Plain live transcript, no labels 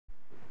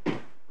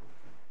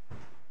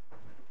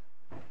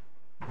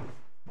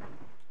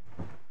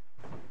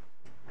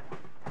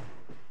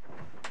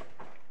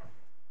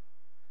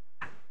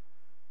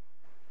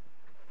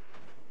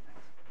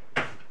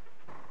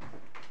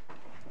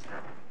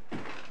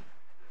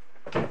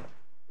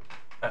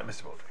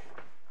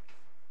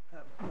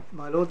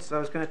my lords, I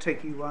was going to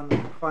take you one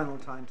final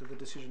time to the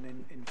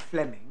decision in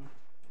Fleming.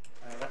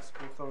 That's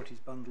Authorities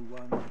Bundle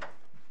 1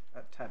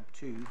 at tab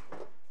 2.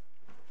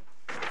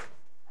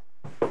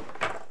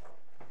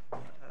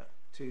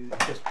 To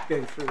just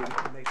go through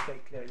and make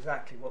clear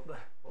exactly what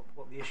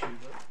the issue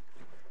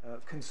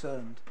that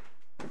concerned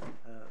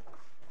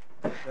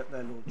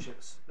their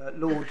lordships.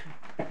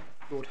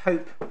 Lord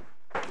Hope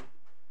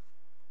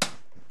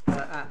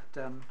at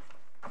 9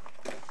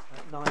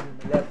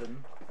 and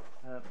 11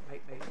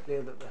 makes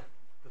clear that the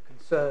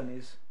concern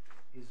is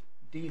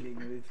dealing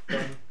with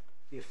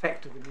the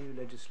effect of the new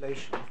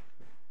legislation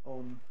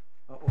on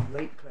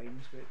late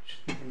claims, which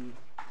the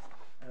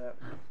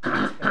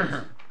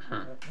taxpayers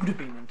would have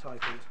been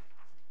entitled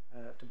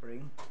to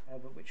bring,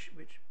 but which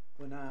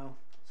were now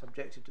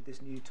subjected to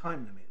this new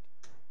time limit.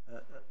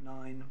 At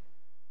 9,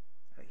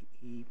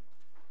 he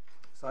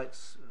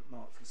cites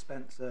Marks and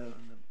Spencer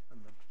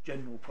and the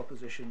general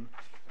proposition,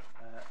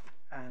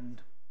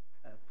 and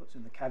puts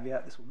in the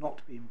caveat: this will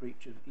not be in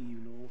breach of EU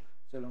law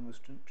so long as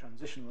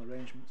transitional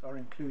arrangements are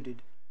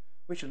included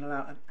which will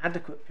allow an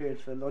adequate period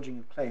for lodging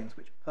of claims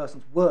which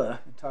persons were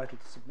entitled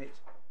to submit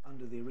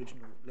under the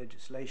original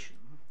legislation.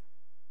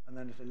 And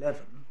then at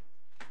 11,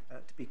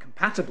 to be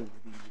compatible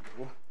with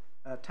EU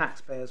law,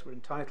 taxpayers were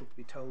entitled to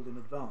be told in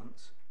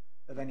advance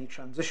of any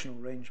transitional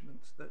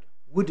arrangements that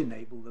would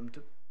enable them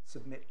to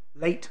submit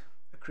late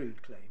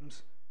accrued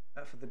claims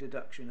for the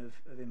deduction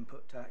of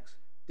input tax,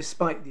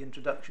 despite the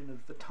introduction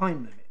of the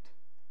time limit.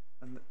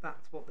 And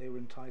that's what they were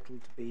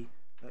entitled to be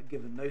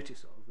given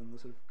notice of, and the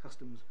sort of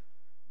customs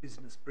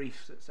business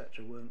briefs,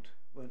 etc.,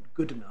 weren't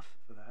good enough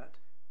for that.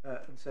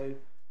 And so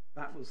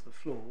that was the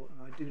flaw,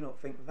 and I do not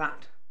think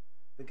that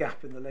the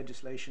gap in the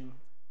legislation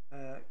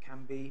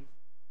can be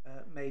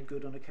made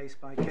good on a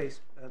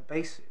case-by-case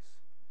basis.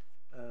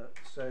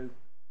 So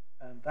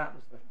that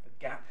was the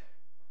gap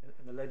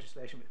in the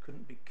legislation which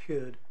couldn't be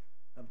cured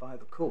by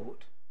the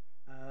court,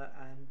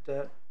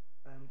 and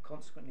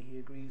consequently he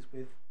agrees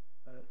with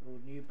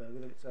Lord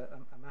Newberger that it's a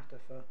matter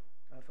for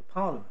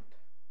Parliament.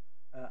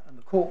 And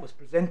the court was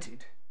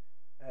presented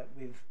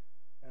with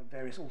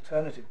various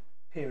alternative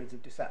periods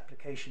of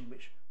disapplication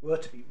which were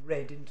to be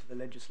read into the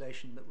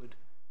legislation that would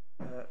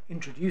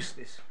introduce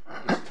this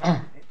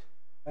time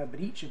limit, but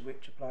each of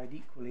which applied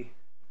equally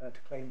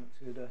to claimants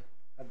who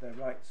had their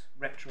rights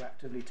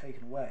retroactively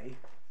taken away,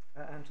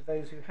 and to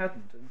those who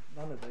hadn't, and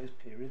none of those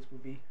periods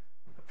would be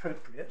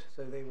appropriate,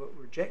 so they were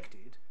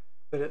rejected.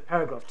 But at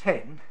paragraph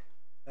 10,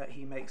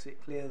 he makes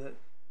it clear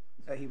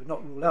that he would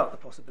not rule out the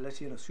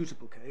possibility in a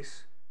suitable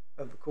case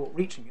of the court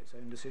reaching its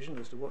own decision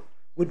as to what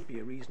would be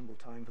a reasonable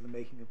time for the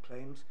making of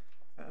claims,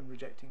 and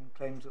rejecting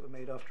claims that were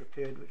made after a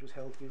period which was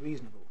held to be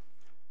reasonable.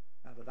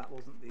 But that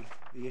wasn't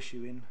the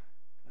issue in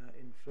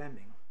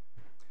Fleming.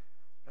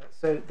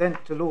 So then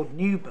to Lord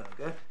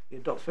Newberger, he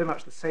adopts very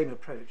much the same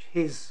approach.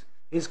 His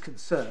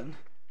concern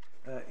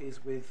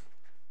is with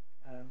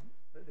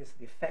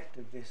the effect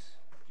of this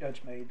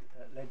judge-made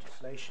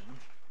legislation.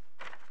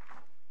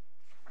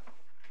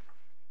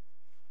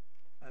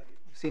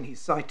 You've seen he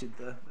cited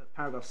the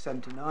paragraph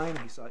 79,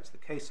 he cites the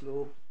case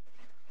law.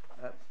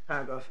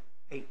 Paragraph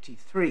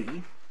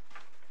 83,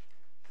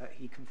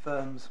 he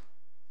confirms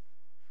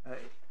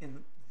in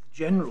the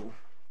general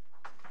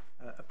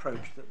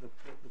approach that the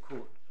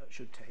court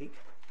should take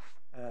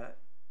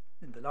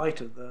in the light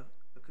of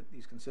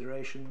these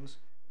considerations.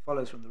 It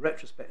follows from the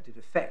retrospective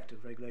effect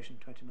of Regulation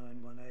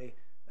 29(1)A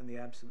and the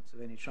absence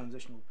of any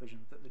transitional provision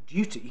that the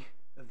duty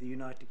of the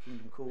United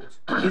Kingdom courts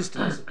is to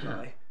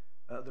misapply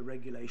the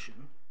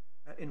regulation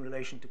in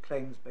relation to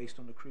claims based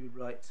on accrued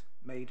rights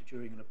made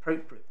during an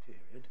appropriate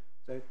period.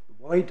 So the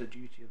wider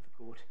duty of the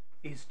court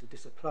is to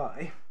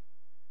disapply,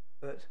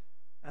 but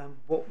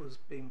what was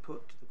being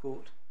put to the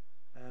court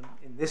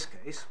in this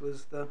case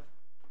was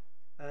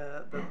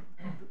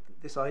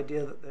this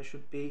idea that there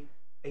should be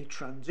a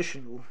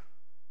transitional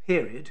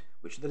period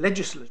which the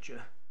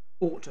legislature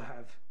ought to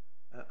have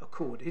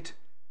accorded,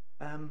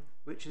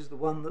 which is the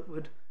one that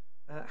would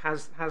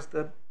has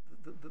the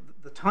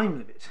time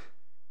limit.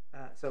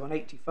 So on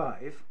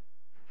 85,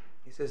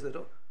 he says that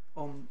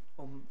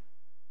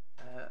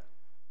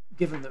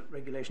given that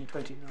Regulation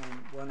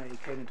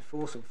 29(1)A came into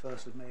force on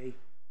 1st of May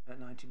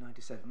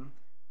 1997,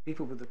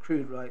 people with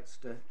accrued rights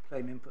to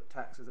claim input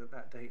taxes at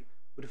that date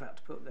would have had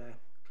to put their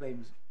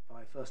claims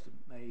by 1st of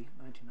May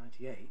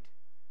 1998.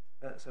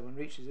 So one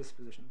reaches this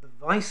position. The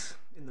vice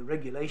in the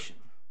regulation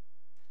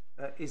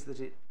is that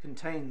it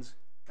contains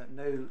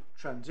no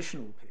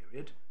transitional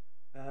period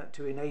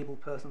to enable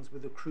persons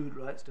with accrued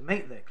rights to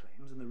make their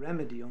claims, and the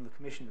remedy on the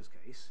Commissioner's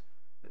case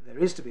that there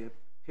is to be a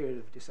period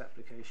of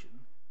disapplication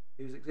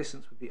whose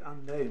existence would be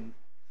unknown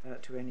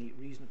to any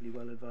reasonably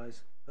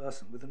well-advised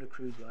person with an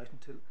accrued right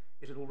until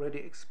it had already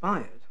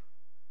expired.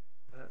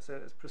 So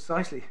it's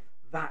precisely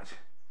that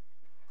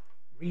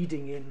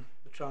reading in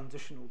the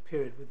transitional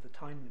period with the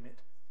time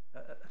limit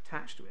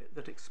attached to it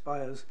that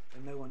expires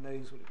and no one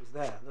knows what it was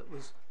there, that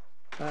was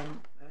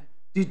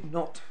did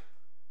not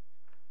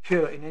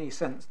cure in any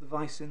sense the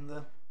vice in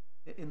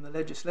the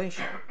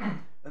legislation.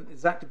 And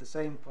exactly the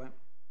same point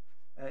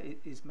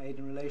is made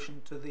in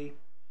relation to the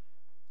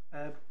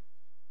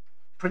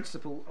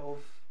principle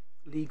of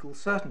legal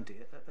certainty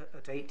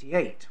at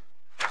 88.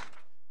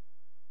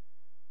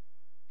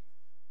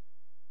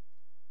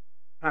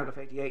 Paragraph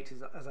 88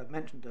 is, as I've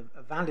mentioned,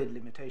 a valid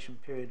limitation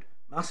period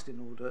must, in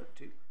order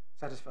to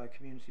satisfy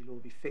community law,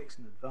 be fixed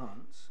in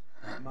advance.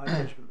 In my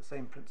judgment, the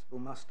same principle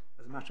must,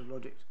 as a matter of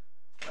logic,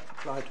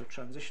 apply to a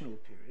transitional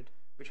period,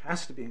 which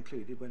has to be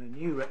included when a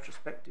new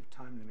retrospective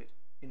time limit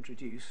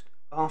introduced.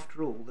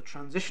 After all, the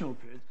transitional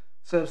period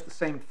serves the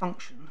same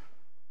function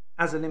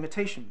as a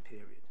limitation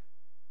period.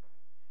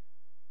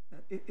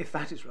 If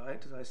that is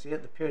right, as I see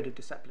it, the period of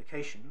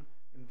disapplication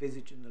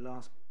envisaged in the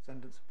last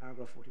sentence of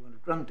paragraph 41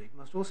 of Grundig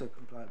must also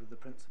comply with the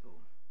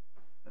principle.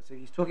 So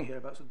he's talking here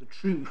about sort of the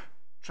true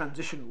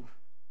transitional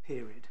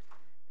period.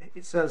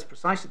 It serves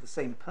precisely the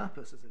same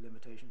purpose as a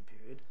limitation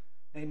period,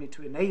 namely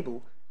to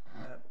enable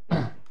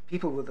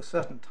people with a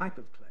certain type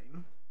of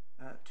claim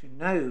to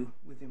know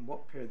within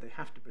what period they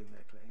have to bring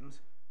their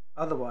claims.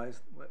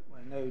 Otherwise,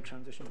 where no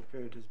transitional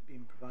period has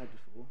been provided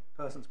for,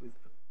 persons with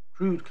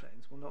accrued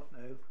claims will not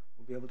know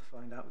or be able to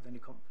find out with any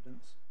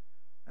confidence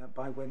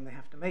by when they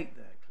have to make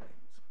their claims.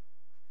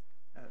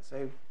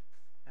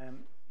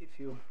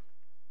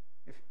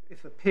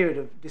 If a period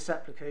of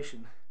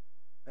disapplication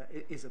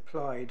is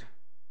applied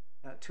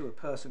to a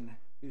person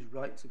whose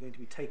rights are going to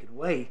be taken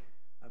away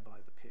by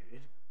the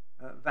period,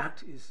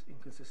 that is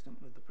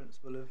inconsistent with the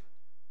principle of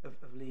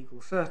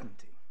legal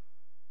certainty.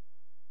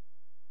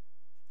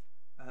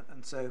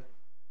 And so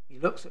he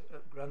looks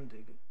at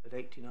Grundig at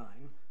 89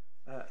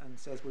 and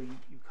says, well,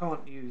 you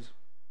can't use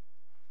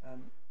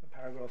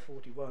paragraph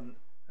 41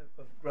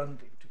 of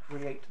Grundig to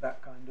create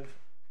that kind of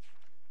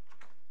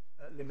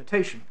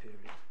limitation period.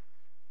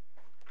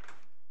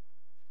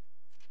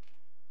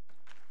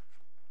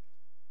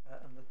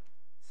 And the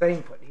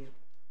same point,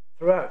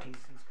 throughout he's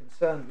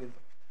concerned with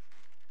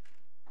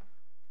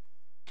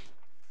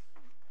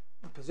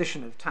the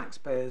position of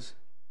taxpayers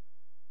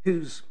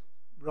whose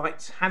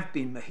rights have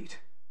been made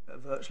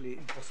virtually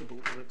impossible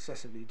or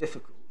excessively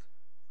difficult,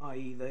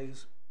 i.e.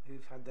 those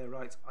who've had their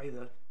rights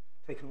either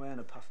taken away in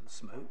a puff of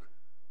smoke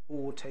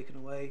or taken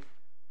away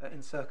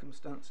in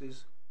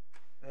circumstances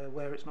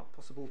where it's not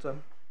possible to,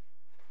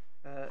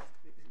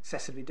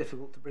 excessively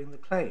difficult to bring the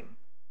claim.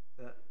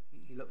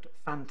 He looked at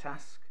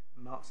Fantask,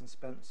 Marks and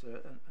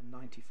Spencer and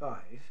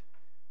 95,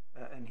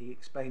 and he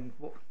explained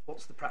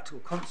what's the practical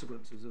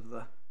consequences of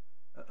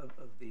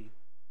the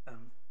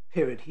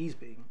period he's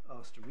being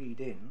asked to read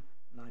in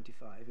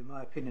 95. In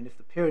my opinion, if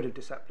the period of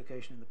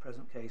disapplication in the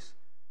present case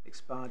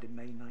expired in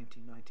May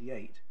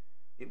 1998,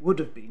 it would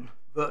have been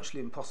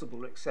virtually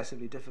impossible or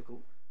excessively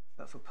difficult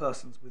for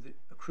persons with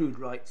accrued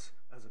rights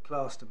as a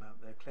class to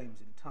mount their claims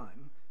in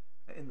time.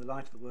 In the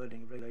light of the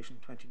wording of Regulation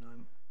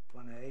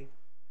 29(1)A,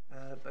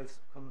 both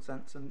common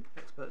sense and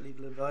expert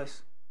legal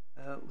advice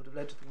would have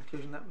led to the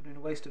conclusion that would have been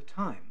a waste of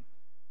time.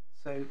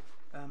 So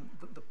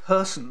the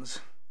persons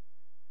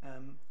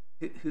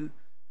who,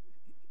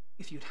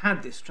 if you'd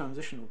had this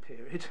transitional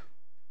period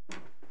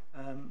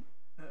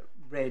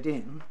read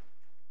in,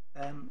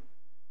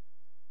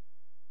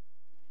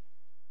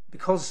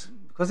 because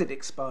it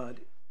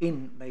expired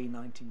in May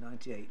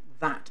 1998,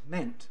 that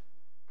meant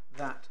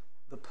that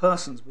the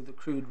persons with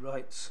accrued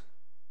rights,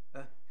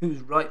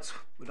 whose rights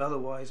would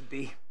otherwise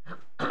be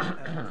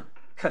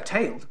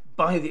curtailed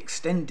by the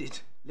extended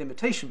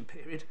limitation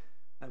period,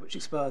 which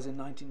expires in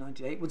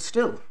 1998, would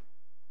still,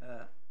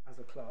 as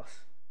a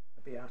class,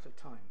 be out of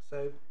time.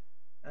 So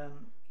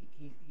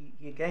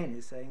he again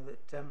is saying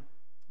that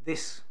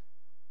this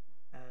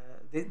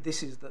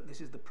is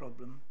the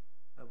problem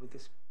with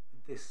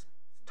this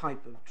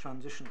type of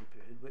transitional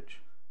period, which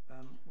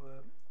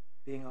we're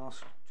being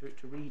asked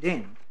to read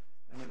in,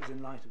 and it was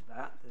in light of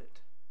that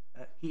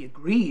he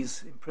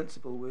agrees in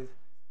principle with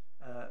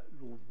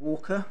Lord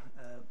Walker,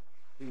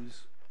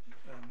 whose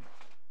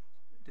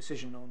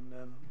decision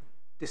on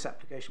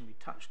disapplication we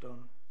touched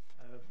on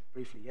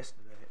briefly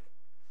yesterday,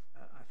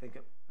 I think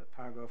at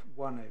paragraph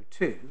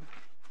 102,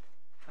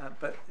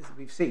 but as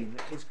we've seen,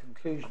 that his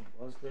conclusion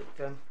was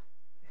that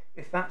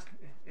if that's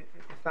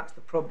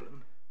the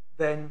problem,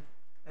 then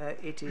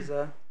it is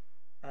a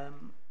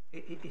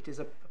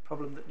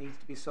problem that needs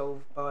to be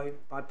solved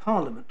by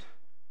Parliament.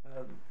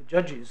 The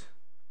judges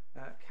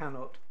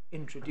cannot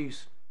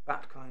introduce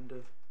that kind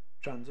of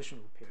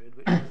transitional period,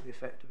 which has the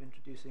effect of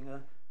introducing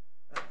a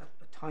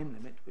time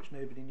limit which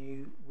nobody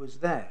knew was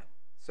there.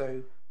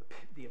 So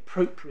the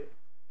appropriate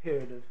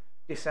period of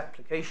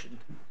disapplication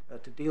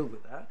to deal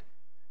with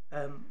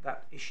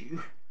that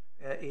issue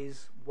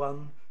is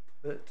one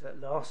that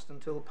lasts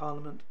until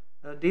Parliament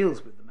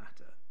deals with the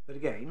matter. But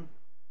again,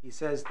 he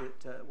says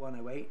that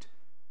 108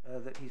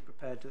 that he's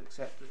prepared to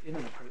accept that in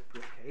an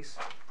appropriate case,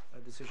 a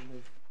decision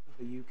of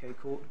the UK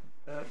court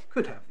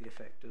could have the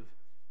effect of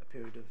a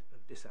period of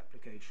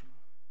disapplication.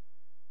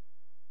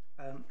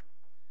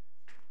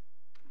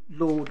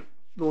 Lord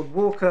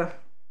Walker,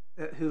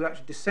 who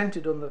actually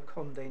dissented on the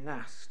Condé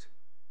Nast,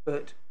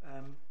 but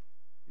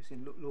you've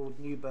seen Lord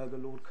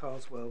Newberger, Lord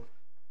Carswell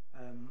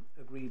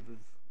agreed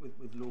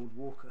with Lord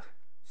Walker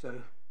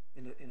So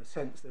in a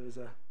sense there is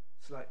a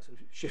slight sort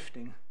of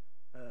shifting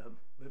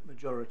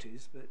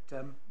majorities, but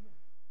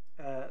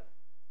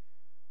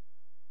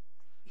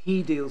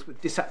he deals with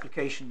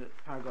disapplication at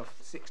paragraph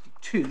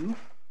 62.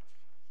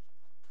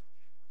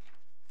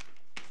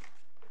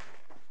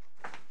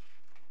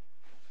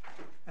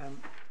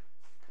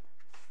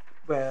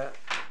 Where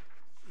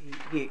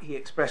he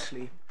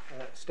expressly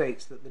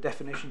states that the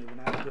definition of an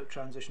adequate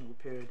transitional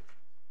period,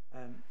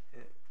 well,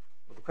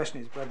 the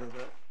question is whether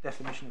the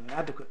definition of an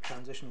adequate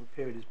transitional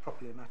period is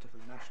properly a matter for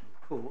the National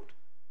Court,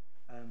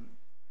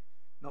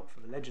 not for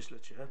the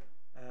legislature.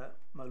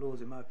 My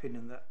lords, in my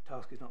opinion, that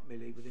task is not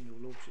merely within your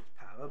lordship's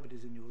power, but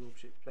is in your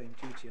lordship's plain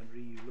duty under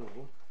EU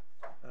law.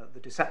 The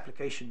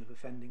disapplication of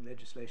offending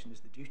legislation is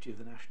the duty of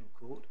the National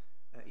Court,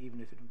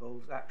 even if it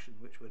involves action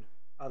which would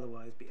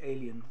otherwise be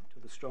alien to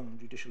the strong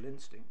judicial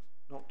instincts,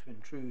 not to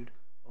intrude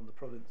on the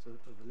province of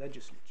the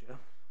legislature.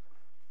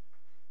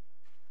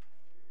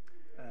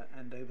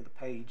 And over the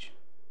page,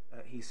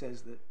 he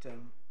says that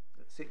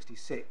at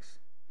 66,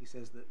 he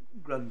says that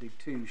Grundig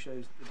 2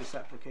 shows that the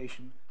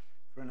disapplication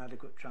for an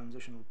adequate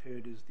transitional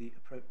period is the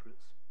appropriate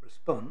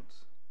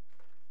response,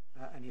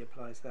 and he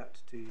applies that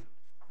to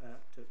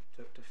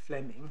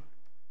Fleming.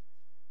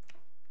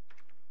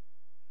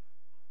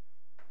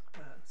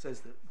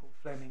 Says that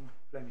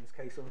Fleming's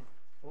case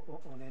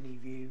on any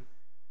view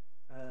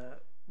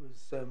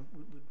was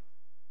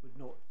would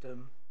not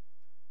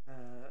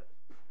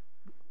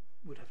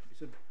would have to be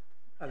sort of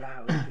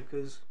allowed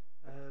because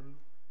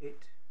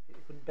it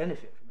couldn't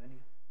benefit from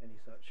any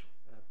such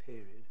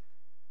period.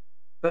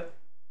 But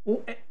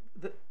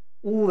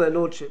all their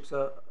lordships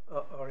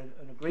are in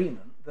an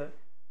agreement that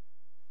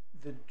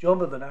the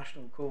job of the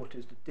National Court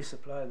is to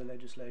disapply the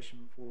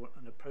legislation for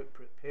an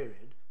appropriate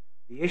period.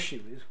 The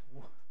issue is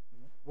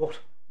what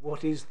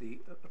is the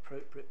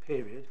appropriate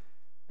period,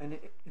 and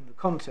in the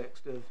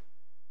context of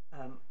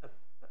a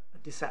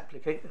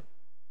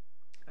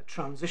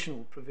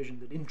transitional provision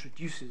that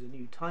introduces a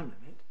new time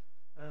limit,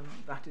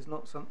 that is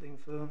not something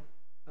for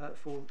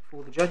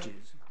the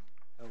judges,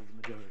 held the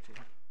majority.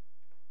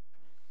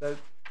 So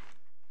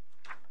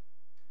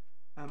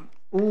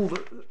all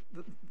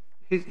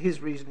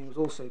his reasoning was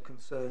also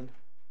concerned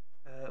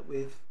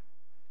with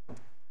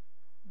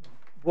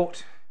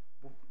what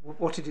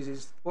it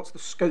is, what's the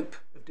scope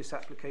of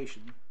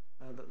disapplication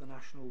that the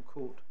National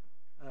Court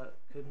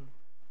can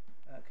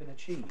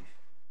achieve.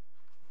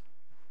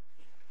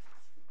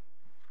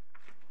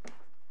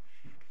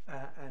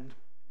 And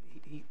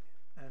he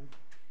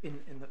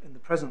in the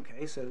present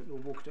case, so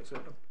Lord Walker takes a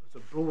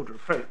broader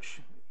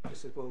approach. He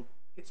says, well,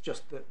 it's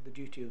just the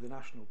duty of the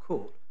National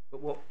Court,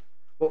 but what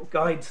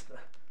guides the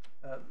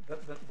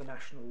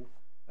National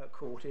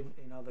Court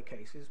in other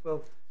cases?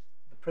 Well,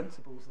 the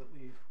principles that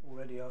we've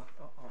already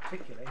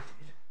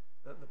articulated,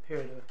 that the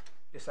period of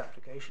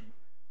disapplication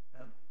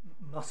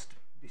must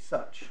be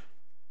such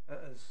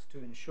as to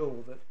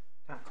ensure that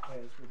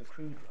taxpayers with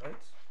accrued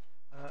rights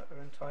are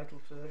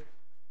entitled to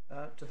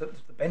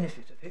the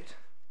benefit of it,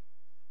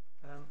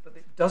 but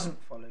it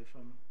doesn't follow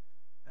from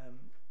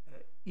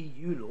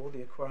EU law, the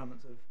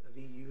requirements of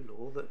EU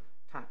law, that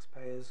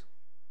taxpayers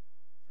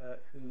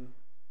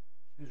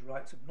whose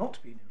rights have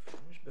not been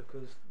infringed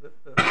because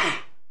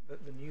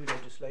the new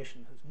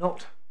legislation has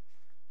not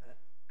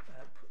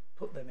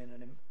put them in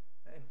an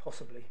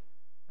impossibly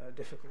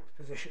difficult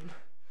position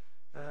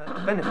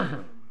to benefit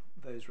from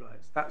those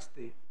rights. That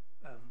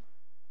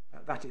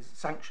is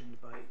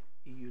sanctioned by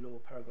EU law,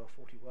 paragraph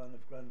 41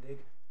 of Grundig,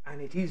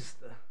 and it is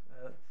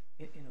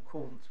in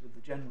accordance with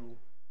the general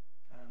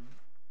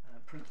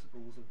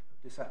principles of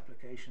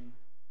disapplication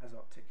as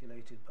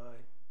articulated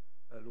by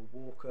Lord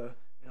Walker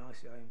in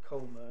ICI and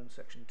Colmer and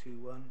section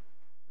 2.1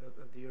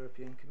 of the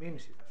European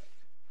Communities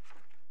Act.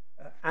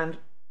 And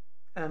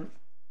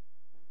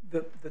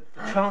the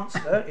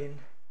Chancellor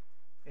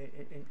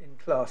in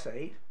Class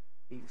 8,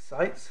 he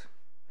cites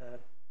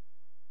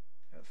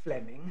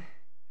Fleming,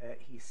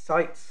 he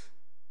cites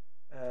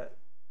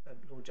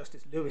Lord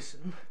Justice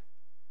Lewison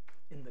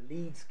in the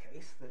Leeds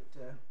case that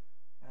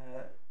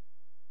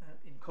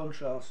in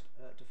contrast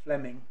to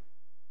Fleming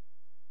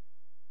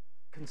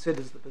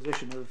considers the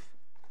position of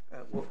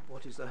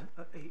what is an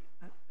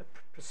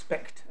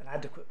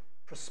adequate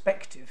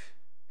prospective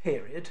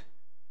period,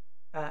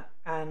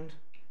 and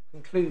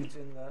concludes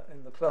in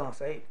the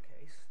Class 8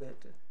 case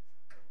that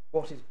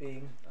what is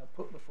being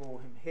put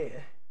before him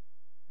here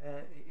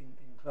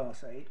in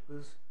Class 8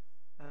 was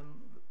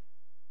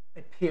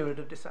a period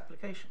of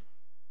disapplication,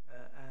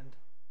 and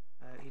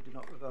he did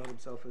not regard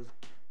himself as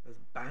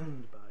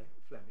bound by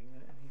Fleming,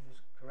 and he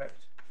was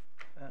correct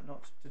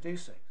not to do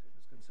so, because it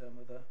was concerned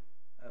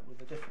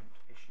with a different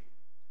issue.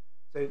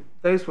 So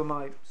those were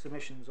my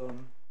submissions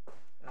on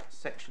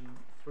section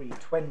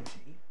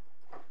 320,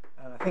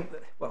 and I think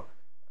that, well,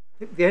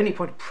 the only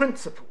point of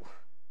principle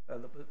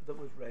that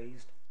was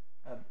raised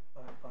by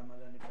my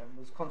learned friend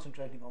was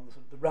concentrating on the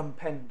sort of the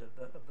rump end of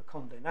the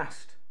Condé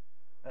Nast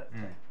to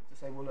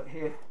say, well, look,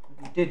 here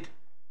we did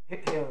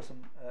here are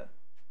some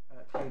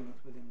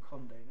claimants within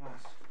Condé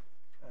Nast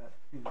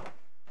who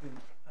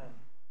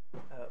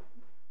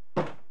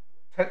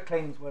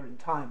claims were in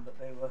time, but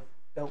they were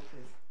dealt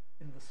with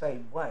in the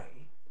same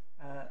way,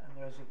 and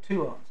there are sort of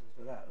two answers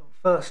to that.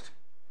 First,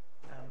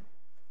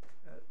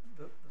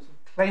 the sort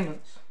of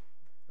claimants,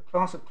 the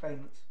class of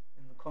claimants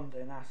in the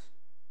Condé Nast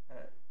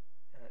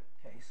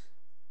case,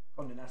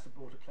 Condé Nast had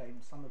brought a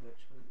claim, some of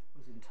which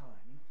was in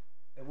time.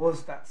 There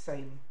was that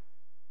same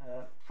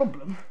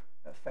problem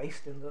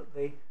faced in that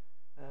the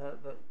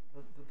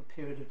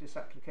period of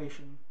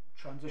disapplication,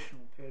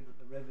 transitional period that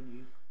the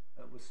revenue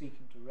was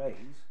seeking to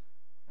raise,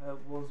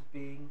 was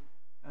being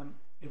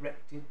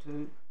erected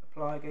to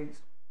apply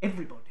against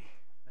everybody.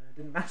 It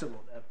didn't matter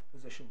what their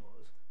position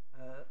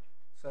was.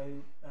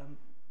 So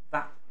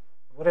that,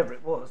 whatever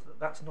it was,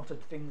 that's not a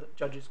thing that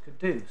judges could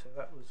do. So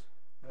that was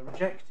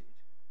rejected.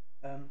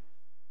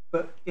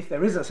 But if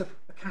there is a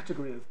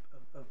category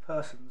of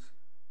persons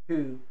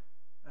whose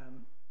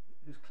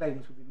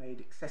claims would be made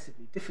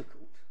excessively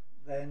difficult,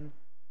 then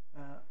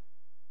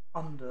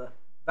under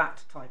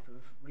that type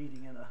of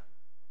reading in a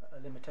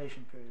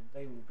limitation period,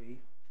 they will be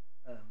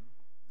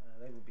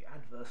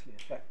adversely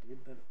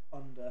affected. But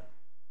under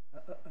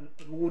an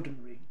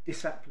ordinary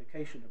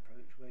disapplication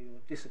approach, where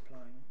you're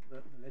disapplying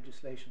the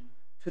legislation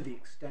to the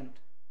extent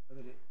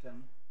that it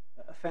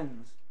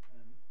offends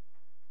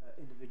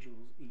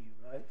individuals' EU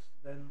rights,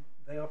 then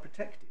they are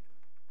protected.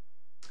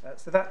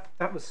 So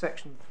that was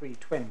section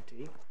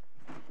 320.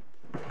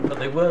 But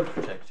they weren't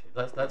protected.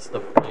 That's the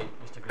point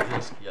Mr.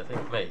 Krasinski, I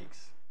think,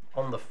 makes.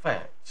 On the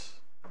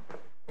facts,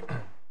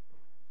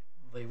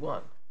 they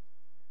won.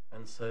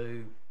 And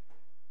so,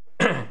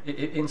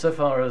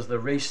 insofar as the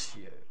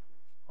ratio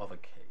of a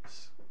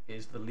case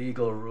is the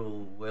legal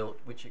rule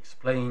which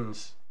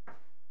explains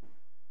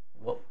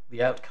what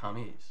the outcome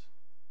is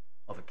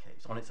of a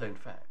case on its own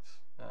facts,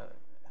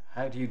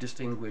 how do you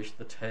distinguish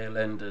the tail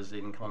enders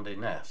in Condé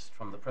Nast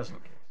from the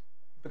present case?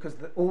 Because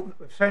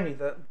we've shown you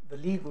that the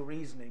legal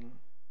reasoning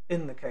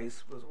in the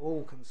case was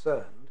all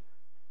concerned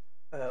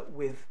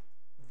with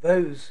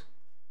those,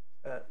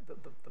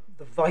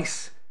 the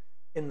vice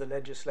in the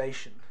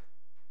legislation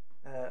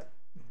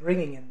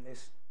bringing in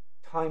this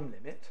time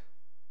limit,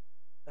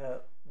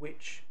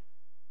 which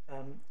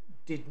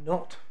did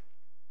not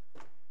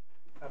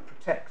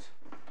protect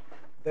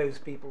those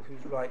people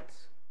whose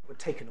rights were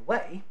taken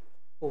away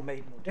or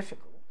made more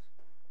difficult.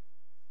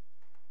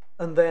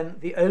 And then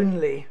the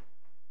only,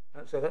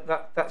 so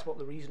that's what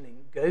the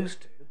reasoning goes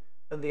to,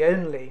 and the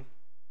only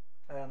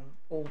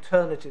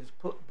alternatives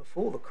put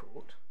before the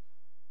court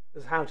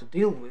as how to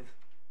deal with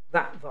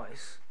that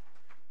vice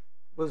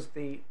was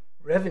the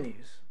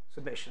revenues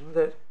submission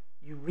that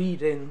you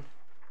read in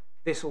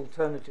this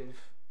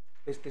alternative,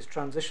 this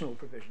transitional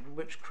provision,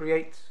 which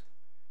creates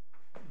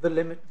the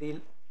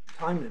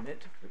time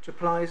limit which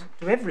applies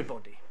to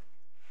everybody.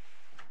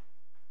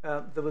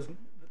 There was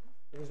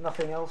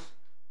nothing else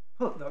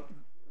put.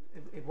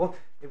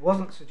 It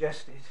wasn't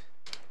suggested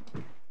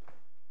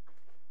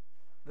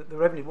that the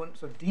revenue weren't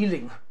sort of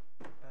dealing,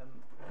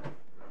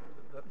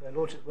 that their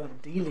lordships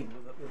weren't dealing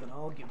with an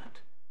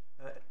argument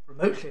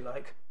remotely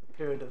like the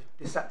period of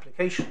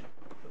disapplication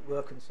that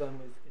we're concerned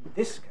with in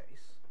this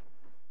case,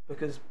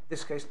 because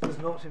this case does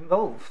not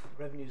involve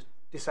revenues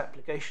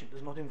disapplication,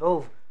 does not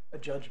involve a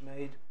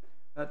judge-made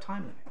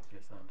time limit.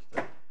 Yes, I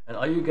understand. And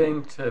are you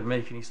going to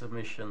make any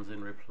submissions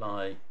in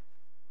reply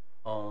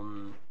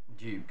on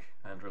Duke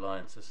and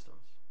Reliance Systems?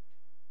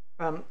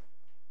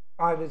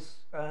 I was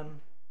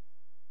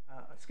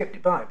I skipped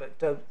it by,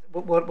 but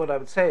what I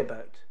would say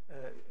about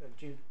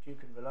Duke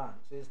and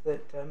Reliance is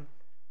that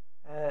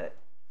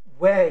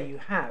where you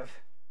have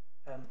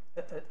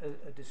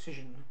a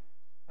decision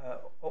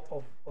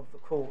of the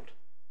court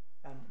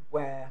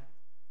where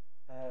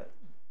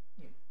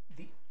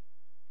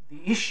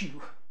the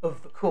issue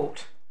of the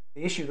court,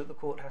 the issue that the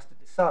court has to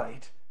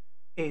decide,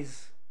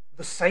 is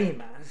the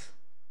same as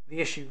the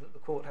issue that the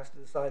court has to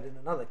decide in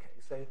another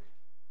case. So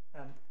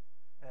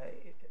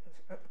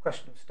a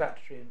question of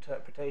statutory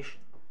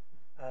interpretation,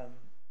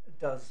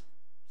 does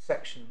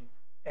section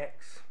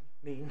X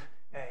mean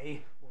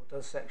A, or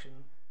does section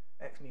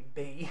X mean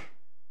B?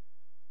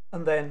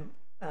 And then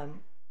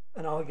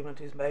an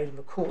argument is made and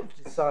the court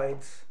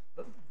decides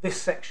that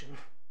this section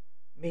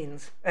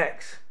means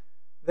X,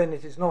 then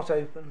it is not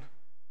open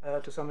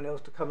to someone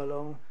else to come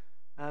along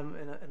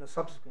in a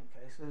subsequent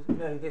case.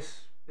 No,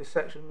 this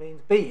section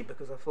means B,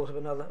 because I've thought of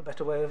a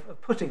better way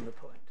of putting the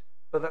point.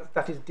 But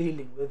that is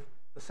dealing with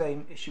the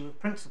same issue of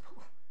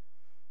principle.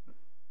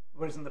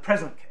 Whereas in the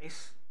present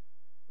case,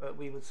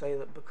 we would say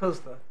that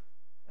because the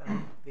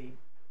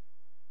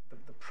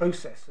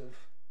process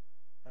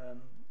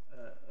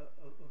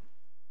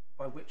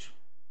by which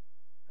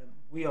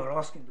we are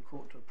asking the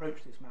court to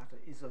approach this matter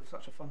is of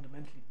such a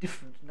fundamentally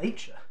different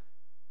nature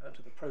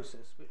to the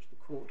process which the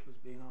court was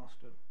being asked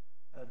to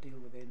deal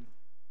with in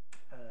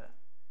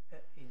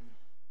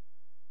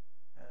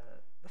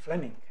the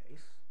Fleming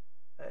case,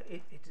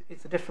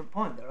 it's a different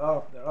point. There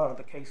are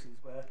other cases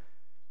where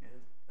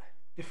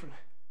different.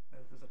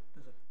 There's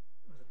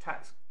a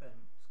tax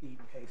scheme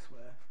case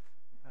where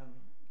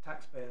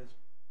taxpayers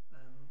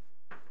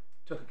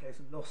took a case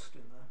and lost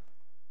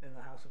in in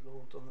the House of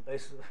Lords on the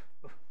basis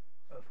of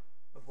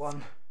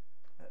one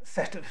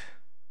set of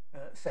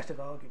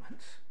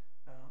arguments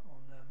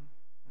on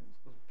it's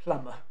called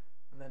Plummer,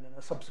 and then in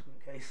a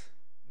subsequent case,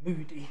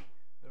 Moody,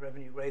 the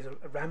Revenue raised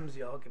a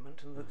Ramsey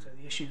argument, and so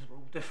the issues were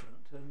all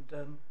different,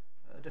 and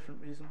a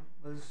different reason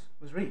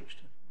was reached,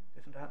 a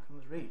different outcome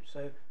was reached.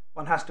 So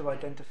one has to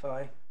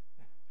identify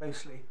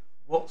closely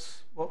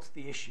what's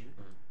the issue,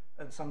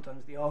 and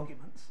sometimes the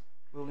arguments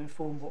will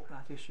inform what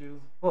that issue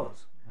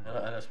was.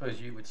 And I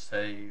suppose you would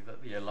say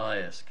that the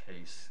Elias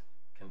case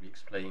can be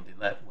explained in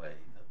that way,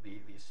 that the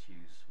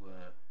issues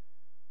were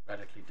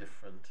radically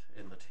different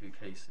in the two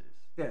cases.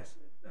 Yes,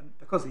 and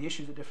because the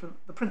issues are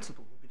different, the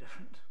principle will be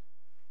different.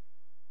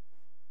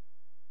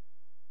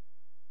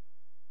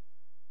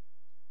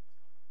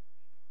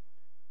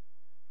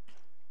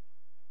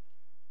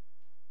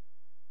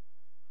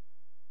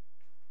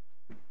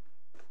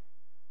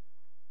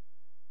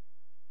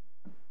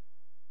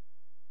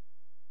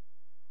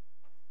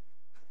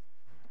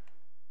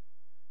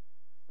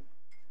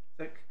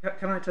 So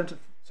can I turn to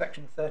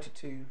section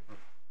 32,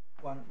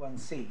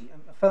 1C,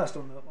 and first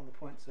on the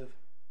points of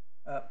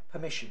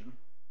permission.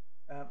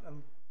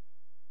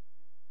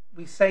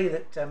 We say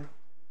that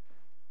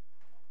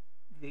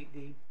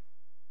the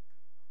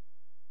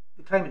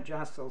claimant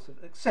Jazztel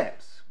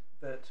accepts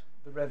that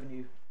the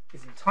revenue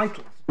is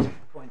entitled to take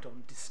the point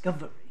on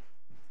discovery,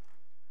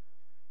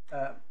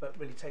 but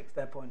really takes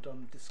their point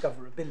on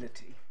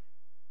discoverability.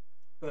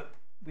 But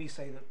we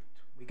say that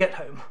we get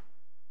home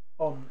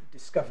on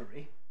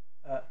discovery,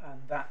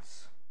 and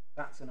that's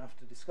enough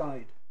to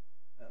decide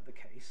the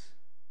case.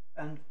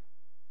 And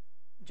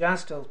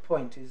Jazztel's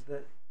point is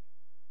that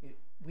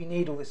we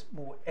need all this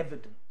more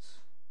evidence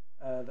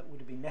that would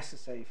have been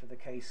necessary for the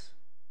case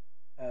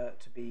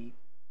to be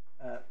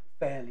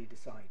fairly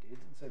decided,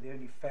 and so the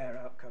only fair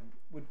outcome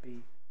would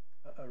be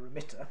a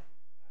remitter,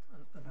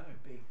 and that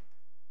would be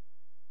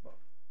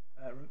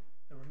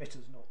the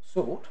remitter's not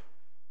sought.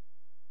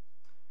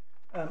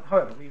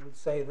 However, we would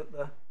say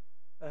that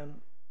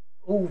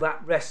all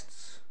that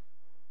rests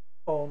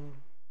on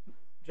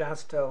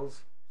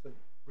Jazztel's sort of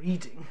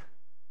reading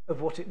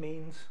of what it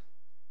means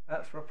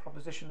for a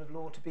proposition of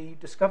law to be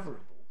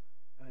discoverable.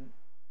 And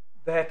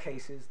their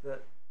case is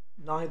that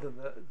neither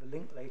the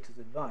Linklater's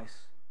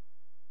advice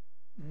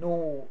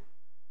nor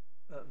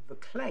the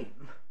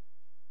claim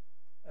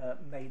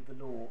made the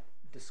law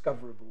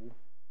discoverable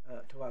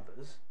to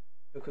others,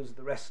 because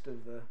the rest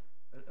of the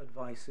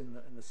advice in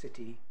the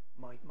city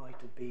might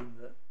have been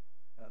that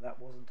that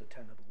wasn't a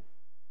tenable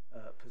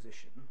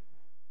position.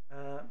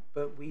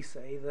 But we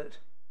say that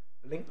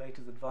the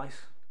Linklater's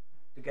advice,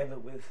 together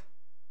with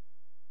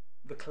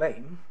the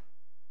claim,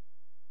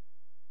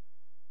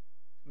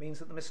 means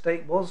that the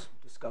mistake was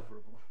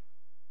discoverable.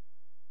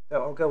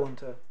 So I'll go on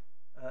to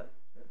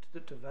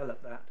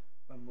develop that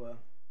when we're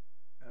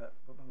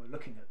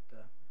looking at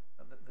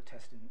the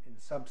test in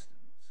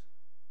substance.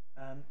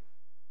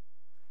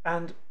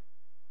 And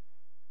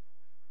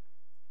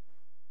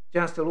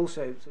Jazztel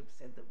also sort of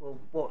said that, well,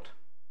 what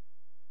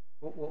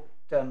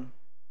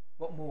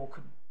more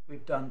could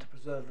we've done to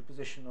preserve the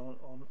position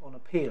on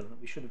appeal, and that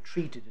we should have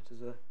treated it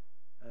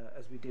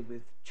as we did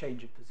with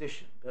change of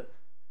position. But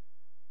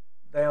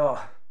they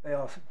are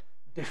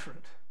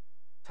different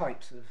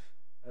types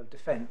of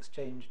defence.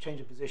 Change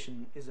of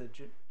position is a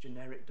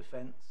generic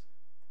defence.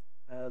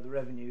 The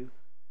revenue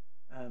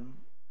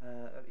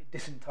it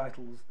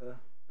disentitles the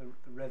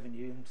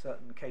revenue in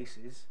certain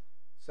cases.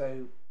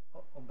 So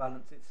on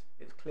balance,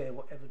 it's clear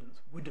what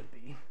evidence would have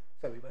been.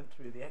 So we went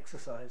through the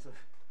exercise of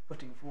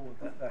putting forward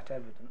that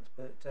evidence,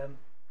 but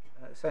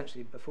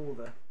essentially before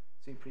the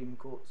Supreme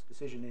Court's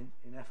decision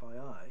in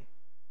FII,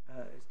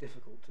 it's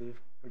difficult to have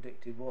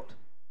predicted what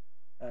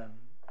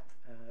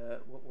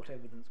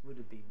evidence would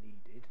have been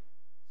needed.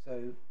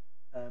 So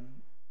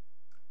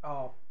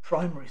our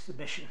primary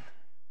submission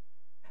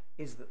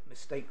is that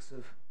mistakes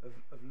of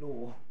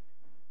law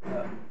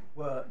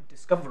were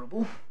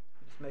discoverable,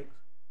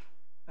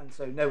 and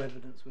so no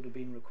evidence would have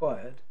been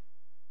required.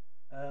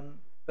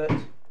 But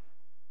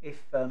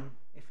if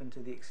and to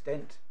the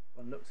extent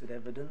one looks at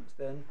evidence,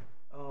 then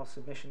our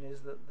submission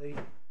is that the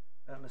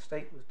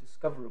mistake was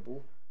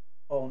discoverable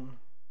on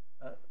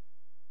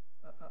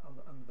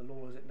under the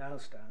law as it now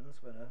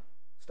stands, when a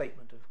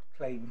statement of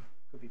claim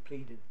could be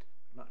pleaded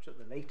much at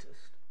the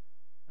latest.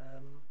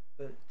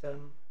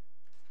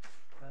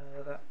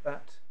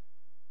 That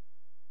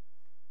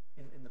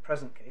in the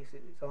present case,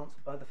 it's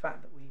answered by the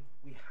fact that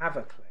we have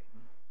a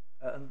claim,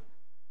 and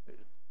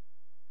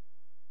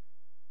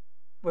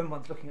when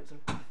one's looking at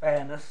sort of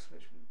fairness,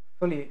 which we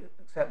fully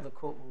accept the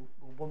court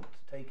will want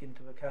to take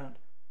into account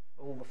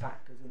all the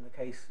factors in the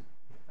case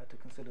to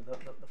consider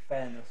the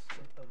fairness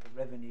of the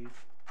revenue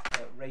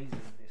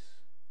raising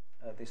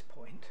this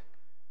point.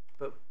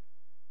 But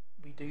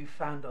we do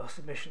found our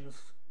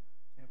submissions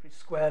pretty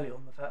squarely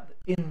on the fact that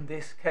in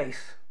this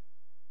case,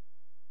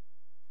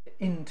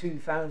 in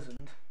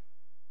 2000,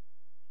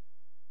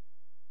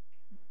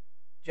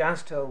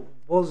 Jazztel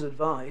was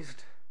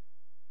advised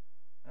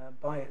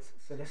by its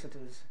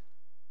solicitors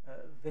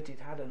that it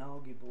had an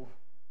arguable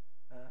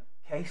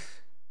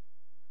case,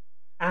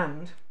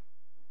 and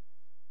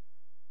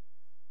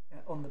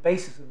on the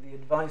basis of the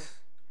advice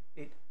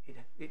it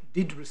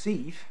did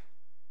receive,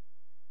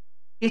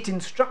 it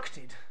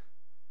instructed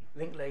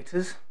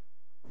Linklaters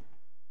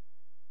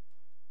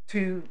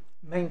to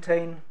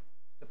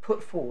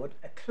put forward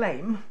a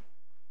claim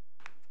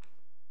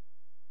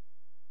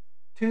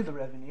to the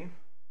revenue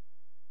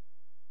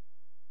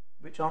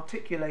which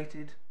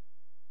articulated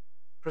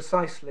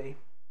precisely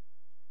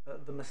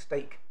the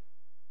mistake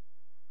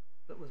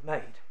that was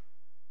made,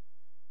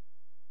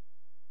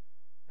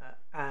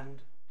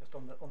 and just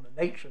on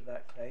the nature of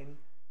that claim,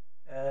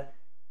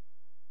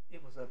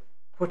 it was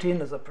put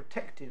in as a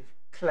protective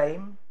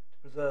claim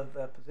to preserve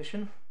their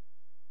position,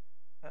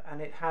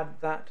 and it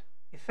had that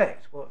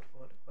effect. What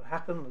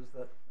happened was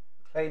that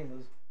the claim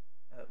was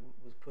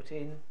put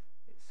in,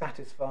 it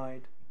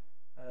satisfied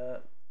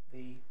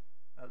the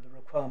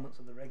requirements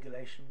of the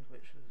regulations,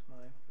 which, as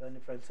my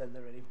learned friend said,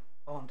 there really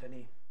aren't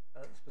any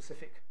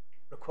specific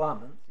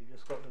requirements. You've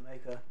just got to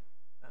make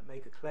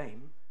a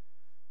claim.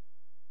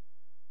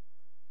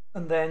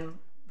 And then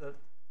the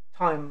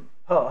time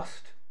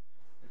passed.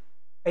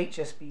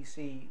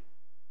 HSBC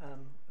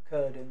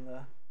occurred in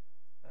the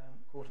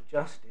Court of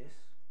Justice.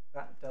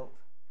 That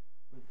dealt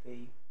with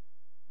the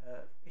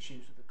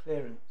issues of the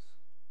clearance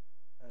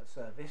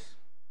service.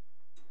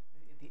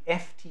 The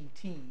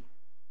FTT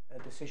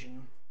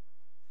decision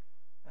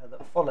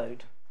that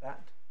followed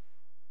that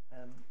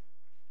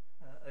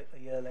a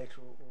year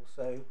later or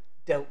so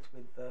dealt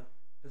with the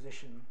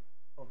position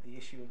of the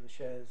issue of the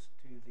shares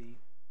to the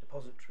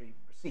depository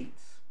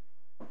receipts,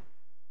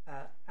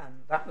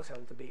 and that was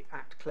held to be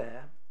acte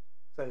claire.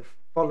 So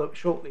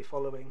shortly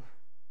following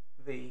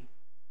the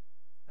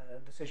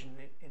decision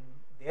in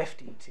the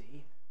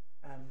FTT,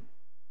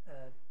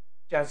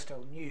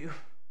 Jazztel knew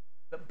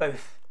that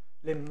both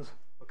limbs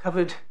were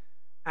covered,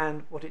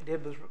 and what it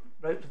did was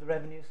wrote to the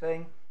revenue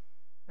saying,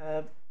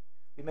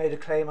 we made a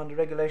claim under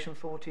Regulation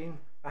 14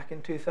 back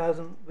in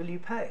 2000, will you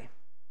pay?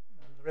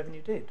 And the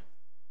revenue did.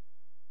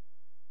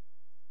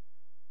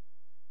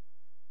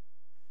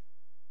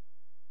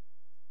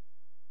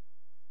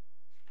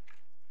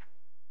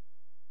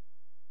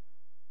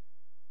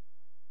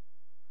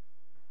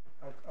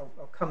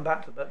 I'll come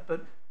back to that,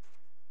 but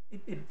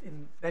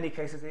in many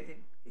cases it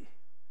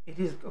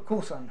is of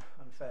course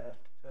unfair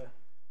to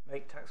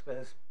make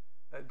taxpayers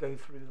go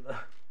through the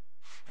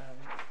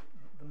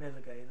mill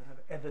again and have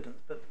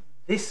evidence, but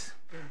in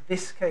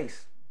this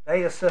case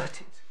they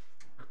asserted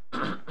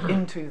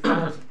in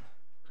 2000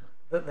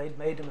 that they'd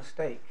made a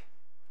mistake,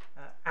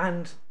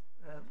 and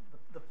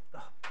the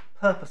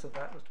purpose of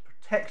that was to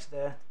protect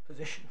their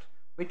position,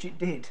 which it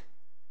did.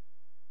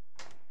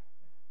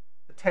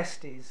 The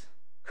test is,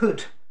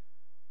 could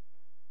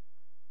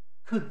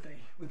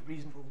they, with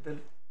reasonable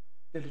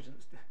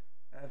diligence,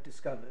 have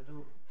discovered,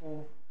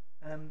 or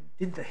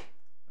did they?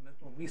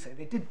 Well, we say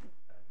they did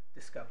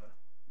discover,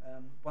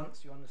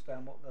 once you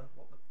understand what the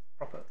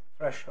proper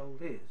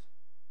threshold is.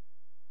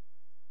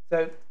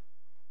 So,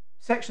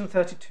 Section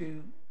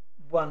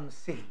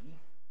 32(1)(c),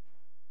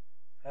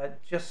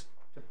 just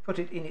to put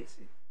it in its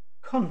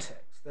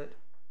context, that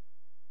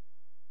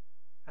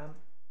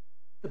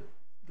the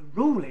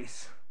rule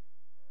is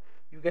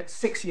you get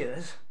 6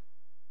 years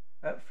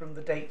from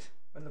the date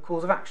when the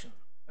cause of action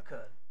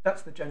occurred.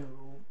 That's the general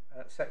rule,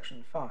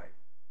 Section 5.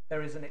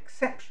 There is an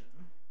exception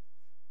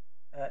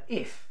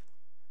if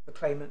the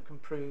claimant can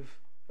prove,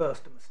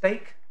 first, a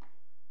mistake,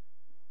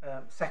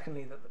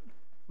 secondly,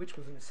 which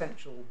was an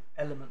essential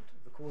element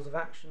of the cause of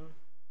action,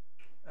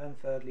 and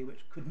thirdly,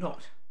 which could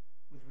not,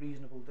 with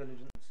reasonable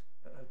diligence,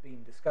 have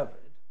been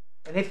discovered.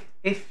 And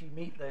if you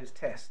meet those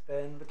tests,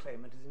 then the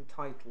claimant is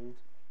entitled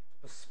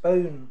to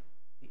postpone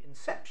the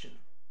inception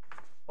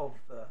of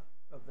the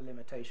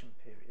limitation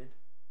period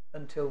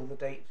until the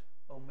date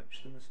on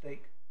which the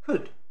mistake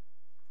could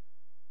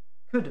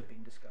have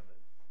been discovered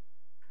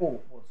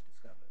or was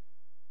discovered.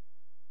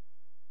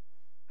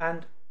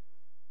 And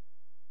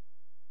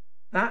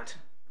that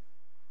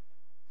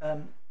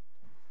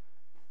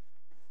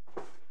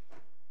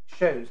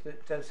shows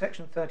that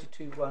Section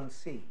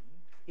 32(1)(c)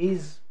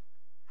 is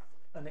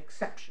an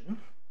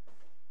exception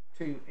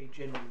to a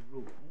general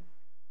rule.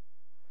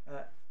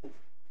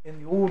 In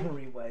the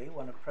ordinary way,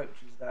 one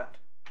approaches that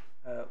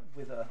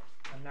with a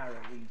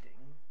narrow reading.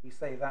 We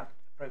say that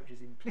approach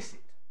is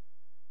implicit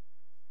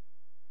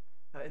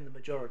in the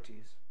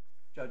majority's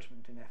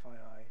judgment in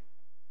FII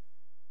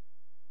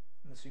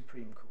in the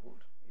Supreme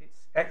Court.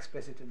 It's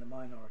explicit in the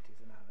minority's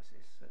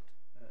analysis at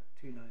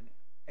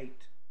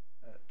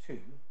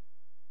 2982.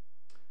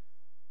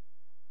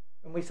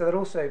 And we say that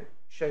also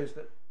shows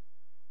that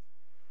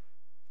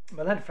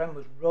my learned friend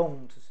was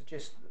wrong to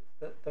suggest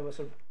that there were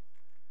sort of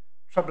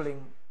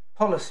troubling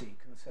policy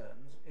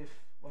concerns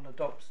if one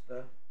adopts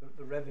the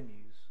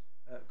revenues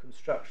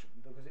construction,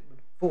 because it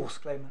would force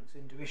claimants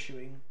into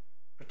issuing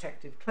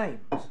protective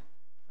claims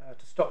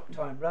to stop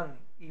time running,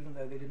 even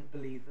though they didn't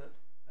believe that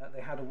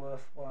they had a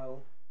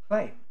worthwhile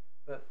claim.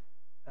 But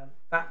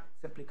that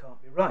simply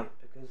can't be right,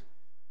 because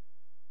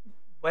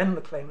when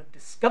the claimant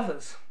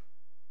discovers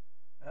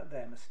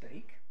their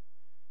mistake,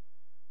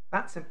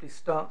 that simply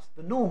starts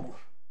the normal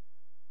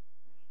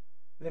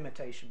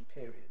limitation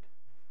period.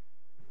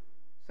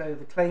 So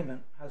the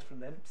claimant has from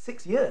then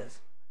 6 years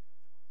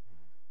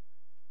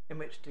in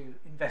which to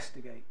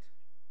investigate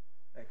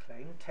their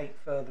claim, take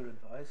further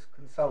advice,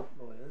 consult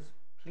lawyers,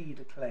 plead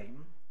a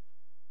claim,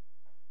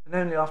 and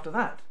only after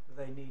that do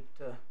they need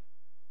to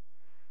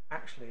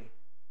actually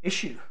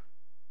issue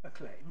a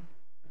claim.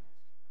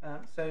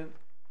 So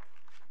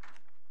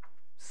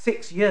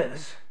 6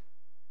 years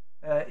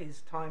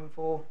is time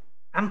for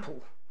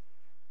ample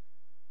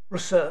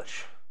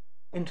research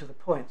into the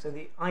point. So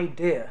the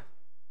idea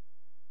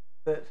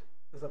that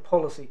there's a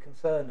policy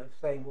concern of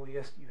saying, well,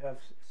 yes, you have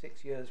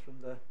 6 years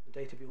from the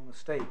date of your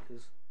mistake,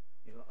 because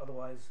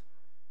otherwise,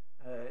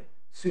 as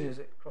soon as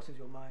it crosses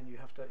your mind, you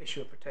have to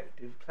issue a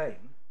protective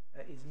claim,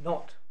 is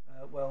not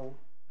well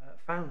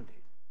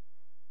founded.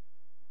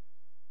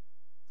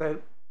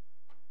 So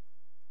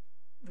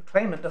the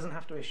claimant doesn't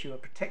have to issue a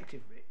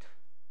protective writ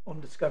on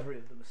discovery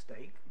of the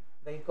mistake.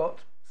 They've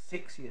got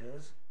 6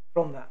 years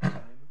from that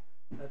time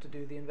to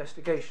do the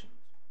investigations.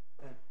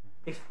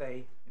 If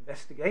they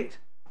investigate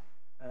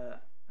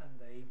and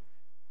they,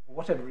 for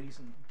whatever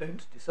reason,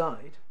 don't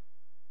decide,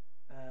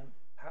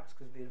 perhaps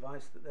because of the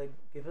advice that they're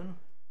given,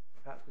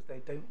 perhaps because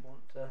they don't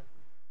want to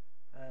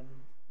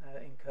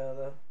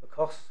incur the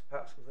costs,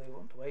 perhaps because they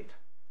want to wait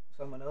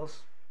for someone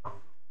else,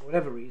 for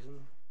whatever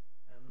reason,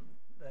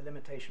 their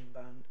limitation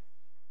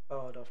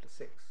barred after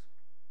 6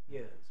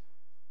 years.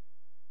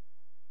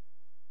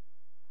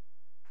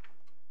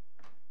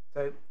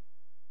 So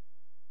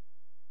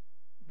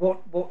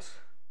what's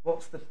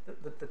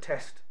the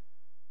test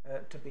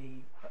to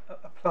be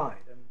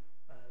applied?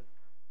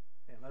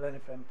 And my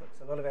learned friend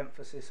puts a lot of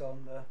emphasis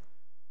on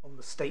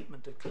the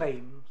statement of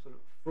claim sort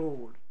of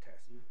fraud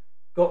test.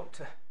 You've got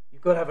to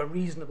have a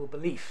reasonable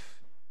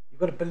belief. You've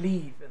got to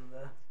believe in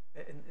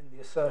the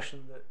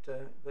assertion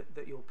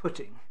that you're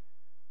putting.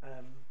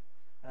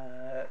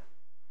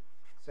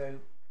 So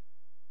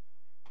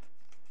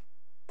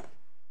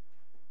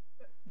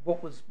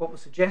what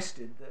was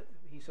suggested, that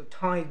he sort of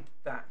tied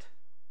that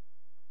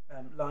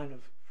line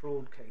of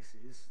fraud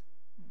cases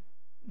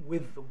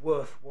with the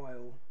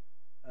worthwhile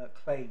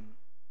claim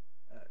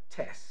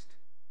test,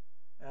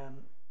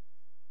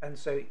 and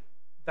so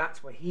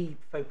that's where he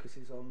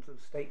focuses on sort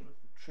of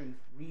statements of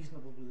truth,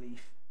 reasonable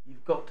belief.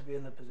 You've got to be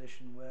in a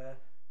position where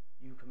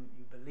you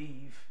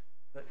believe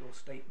that your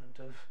statement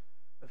of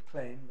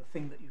claim, the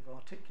thing that you've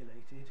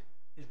articulated,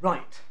 is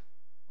right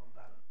on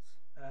balance.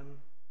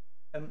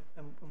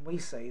 And we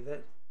say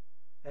that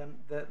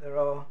there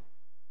are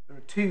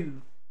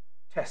two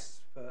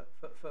tests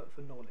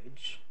for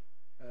knowledge,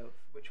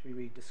 which we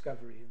read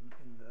discovery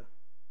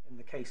in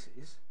the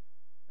cases.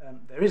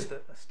 There is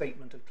a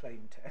statement of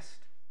claim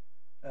test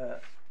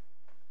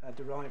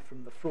derived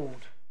from the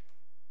fraud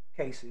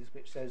cases,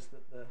 which says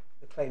that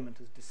the claimant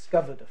has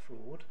discovered a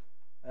fraud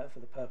for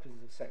the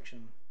purposes of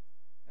section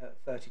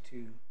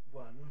 32(1),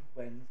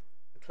 when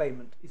the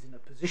claimant is in a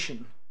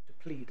position to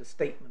plead a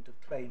statement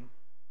of claim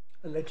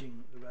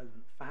alleging the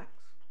relevant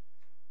facts.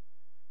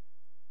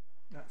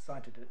 That's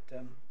cited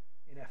in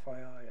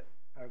FII at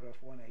paragraph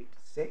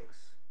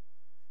 186.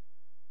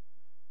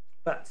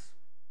 That's,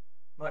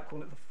 might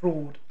call it the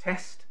fraud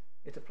test.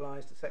 It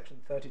applies to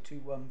section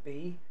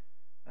 32(1)(b).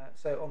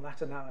 So on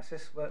that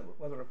analysis,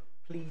 whether a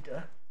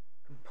pleader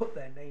can put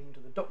their name to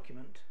the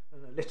document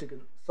and a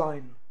litigant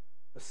sign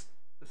the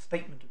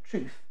statement of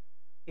truth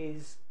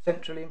is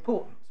centrally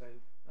important. So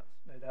that's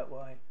no doubt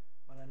why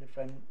my learned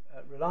friend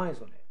relies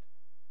on it.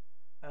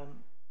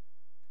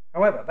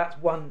 However, that's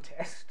one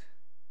test.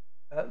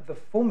 The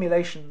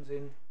formulations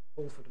in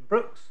Alford and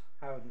Brooks,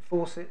 Howard and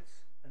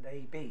Fawcett's, and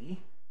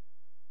AB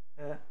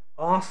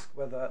ask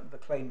whether the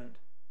claimant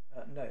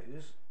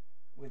knows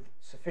with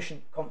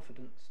sufficient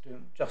confidence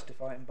to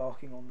justify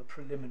embarking on the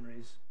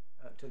preliminaries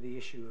to the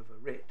issue of a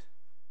writ,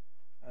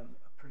 a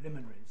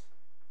preliminaries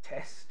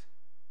test.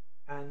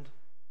 And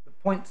the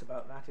points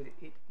about that,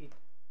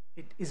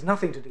 it is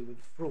nothing to do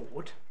with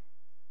fraud.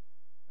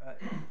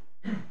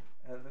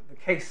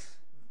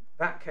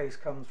 That case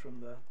comes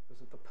from the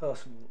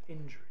personal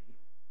injury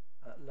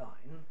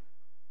line,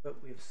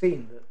 but we've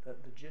seen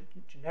that the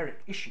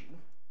generic issue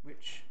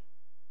which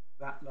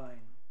that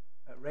line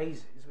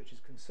raises, which is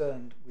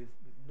concerned with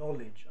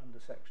knowledge under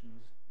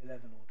sections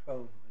 11 or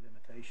 12 of the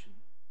Limitation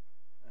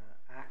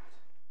Act,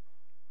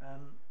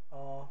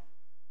 are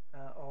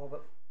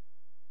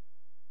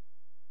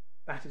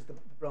that is the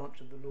branch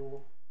of the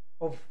law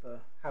of the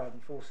Howard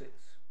and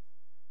Fawcett's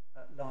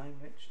line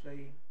which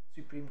the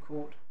Supreme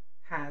Court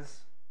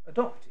has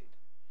adopted.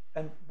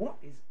 And what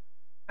is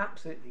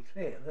absolutely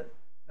clear,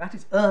 that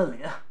is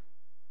earlier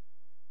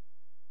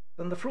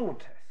than the fraud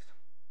test.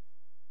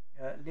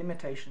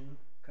 Limitation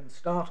can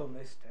start on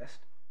this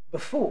test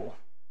before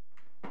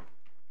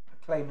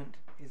a claimant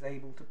is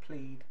able to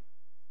plead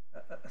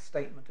a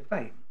statement of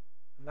claim,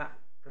 and that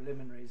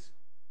preliminaries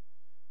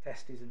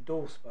test is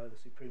endorsed by the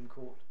Supreme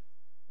Court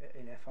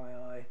in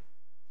FII,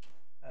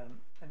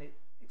 and it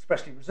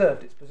expressly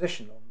reserved its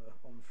position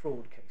on the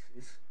fraud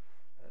cases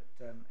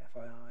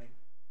FII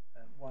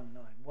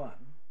 191.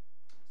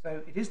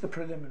 So it is the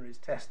preliminaries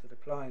test that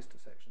applies to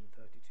section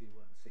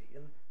 32(1)(c),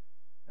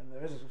 and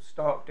there is a sort of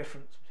stark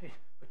difference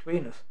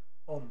between us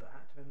on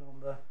that and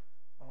on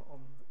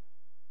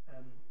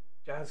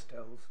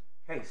Jazztel's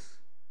case.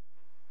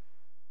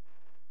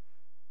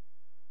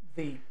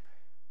 The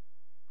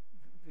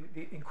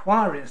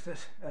inquiries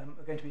that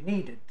are going to be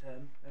needed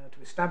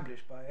to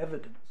establish by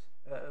evidence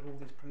at all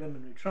these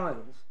preliminary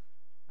trials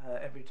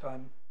every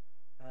time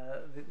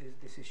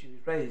this issue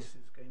is raised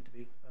is going to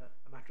be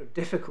a matter of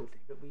difficulty,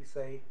 but we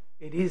say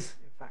it is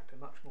in fact a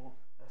much more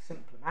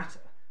simpler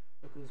matter,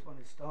 because one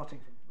is starting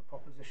from the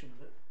proposition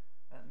that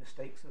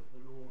mistakes of the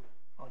law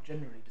are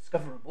generally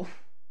discoverable,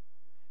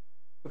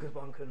 because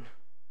one can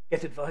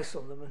get advice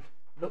on them and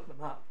look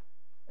them up,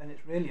 and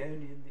it's really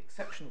only in the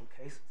exceptional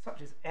case,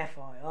 such as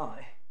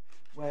FII,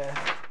 where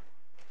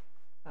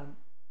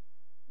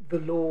the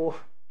law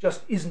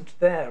just isn't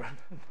there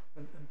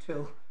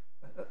until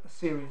a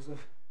series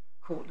of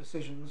court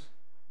decisions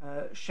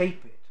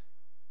shape it.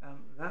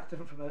 That's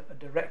different from a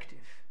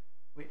directive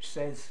which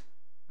says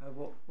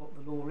what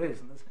the law is,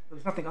 and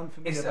there's nothing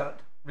unfamiliar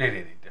about. Really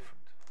any different?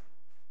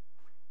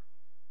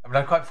 I mean,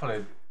 I quite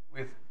followed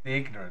with the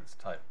ignorance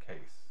type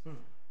case.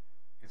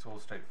 It's all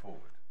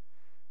straightforward.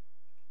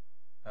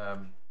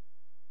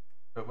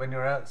 But when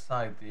you're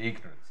outside the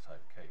ignorance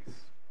type case,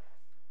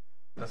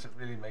 does it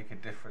really make a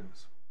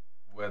difference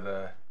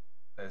whether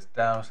there's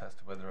doubt as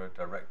to whether a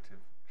directive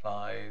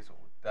applies, or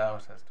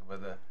doubt as to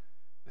whether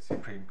the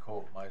Supreme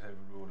Court might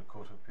overrule a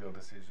Court of Appeal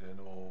decision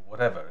or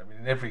whatever? I mean,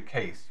 in every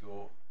case,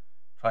 you're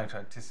trying to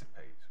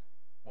anticipate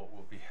what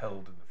will be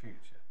held in the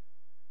future.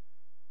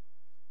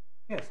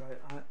 Yes,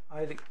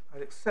 I'd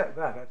accept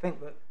that. I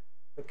think that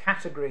the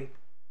category,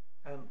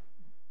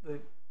 the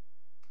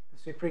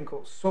Supreme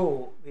Court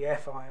saw the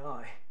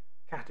FII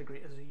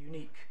category as a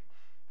unique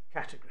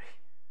category,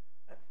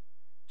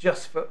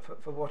 just for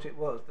what it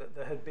was, that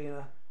there had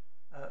been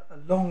a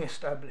long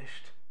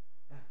established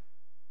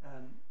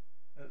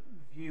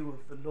view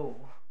of the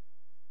law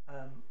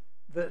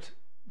that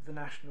the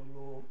national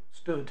law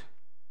stood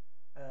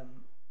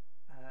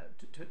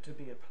to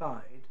be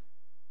applied,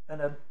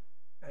 and a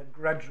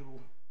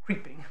gradual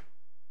creeping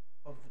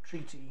of the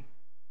treaty,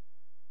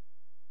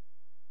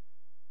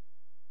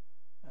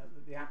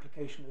 the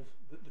application of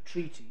the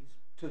treaties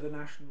to the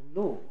national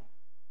law.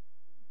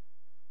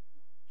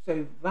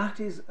 So that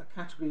is a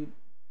category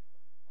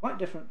quite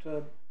different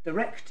to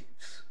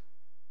directives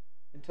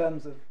in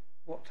terms of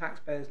what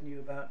taxpayers knew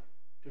about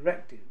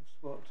directives,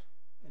 what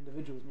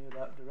individuals knew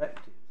about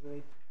directives.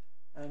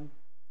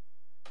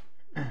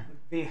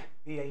 The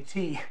VAT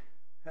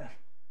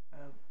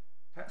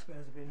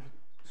taxpayers have been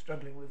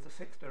struggling with the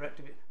sixth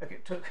directive.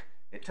 It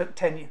took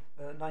 10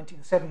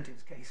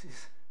 1970s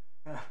cases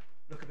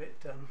look a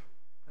bit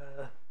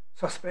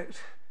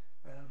suspect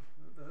at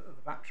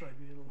the VAT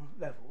tribunal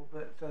level,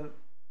 but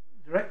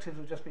directives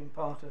have just been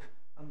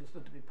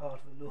understood to be part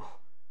of the law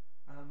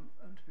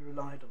and to be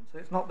relied on. So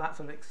it's not that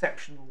sort of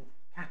exceptional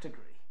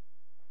category.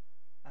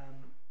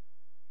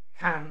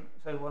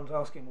 So one's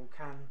asking, well,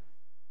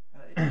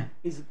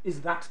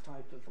 is that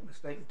type of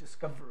mistake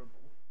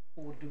discoverable,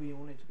 or do we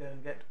all need to go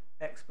and get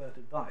expert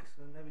advice?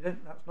 And no, we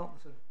don't. That's not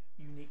the sort of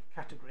unique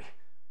category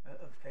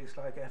of a case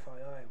like FII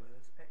where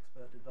there's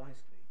expert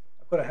advice.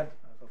 I've got to have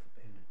that off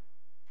the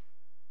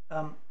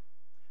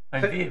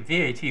pin.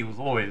 VAT was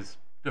always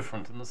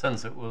different in the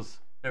sense it was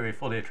very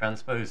fully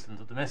transposed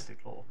into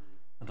domestic law,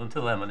 and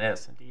until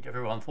M&S, indeed,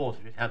 everyone thought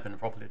if it had been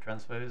properly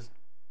transposed,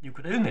 you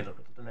could only look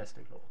at the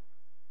domestic law.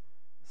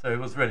 So it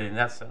was really, in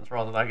that sense,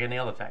 rather like any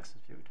other tax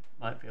dispute. It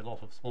might be a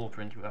lot of small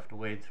print you have to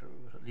wade through,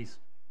 but at least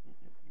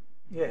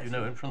yes, you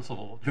know in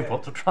principle what you've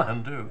got to try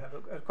and do.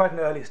 Yeah, at quite an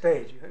early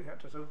stage, you had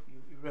to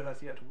you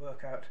realise you had to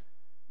work out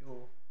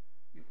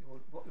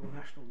what your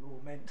national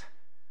law meant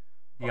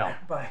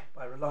by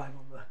relying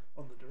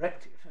on the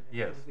directive, and if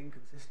there was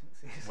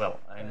inconsistencies. Well,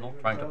 I'm not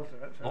trying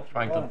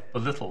to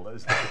belittle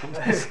those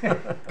difficulties.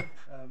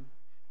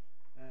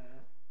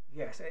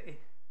 Yes,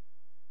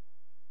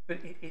 but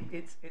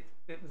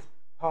it was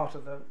part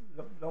of the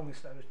long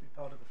established to be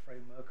part of the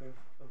framework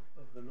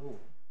of the law.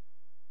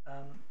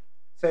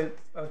 So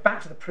I was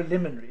back to the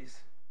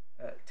preliminaries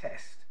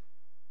test.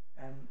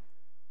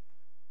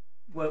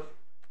 Well,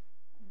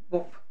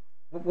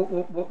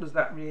 what does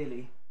that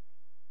really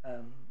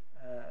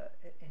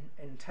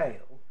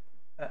entail,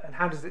 and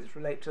how does it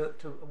relate to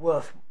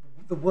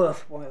the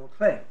worthwhile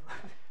claim?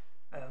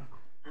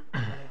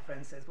 My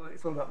friend says, well,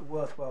 it's all about the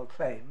worthwhile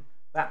claim.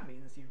 That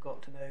means you've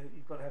got to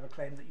have a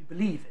claim that you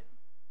believe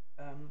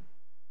in.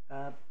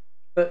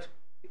 But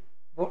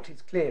what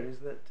is clear is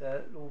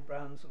that Lord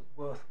Brown's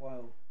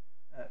worthwhile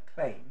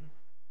claim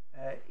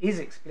is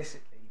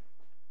explicitly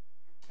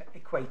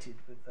equated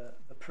with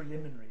the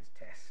preliminaries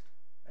test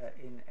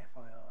in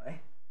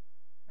FII.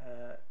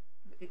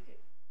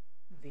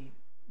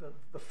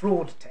 The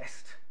fraud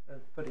test,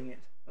 putting it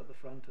at the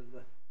front of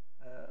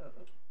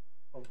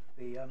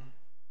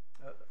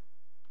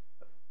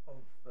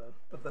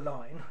the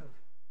line, of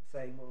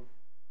saying, well,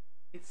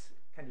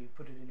 can you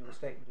put it in your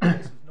statement of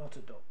case was not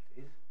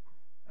adopted.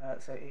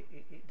 So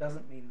it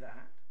doesn't mean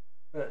that.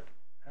 But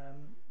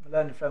the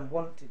learned friend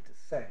wanted to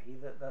say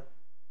that the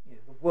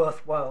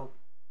worthwhile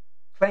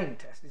claim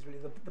test is really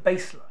the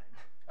baseline.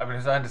 I mean,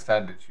 as I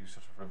understand it, you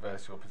sort of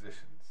reverse your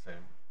position. So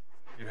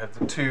you have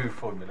the two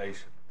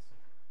formulations.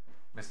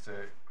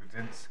 Mr.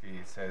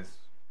 Grudzinski says,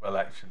 well,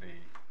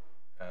 actually,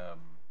 the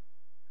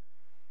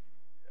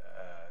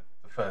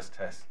first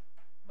test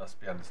must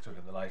be understood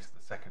in the light of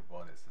the second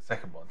one. It's the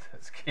second one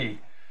that's key.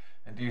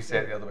 And do you say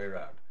it the other way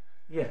around?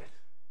 Yes,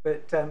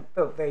 but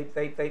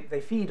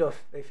they feed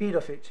off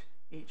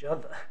each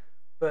other.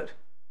 But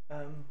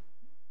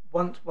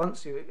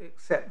once you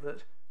accept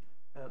that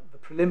the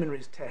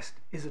preliminaries test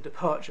is a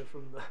departure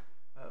from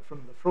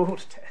the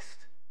fraud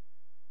test,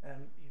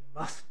 you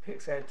must be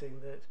accepting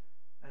that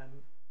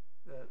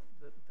that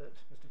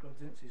Mr.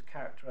 Grudzinski's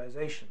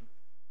characterisation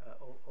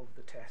of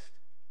the test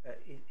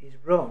is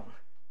wrong.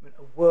 I mean,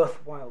 a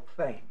worthwhile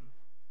claim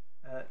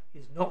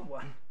is not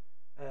one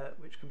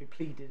which can be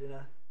pleaded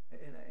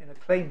in a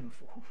claim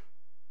form.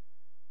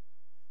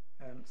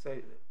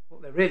 So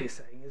what they're really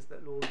saying is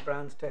that Lord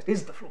Brown's test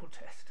is the fraud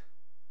test,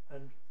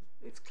 and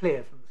it's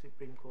clear from the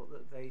Supreme Court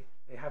that they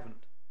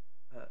haven't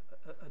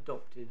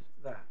adopted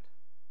that.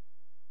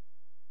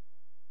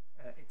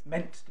 It's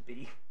meant to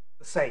be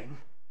the same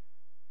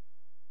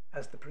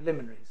as the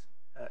preliminaries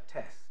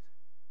test.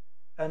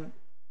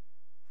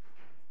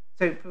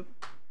 So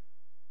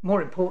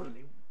more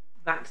importantly,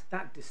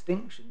 that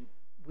distinction,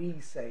 we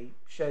say,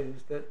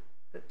 shows that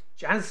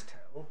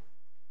Jazztel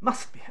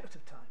must be out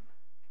of time.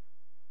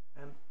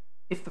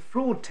 If the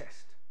fraud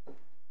test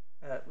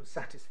was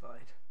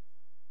satisfied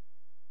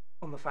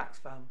on the facts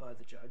found by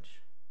the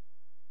judge,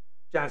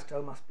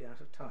 Jazztel must be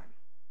out of time.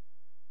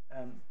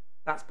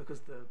 That's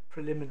because the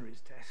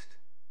preliminaries test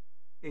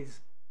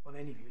is, on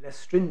any view, less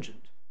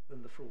stringent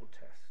than the fraud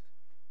test.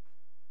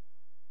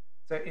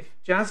 So if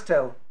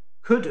Jazztel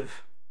could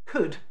have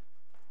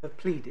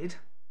pleaded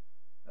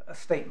a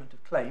statement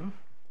of claim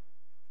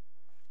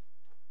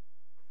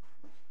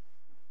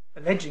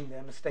alleging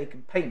their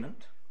mistaken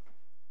payment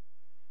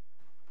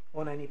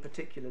on any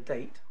particular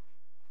date,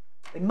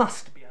 they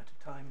must be out of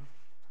time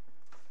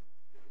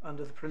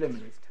under the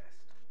preliminaries test.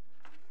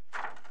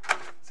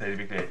 So to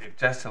be clear, if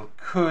Jazztel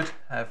could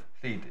have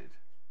pleaded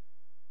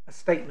a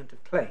statement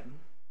of claim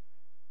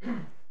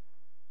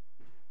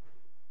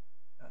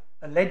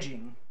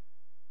alleging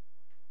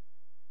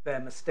their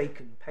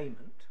mistaken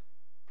payment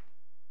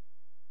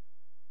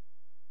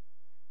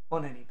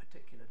on any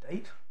particular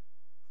date,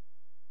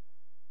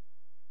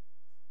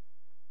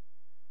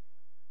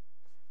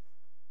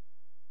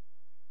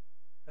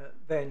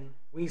 then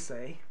we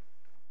say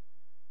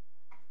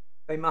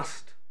they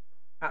must,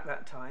 at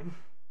that time,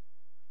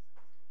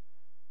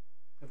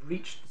 have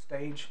reached the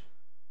stage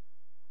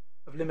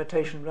of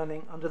limitation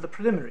running under the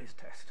preliminaries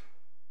test.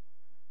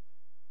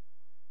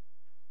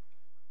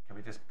 Can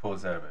we just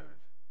pause there a moment?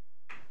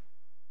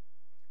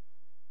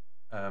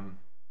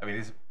 I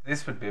mean,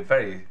 this would be a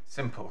very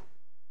simple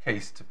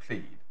case to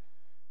plead.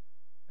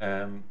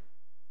 I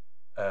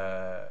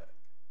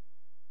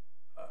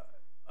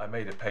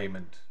made a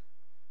payment.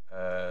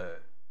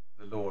 The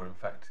law, in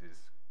fact,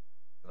 is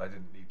that I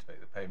didn't need to make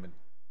the payment.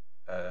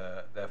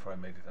 Therefore, I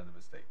made it under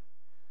mistake.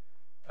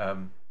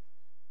 And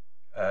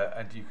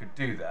you could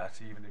do that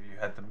even if you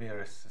had the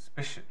merest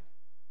suspicion.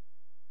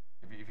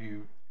 If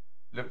you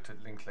looked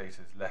at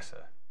Linklater's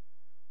letter,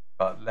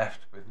 but were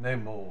left with no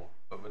more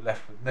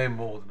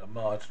than a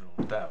marginal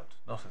doubt,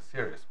 not a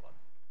serious one,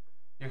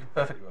 you could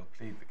perfectly well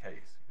plead the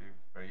case. It would be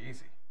very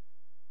easy.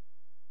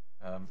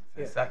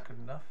 Yes. Is that good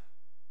enough?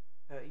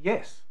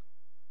 Yes.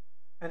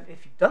 And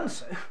if you've done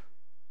so,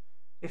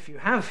 if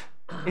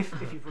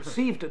you've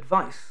received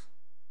advice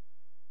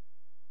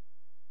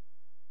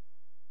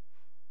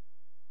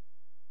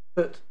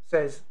that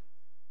says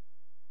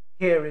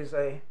here is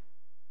a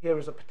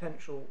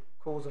potential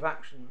cause of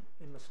action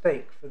in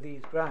mistake for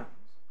these grounds,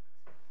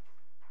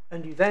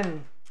 and you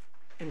then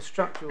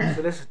instruct your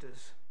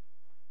solicitors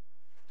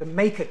to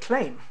make a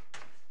claim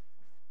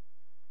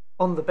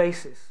on the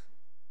basis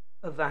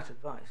of that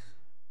advice,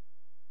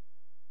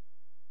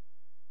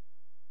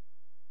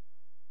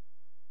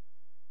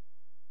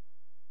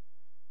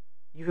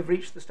 you have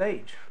reached the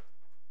stage.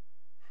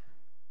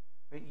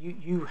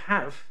 You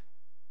have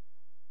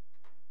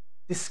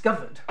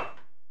discovered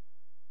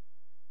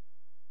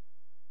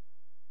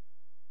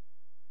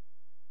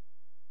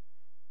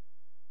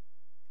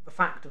the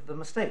fact of the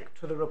mistake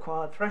to the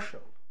required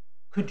threshold.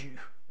 Could you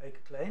make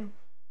a claim?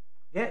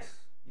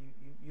 Yes,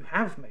 you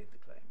have made the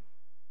claim.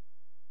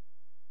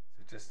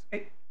 So just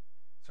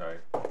sorry,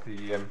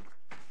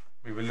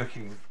 we were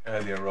looking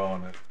earlier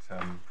on at,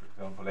 for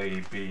example,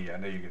 A, B. I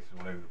know you get it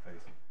all over the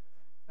place,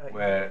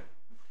 where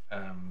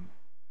a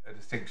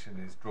distinction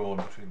is drawn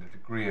between a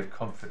degree of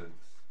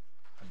confidence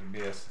and a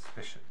mere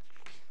suspicion.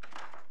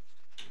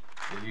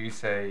 So you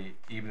say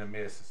even a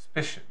mere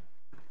suspicion,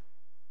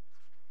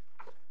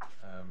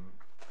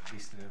 at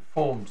least an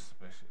informed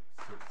suspicion,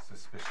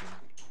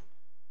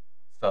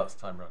 starts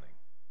time running.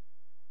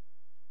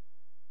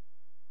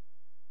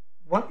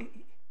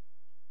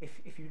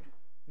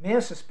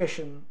 mere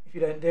suspicion, if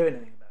you don't do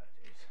anything about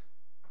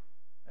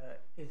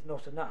it, is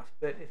not enough.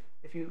 But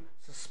if you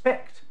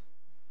suspect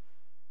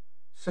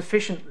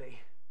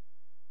sufficiently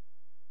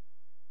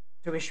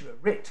to issue a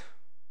writ,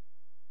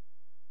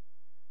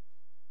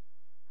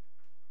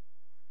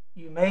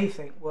 you may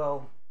think,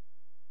 well,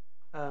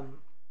 I'm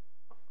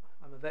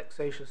a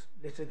vexatious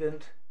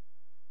litigant,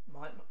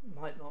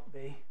 might not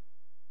be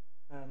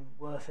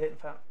worth it. In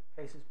fact,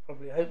 the case is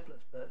probably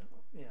hopeless, but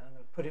I'm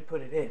going to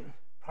put it in.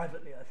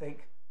 Privately, I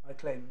think my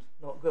claim's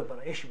not good, but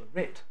I issue a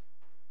writ.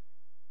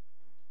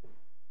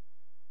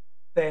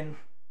 Then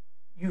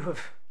you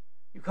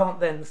can't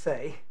then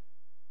say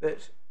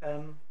that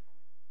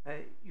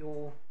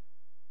your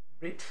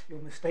writ, your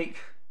mistake,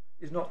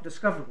 is not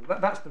discoverable.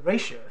 That's the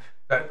ratio.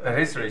 That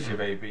is the ratio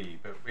of AB,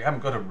 but we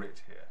haven't got a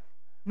writ here.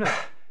 No.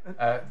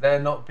 There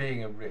not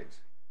being a writ,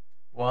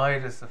 why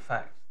does the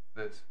fact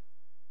that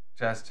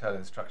Jazztel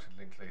instructed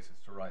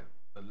Linklaters to write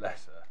the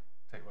letter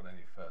take one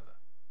any further?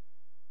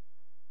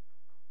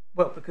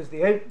 Well, because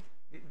the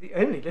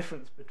only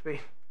difference between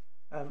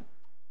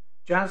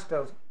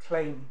Jazztel's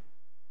claim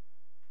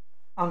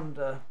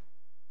under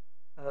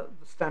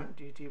the stamp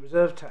duty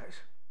reserve tax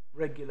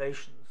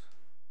regulations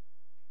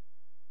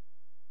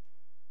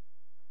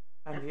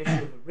and the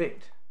issue of a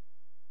writ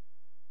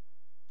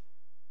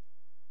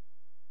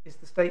is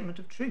the statement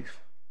of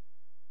truth.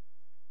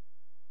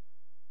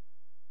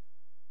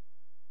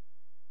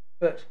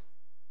 But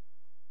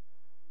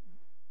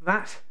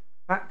that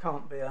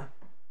can't be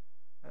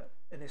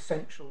an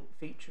essential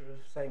feature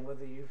of saying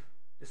whether you've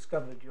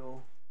discovered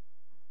your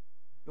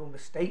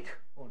mistake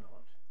or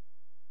not.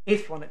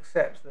 If one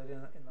accepts that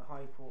in the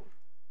High Court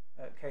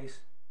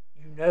case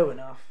you know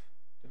enough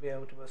to be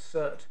able to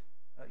assert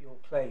your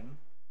claim,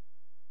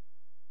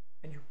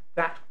 and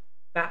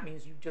that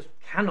means you just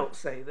cannot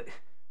say that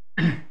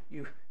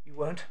you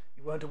weren't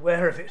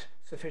aware of it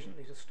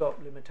sufficiently to stop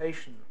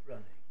limitation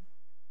running,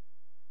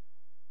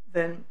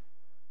 then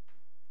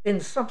in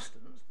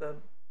substance the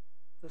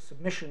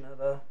submission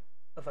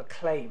of a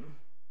claim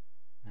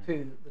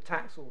to the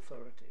tax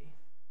authority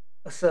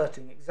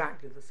asserting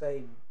exactly the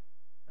same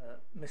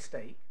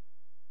mistake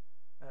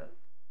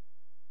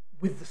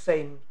with the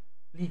same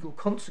legal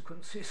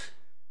consequences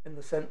in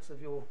the sense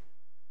of your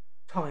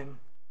time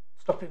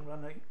stopping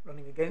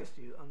running against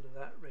you under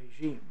that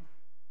regime.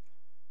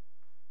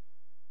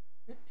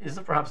 Is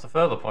there perhaps a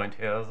further point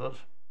here that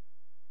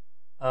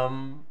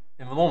in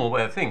the normal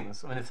way of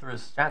things, I mean, if there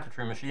is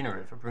statutory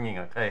machinery for bringing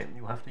a claim,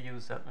 you have to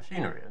use that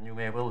machinery, and you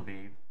may well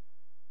be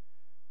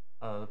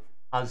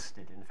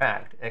ousted, in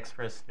fact,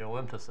 expressly or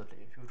implicitly,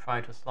 if you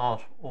try to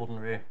start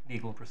ordinary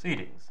legal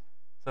proceedings.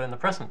 So in the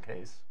present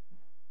case,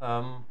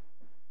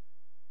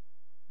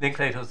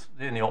 Linklaters,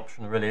 the only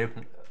option really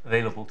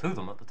available to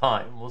them at the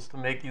time was to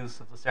make use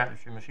of the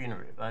statutory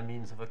machinery by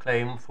means of a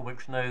claim for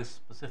which no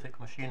specific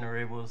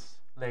machinery was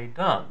laid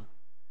down.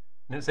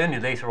 And it's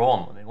only later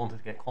on, when they wanted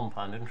to get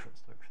compound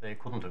interest, which they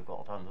couldn't have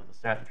got under the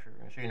statutory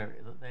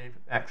machinery, that they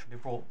actually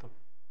brought the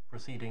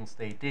proceedings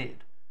they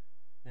did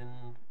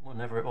in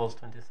whenever it was,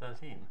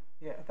 2013.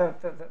 Yeah,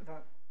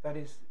 that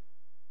is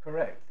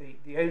correct.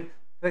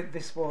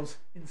 This was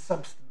in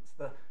substance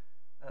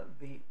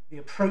the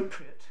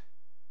appropriate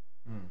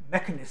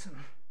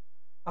mechanism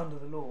under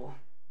the law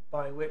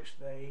by which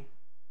they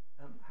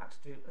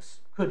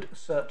could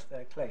assert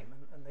their claim,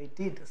 and they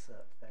did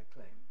assert their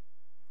claim.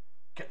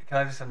 Can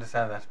I just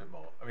understand that a bit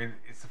more? I mean,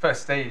 it's the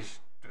first stage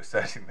to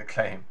asserting the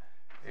claim.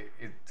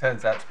 It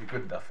turns out to be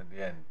good enough in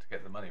the end to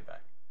get the money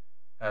back.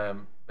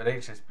 But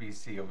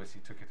HSBC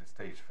obviously took it a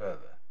stage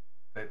further.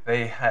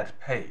 They had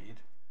paid,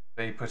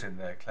 they put in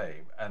their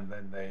claim, and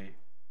then they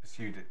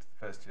pursued it to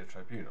the first-tier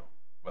tribunal.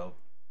 Well,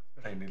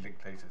 plainly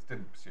Linklaters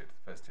didn't pursue it to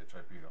the first-tier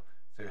tribunal.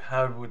 So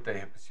how would they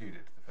have pursued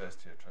it to the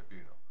first-tier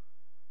tribunal?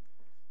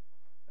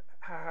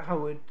 How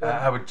would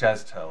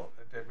Jazztel?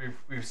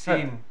 We've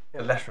seen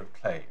the letter of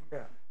claim,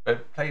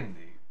 but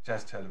plainly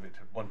Jazztel, if it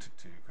had wanted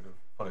to, could have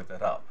followed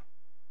that up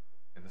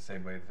in the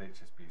same way that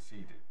HSBC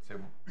did. So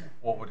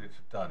what would it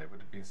have done? It would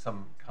have been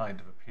some kind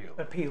of appeal.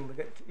 Appeal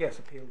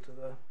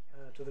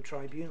to the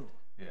tribunal.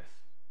 Yes.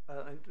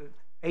 And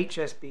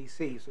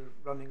HSBC sort of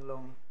running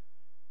along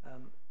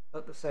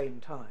at the same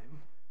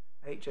time.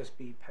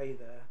 HSB pay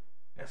their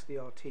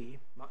SDRT.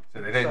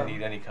 So they don't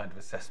need any kind of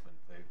assessment.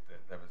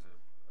 There was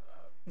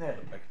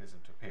a mechanism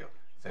to appeal.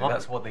 So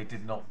that's what they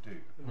did not do.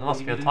 There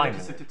must be a time.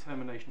 It's a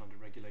determination under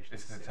regulation.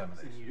 It's a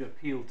determination. And you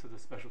appeal to the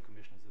special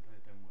commissioners if they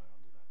don't work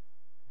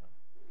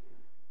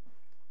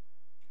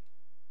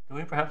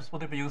under that.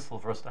 Would it be useful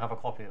for us to have a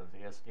copy of the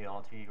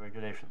SDRT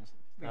regulations?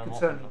 We can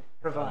certainly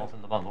provide. Not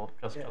in the bundle,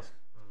 just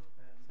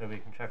so we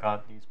can check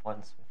out these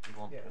points if we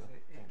want to.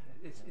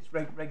 It's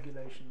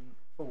regulation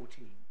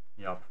 14.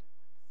 Yep.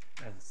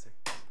 And 6.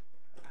 And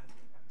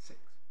 6.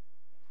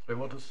 So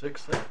what does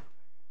 6 say?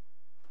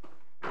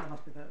 That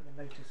must be the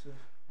notice of...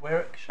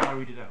 Where shall I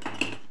read it out?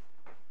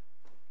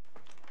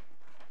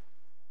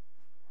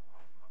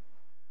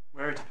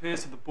 Where it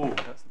appears to the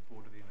board, that's the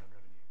board of the Inland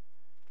Revenue,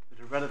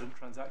 that a relevant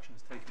transaction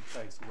has taken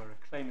place, or where a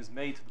claim is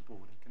made to the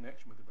board in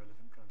connection with the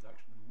relevant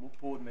transaction, and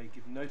board may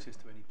give notice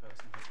to any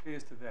person who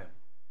appears to them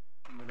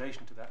in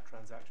relation to that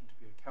transaction to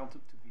be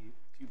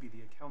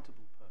the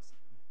accountable person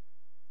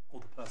or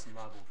the person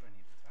liable for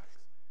any of the tax,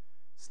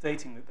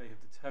 stating that they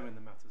have determined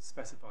the matters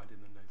specified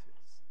in the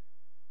notice.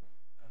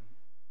 I'm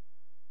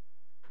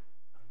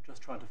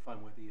just trying to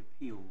find where the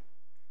appeal,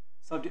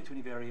 subject to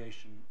any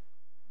variation.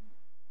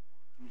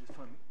 Let me just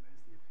find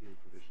where's the appeal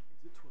provision.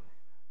 Is it 12?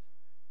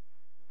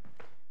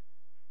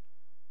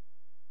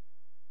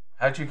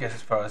 How do you get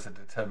as far as a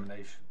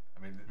determination? I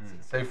mean,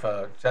 so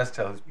far,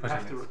 Jazztel has put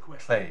in its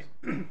claim.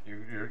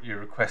 You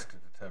request a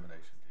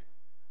determination, do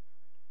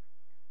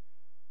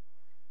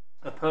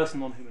you? A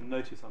person on whom a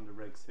notice under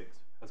Reg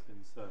 6 has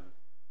been served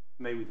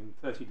may within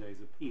 30 days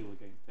appeal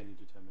against any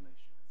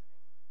determination.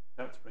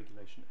 That's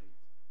Regulation 8.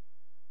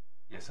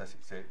 Yes, I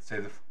see.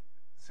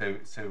 So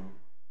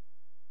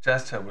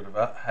Jazztel would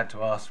have had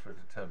to ask for a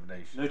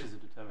determination. Notice a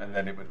determination. And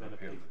then it would have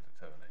appealed the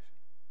determination.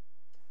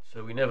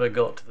 So we never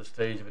got to the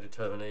stage of a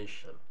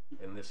determination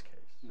in this case.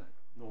 No,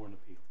 nor an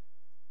appeal.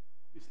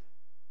 Obviously.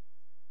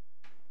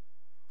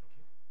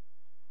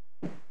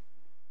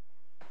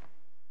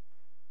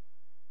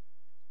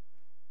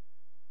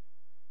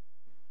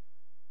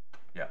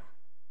 Yeah.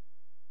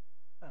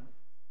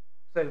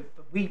 So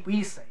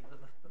we say that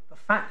the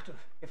fact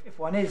of if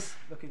one is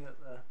looking at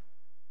the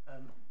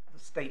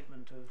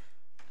statement of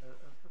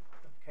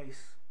the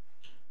case,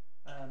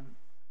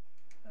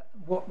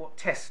 what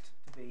test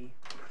to be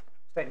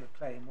statement of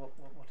claim,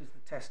 what is the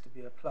test to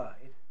be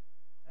applied?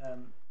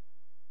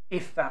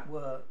 If that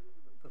were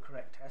the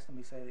correct test, and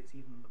we say that it's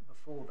even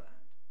before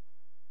that,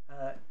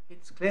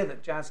 it's clear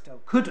that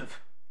Jazztel could have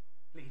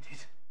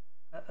pleaded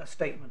a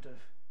statement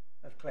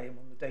of claim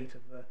on the date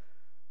of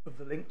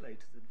the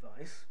Linklaters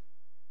advice,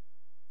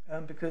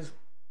 because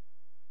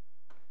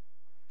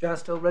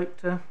Jazztel wrote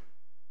to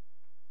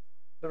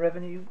the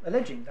Revenue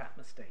alleging that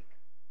mistake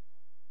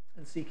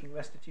and seeking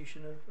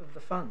restitution of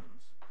the funds.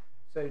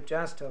 So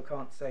Jazztel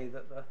can't say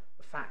that the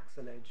facts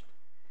alleged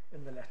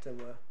in the letter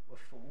were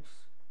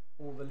false,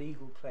 or the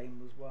legal claim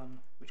was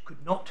one which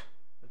could not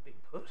have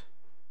been put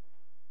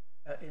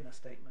in a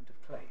statement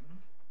of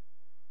claim.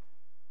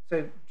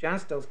 So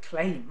Jazztel's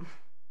claim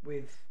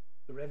with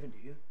the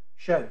Revenue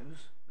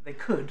shows that they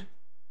could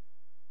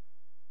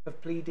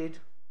have pleaded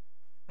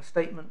a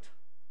statement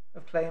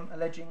of claim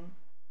alleging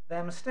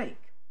their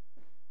mistake.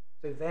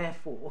 So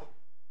therefore,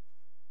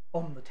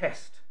 on the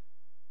test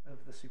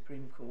of the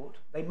Supreme Court,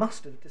 they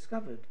must have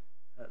discovered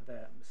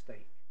their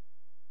mistake.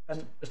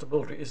 And Mr.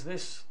 Baldry, is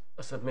this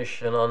a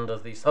submission under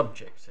the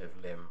subjective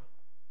limb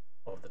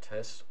of the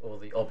test or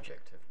the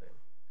objective limb?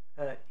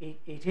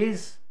 it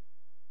is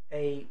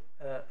a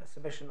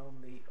submission on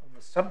the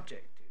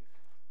subjective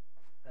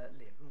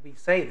limb. We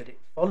say that it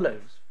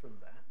follows from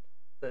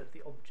that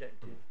the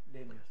objective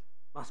limb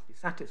must be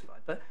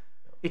satisfied, but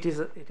it is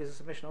a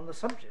submission on the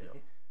subject.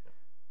 Yeah.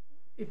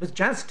 It was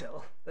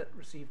Jazztel that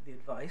received the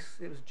advice.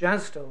 It was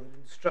Jazztel that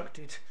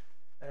instructed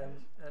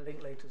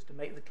Linklaters to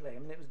make the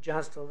claim, and it was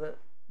Jazztel that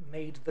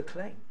made the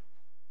claim.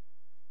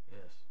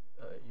 Yes.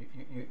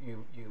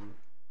 You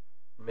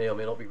may or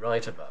may not be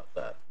right about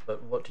that,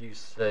 but what do you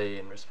say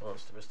in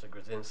response to Mr.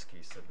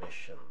 Grzinski's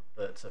submission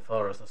that so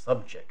far as the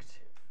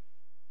subjective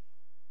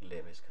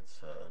limb is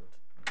concerned,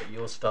 that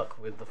you're stuck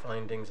with the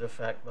findings of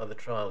fact by the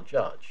trial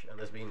judge, and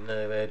there's been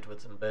no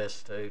Edwards and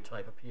Bairstow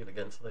type appeal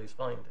against those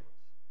findings?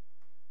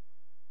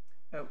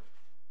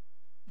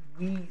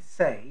 We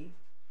say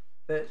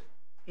that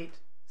it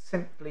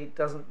simply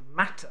doesn't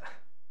matter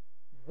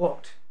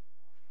what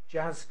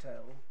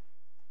Jazztel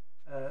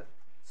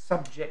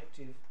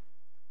subjective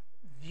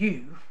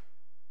view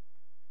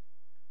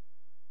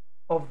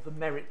of the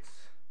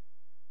merits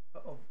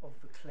of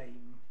the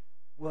claim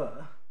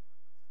were,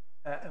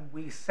 and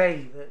we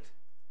say that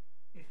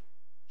if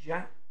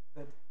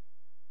the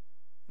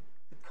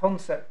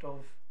concept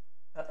of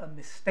a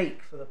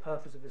mistake for the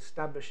purpose of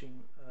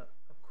establishing a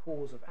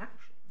cause of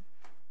action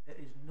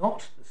is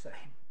not the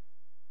same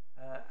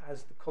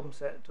as the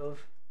concept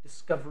of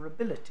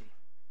discoverability,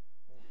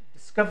 or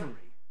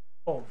discovery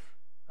of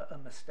a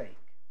mistake.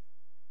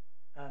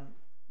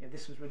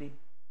 This was really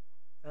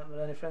my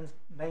learned friend's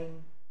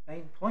main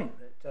point,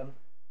 that the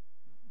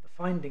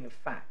finding of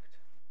fact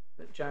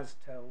that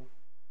Jazztel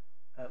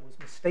was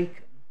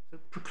mistaken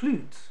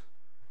precludes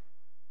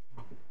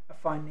a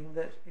finding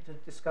that it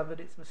had discovered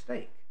its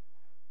mistake.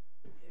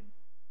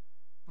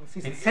 But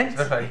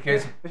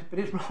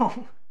it's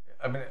wrong.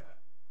 I mean,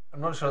 I'm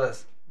not sure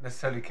that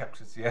necessarily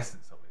captures the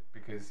essence of it,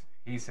 because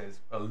he says,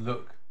 well,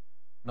 look,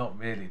 not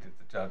merely did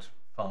the judge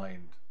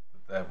find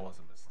that there was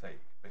a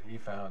mistake, but he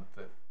found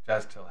that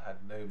Jazztel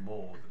had no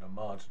more than a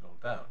marginal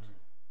doubt.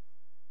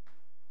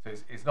 So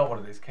it's not one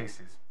of those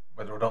cases,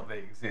 whether or not they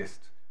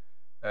exist,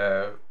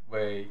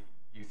 where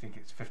you think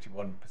it's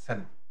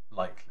 51%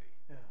 likely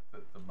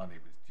that the money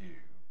was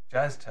due.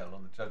 Jazztel,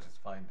 on the judge's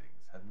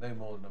findings, had no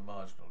more than a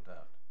marginal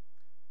doubt.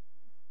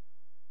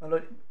 Well,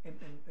 look,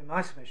 in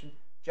my submission,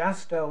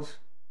 Jazztel's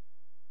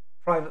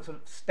private sort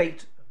of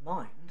state of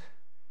mind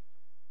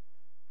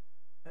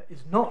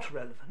is not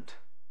relevant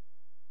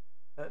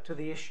to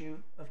the issue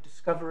of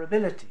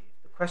discoverability.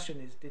 The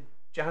question is, did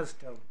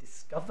Jazztel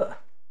discover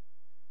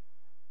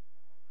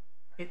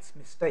its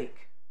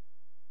mistake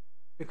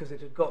because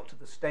it had got to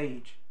the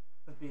stage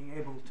of being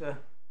able to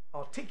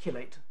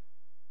articulate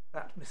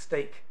that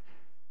mistake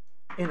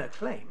in a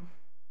claim,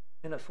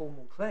 in a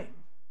formal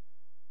claim?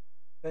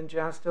 Then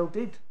Jazztel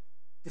did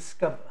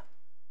discover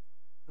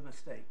the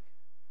mistake.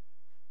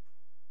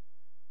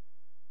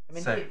 I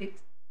mean, so,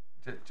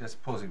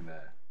 just pausing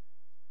there.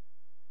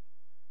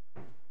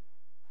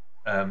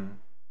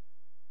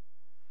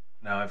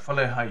 Now I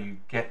follow how you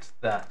get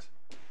that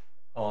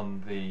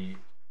on the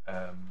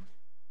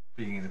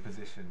being in a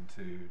position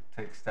to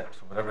take steps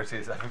or whatever it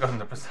is. I've forgotten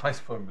the precise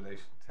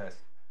formulation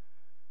test.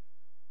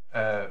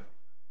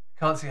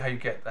 Can't see how you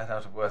get that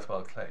out of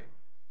worthwhile claim.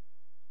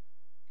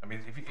 I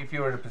mean, if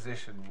you're in a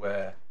position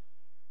where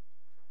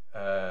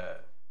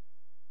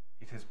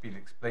it has been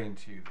explained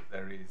to you that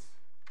there is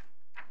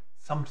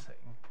something,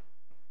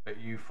 but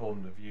you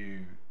form the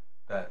view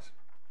that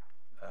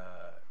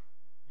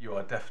you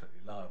are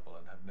definitely liable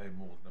and have no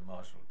more than a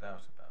marginal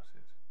doubt about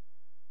it,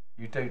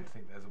 you don't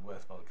think there's a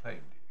worthwhile claim,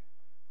 do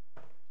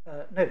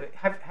you? No, but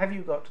have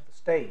you got to the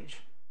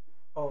stage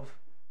of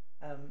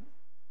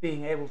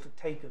being able to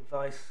take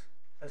advice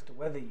as to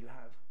whether you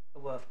have a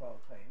worthwhile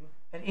claim?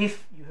 And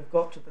if you have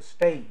got to the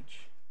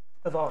stage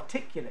of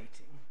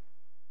articulating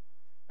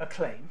a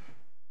claim,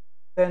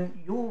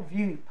 then your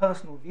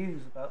personal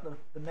views about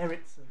the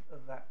merits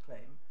of that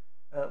claim,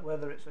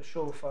 whether it's a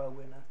surefire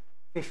winner,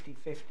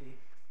 50-50,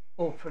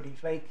 or pretty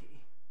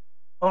flaky,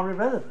 are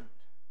irrelevant.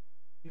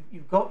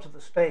 You've got to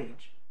the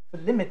stage for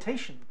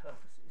limitation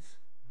purposes.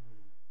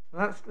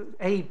 And that's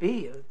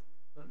AB,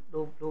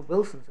 Lord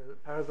Wilson says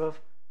at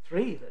paragraph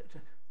 3,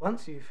 that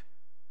once you've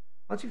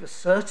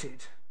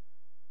asserted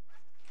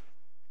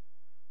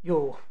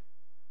your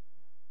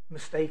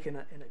mistake in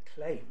a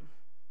claim,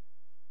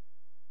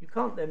 you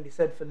can't then be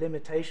said for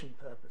limitation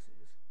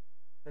purposes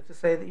to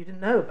say that you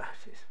didn't know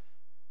about it.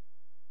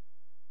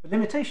 For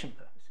limitation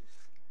purposes.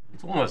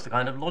 It's almost a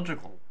kind of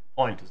logical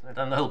point, isn't it?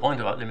 And the whole point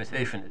about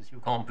limitation is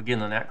you can't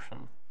begin an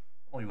action,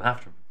 or you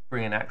have to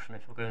bring an action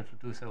if you're going to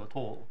do so at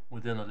all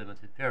within a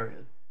limited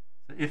period.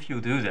 So if you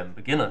do then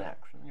begin an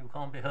action, you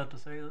can't be heard to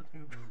say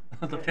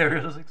that the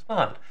period has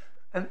expired.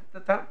 And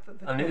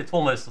it's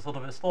almost a sort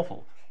of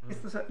estoppel.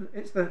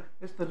 It's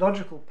the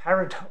logical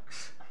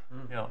paradox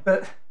Yeah.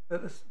 that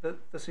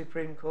the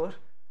Supreme Court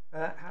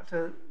had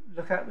to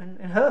look at in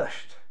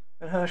Hirsch.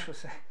 And Hirsch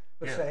was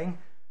saying,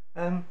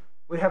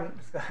 we haven't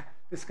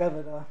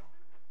discovered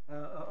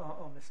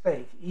our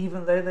mistake,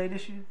 even though they'd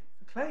issued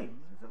the claim.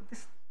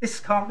 This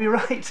can't be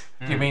right.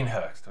 Do you mean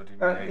Hurst, or do you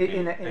mean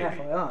in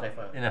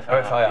FII? In Oh,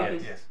 FII.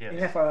 FII, yes. In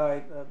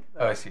FII,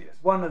 I see, yes.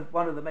 one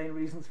of the main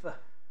reasons for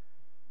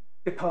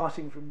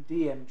departing from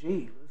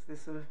DMG was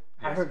this sort of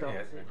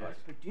paradox it was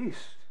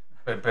produced.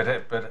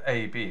 But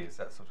AB is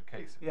that sort of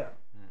case. Yeah.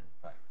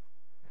 Right.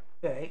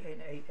 Yeah,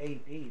 in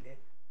AB,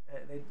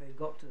 they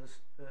got to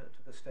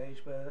the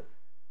stage where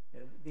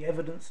the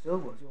evidence still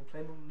was your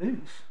claim will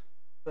lose,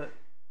 but it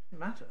didn't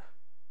matter.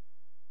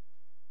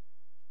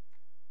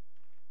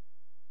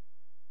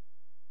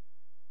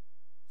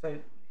 So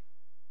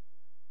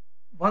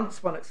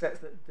once one accepts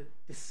that the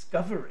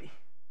discovery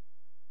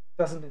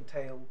doesn't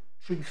entail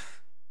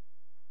truth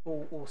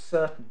or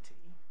certainty,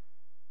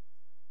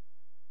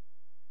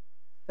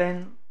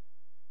 then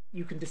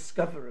you can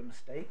discover a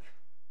mistake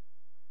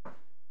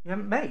you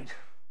haven't made.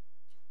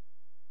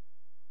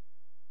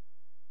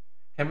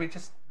 Can we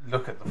just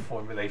look at the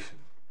formulation?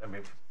 I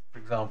mean, for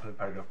example, in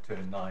paragraph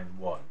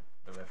 209(1)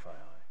 of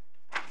FII.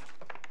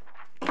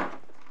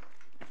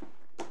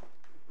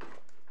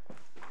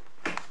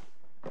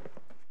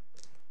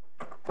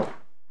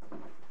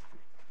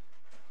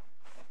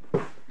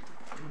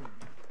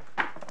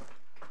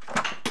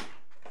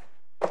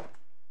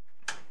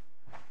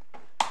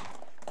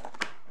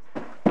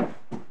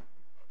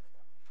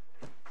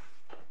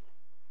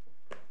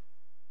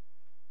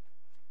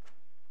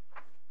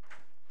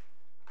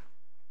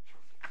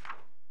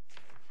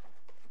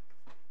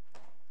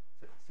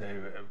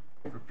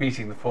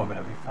 Repeating the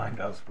formula we find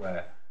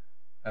elsewhere,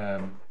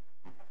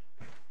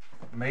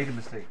 made a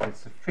mistake with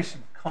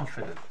sufficient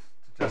confidence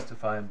to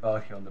justify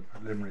embarking on the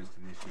preliminaries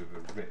to the issue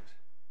of a writ,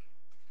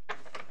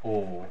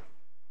 or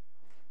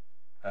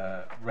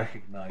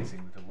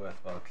recognising that a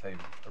worthwhile claim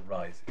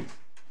arises.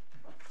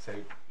 So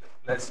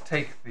let's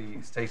take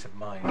the state of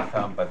mind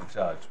found by the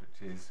judge,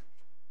 which is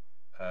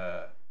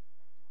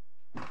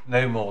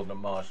no more than a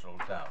marginal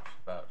doubt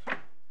about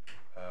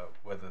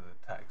whether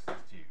the tax is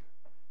due.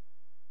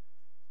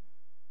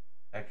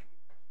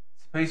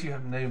 Suppose you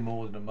have no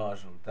more than a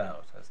marginal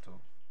doubt as to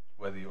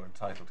whether you're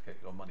entitled to get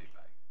your money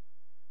back.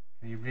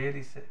 Can you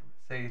really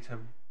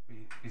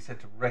be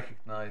said to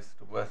recognise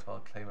that a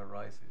worthwhile claim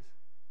arises?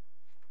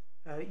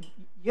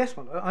 Yes,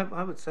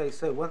 I would say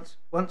so.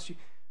 Once you,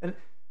 and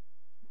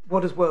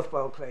what does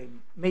worthwhile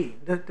claim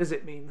mean? Does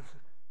it mean,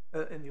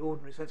 in the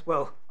ordinary sense,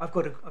 well, I've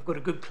got a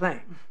good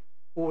claim,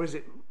 or is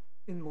it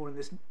in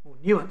this more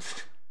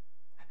nuanced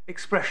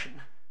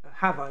expression?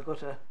 Have I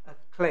got a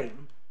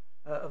claim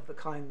of the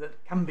kind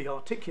that can be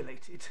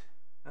articulated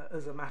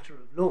as a matter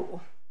of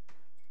law.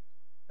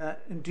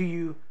 And do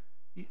you?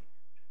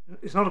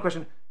 It's not a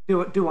question.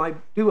 Do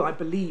I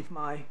believe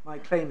my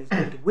claim is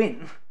going to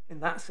win? In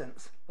that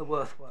sense, a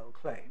worthwhile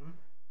claim.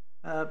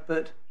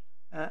 But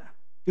have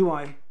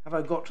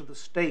I got to the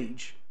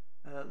stage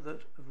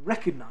of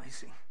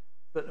recognising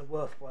that a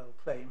worthwhile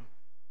claim,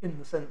 in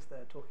the sense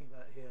they're talking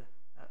about here,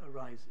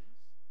 arises?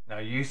 Now,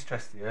 you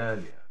stressed the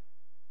earlier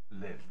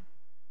limb,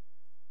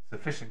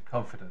 sufficient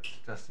confidence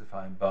to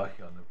justify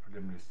embarking on the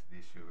preliminaries to the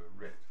issue of a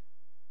writ.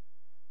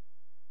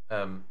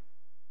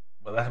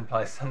 Well, that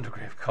implies some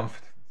degree of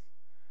confidence.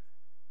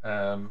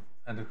 And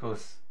of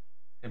course,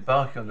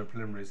 embarking on the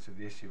preliminaries to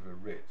the issue of a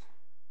writ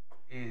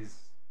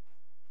is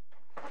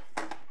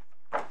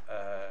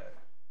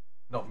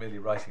not merely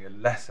writing a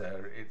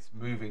letter, it's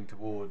moving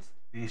towards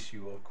the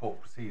issue of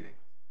court proceedings.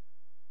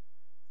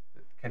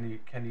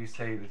 Can you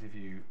say that if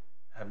you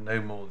have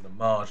no more than a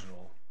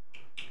marginal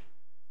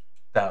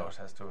doubt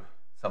as to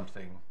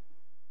something,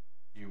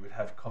 you would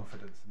have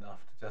confidence enough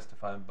to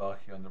justify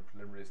embarking on the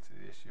preliminaries to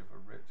the issue of a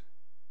writ?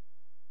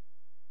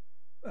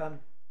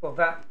 Well,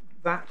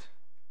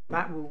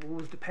 that will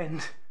always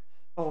depend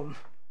on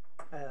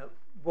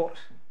what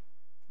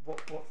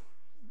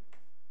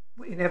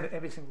in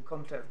every single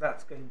context.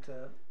 That's going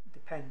to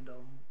depend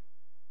on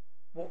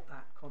what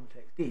that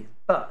context is.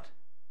 But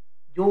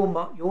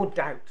your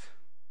doubt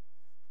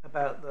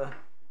about the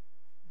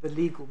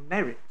legal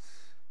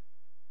merits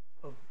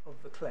of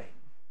the claim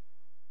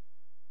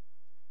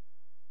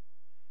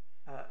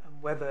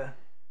and whether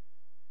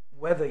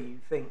you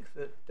think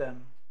that the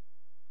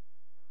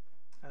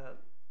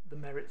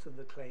merits of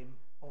the claim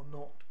are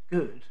not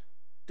good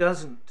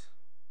doesn't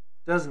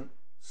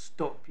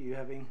stop you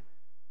having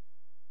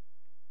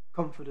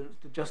confidence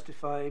to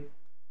justify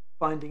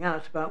finding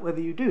out about whether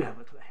you do have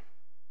a claim.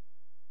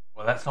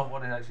 Well, that's not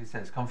what it actually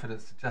says.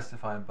 Confidence to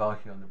justify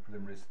embarking on the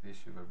preliminaries to the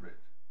issue of a writ.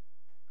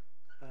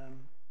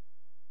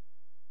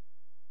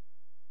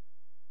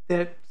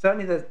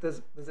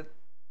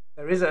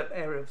 There is an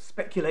area of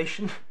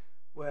speculation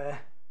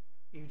where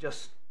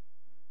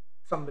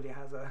somebody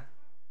has a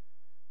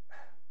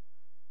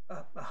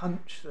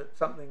hunch that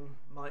something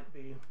might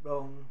be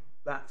wrong.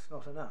 That's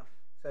not enough.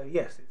 So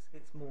yes,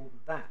 it's more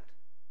than that.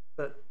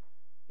 But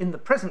in the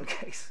present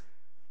case,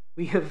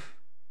 we have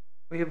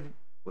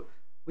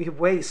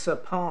way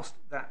surpassed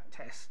that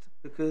test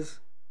because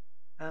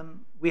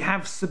we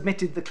have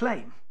submitted the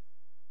claim.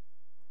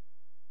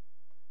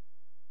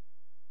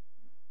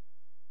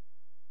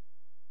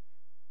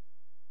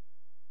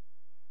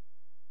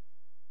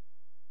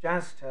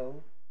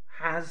 Jazztel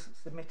has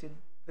submitted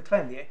the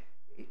claim.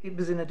 It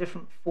was in a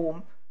different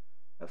forum,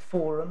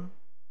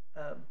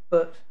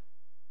 but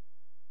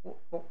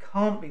what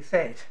can't be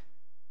said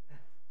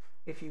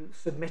if you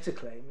submit a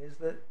claim is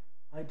that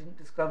I didn't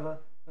discover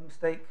the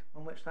mistake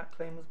on which that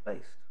claim was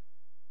based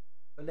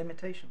for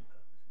limitation purposes.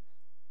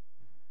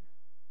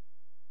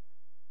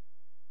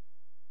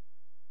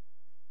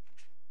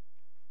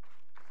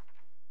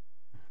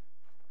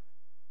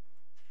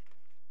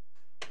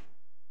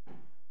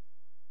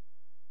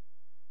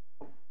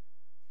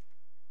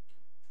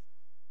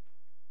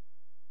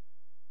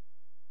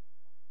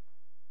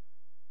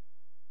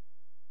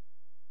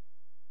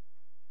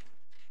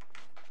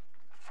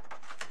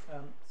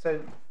 So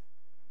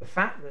the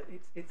fact that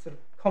it's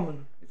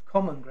common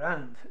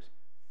ground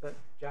that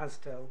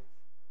Jazztel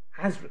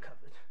has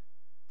recovered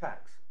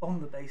tax on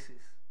the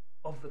basis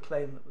of the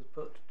claim that was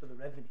put to the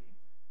revenue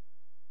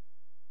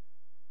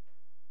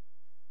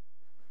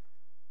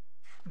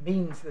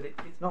means that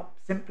it's not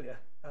simply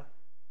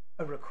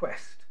a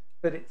request,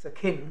 but it's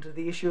akin to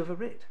the issue of a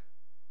writ.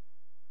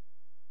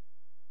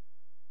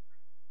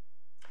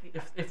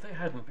 If they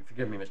hadn't,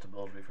 forgive me, Mr.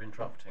 Baldry, for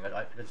interrupting,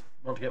 I just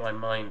want to get my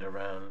mind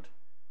around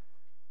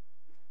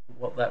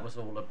what that was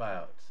all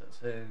about.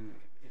 So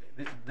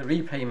the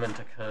repayment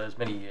occurs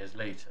many years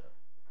later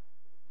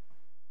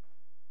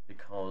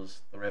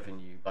because the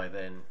revenue by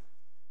then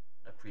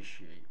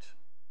appreciate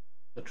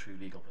the true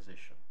legal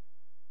position.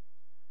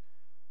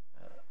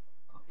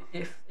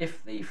 If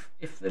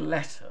the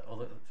letter,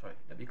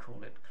 let me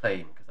call it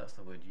claim because that's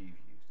the word you've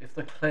used. If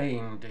the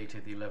claim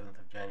dated the 11th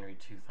of January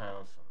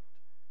 2000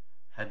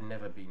 had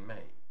never been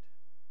made,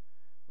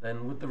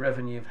 then would the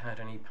revenue have had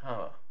any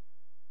power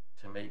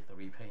to make the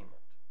repayment?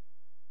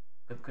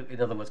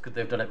 In other words, could they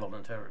have done it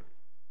voluntarily?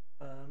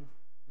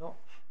 Not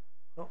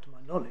to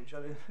my knowledge.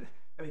 I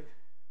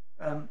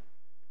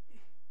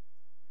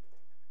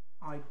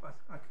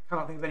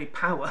cannot think of any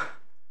power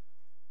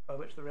by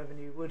which the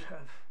revenue would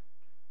have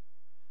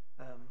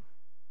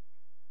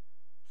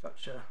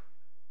such a.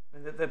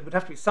 There would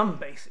have to be some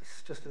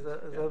basis, just as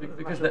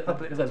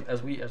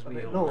as we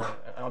all know,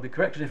 I'll be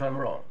corrected if I'm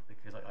wrong,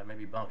 because I may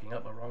be barking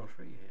up a wrong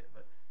tree here,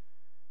 but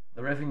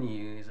the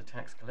revenue is a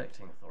tax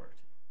collecting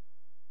authority,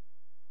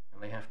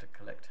 and they have to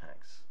collect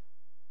tax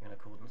in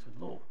accordance with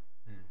law.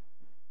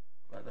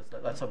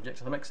 That's subject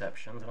to some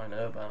exceptions, and I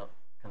know about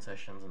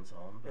concessions and so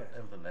on, but yes,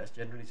 nevertheless,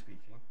 generally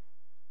speaking,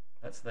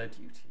 that's their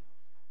duty.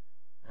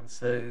 And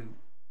so,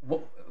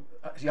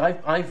 see,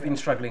 I've been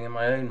struggling in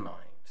my own mind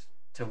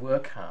to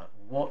work out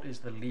what is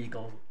the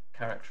legal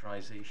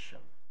characterisation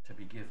to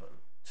be given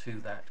to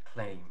that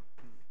claim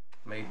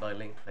made by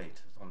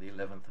Linklaters on the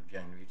 11th of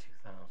January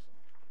 2000.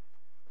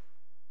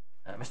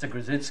 Mr.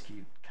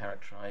 Grzycki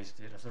characterised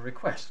it as a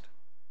request,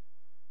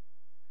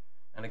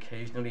 and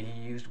occasionally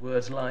he used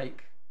words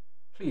like,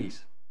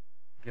 please,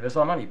 give us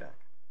our money back.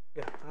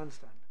 Yeah, I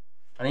understand.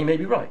 And he may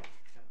be right.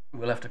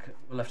 We'll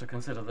have to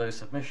consider those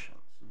submissions.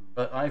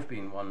 But I've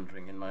been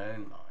wondering in my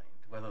own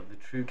mind whether the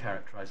true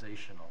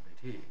characterisation of it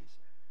is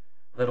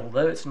that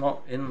although it's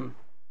not in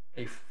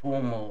a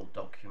formal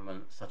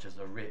document such as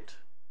a writ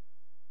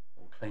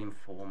or claim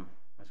form,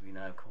 as we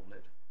now call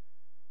it,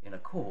 in a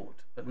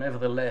court, but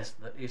nevertheless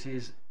that it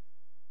is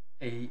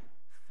a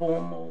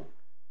formal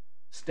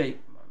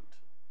statement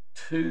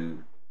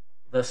to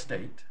the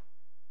state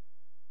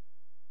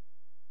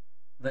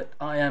that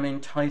I am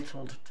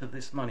entitled to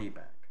this money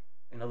back.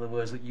 In other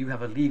words, that you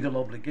have a legal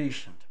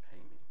obligation to pay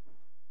me.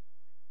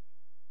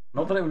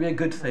 Not that it would be a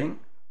good thing.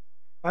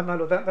 My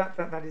lord,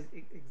 that is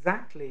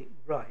exactly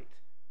right.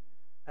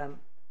 And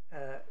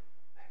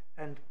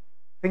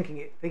thinking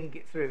it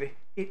through,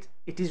 it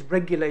is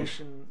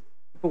Regulation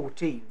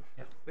 14,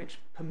 which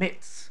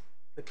permits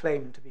the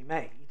claim to be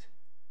made,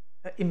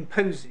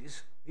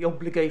 imposes the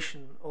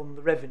obligation on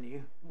the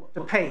revenue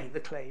to pay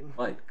the claim.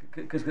 Right,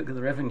 because the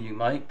revenue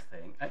might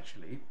think,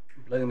 actually,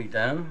 blow me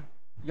down,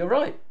 you're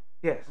right.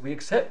 Yes. We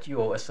accept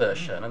your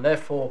assertion, and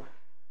therefore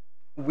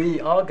we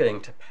are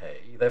going to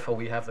pay, therefore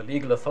we have the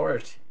legal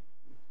authority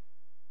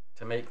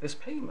to make this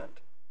payment.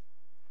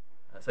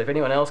 So if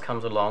anyone else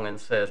comes along and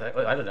says, I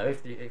don't know,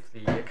 is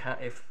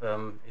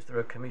there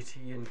a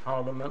committee in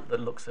Parliament that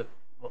looks at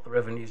what the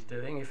revenue is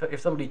doing?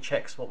 If somebody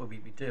checks what would we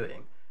be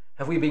doing,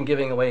 have we been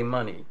giving away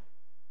money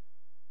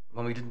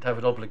when we didn't have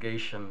an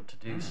obligation to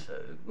do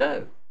so?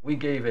 No, we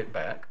gave it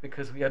back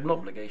because we had an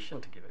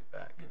obligation to give it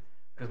back,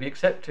 because we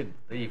accepted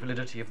the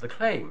validity of the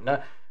claim.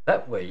 Now,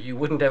 that way you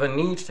wouldn't ever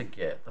need to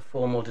get the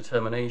formal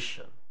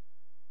determination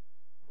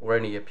or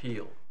any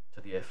appeal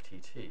to the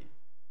FTT.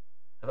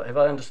 Have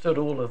I understood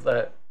all of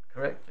that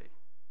correctly?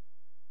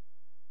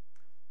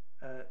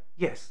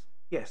 Yes.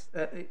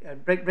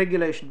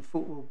 Regulation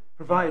 4 will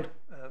provide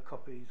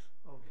copies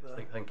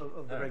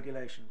of the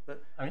regulations.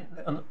 But I mean,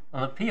 an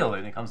appeal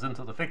only comes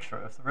into the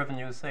picture if the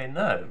revenues say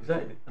no.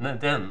 Exactly. And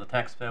then the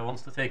taxpayer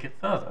wants to take it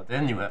further.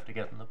 Then you have to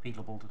get an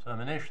appealable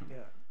determination. Yeah.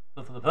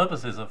 But for the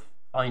purposes of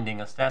finding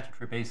a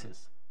statutory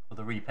basis for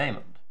the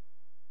repayment,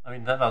 I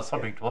mean, that's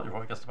subject to what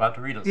you're just about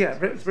to read us. Yeah,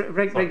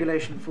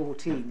 Regulation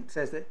 14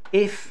 says that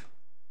if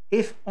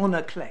on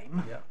a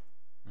claim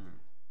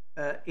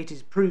it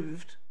is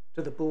proved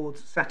to the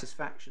board's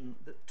satisfaction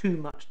that too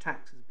much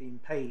tax has been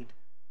paid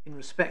in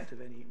respect of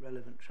any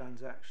relevant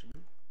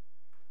transaction,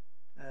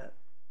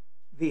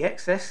 the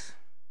excess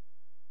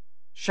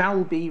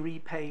shall be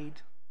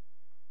repaid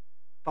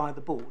by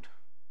the board.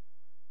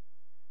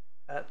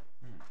 I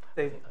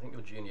think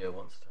your junior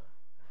wants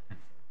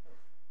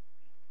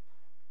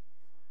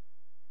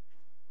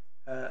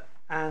to.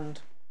 And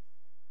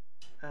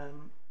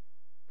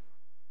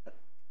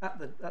at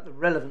the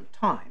relevant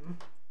time,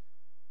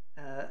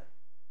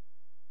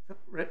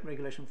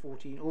 Regulation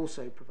 14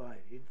 also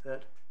provided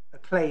that a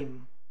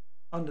claim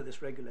under this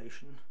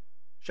regulation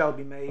shall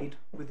be made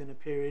within a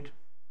period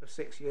of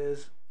 6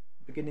 years,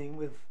 beginning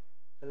with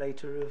the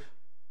later of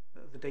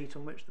the date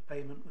on which the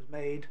payment was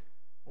made,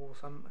 or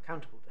some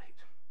accountable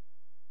date.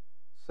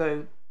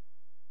 So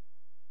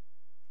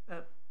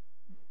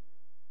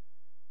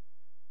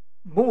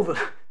more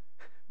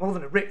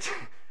than a writ,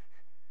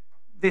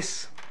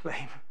 this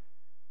claim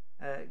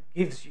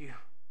gives you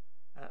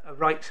a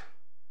right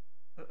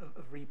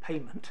of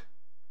repayment,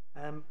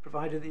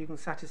 provided that you can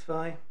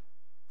satisfy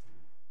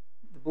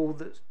the board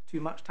that too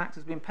much tax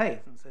has been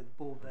paid. And so the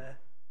board there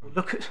will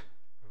look at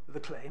the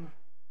claim,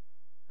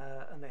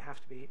 and they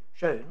have to be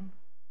shown,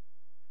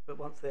 but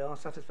once they are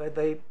satisfied,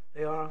 they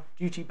are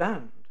duty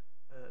bound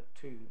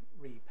to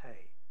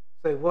repay.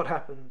 So what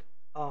happened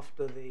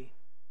after the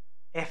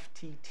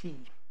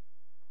FTT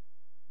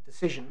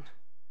decision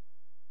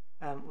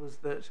was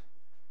that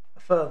a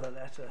further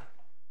letter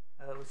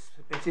was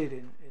submitted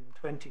in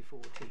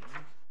 2014,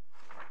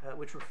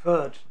 which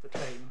referred to the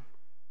claim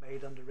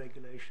made under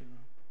Regulation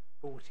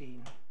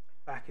 14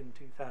 back in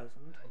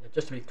 2000.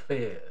 Just to be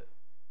clear,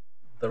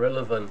 the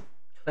relevant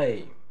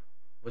claim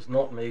was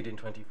not made in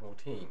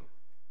 2014.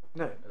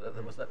 No,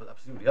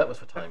 that was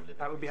for time limit.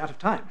 that would be out of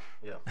time.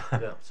 Yeah,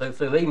 yeah. So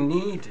they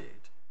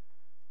needed,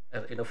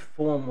 in a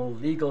formal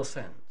legal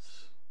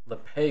sense, the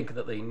peg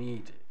that they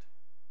needed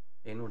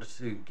in order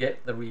to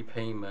get the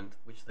repayment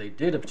which they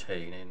did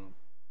obtain in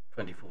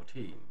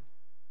 2014,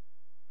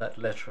 that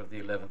letter of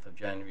the 11th of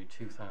January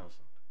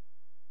 2000.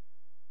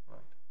 Right,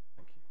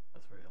 thank you.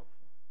 That's very helpful.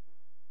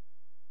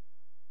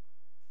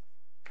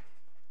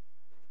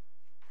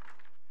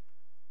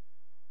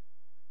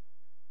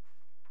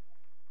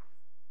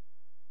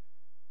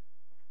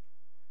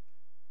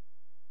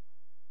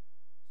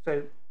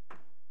 So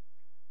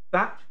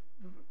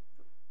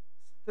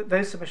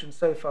those submissions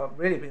so far have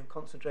really been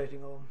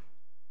concentrating on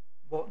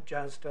what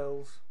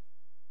Jazztel's,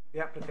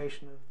 the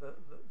application of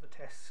the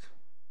test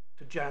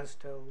to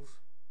Jazztel's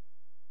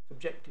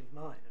subjective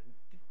mind. And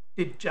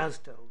did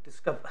Jazztel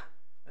discover?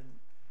 And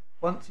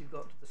once you've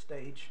got to the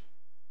stage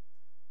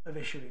of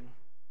issuing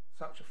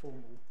such a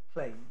formal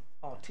claim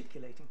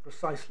articulating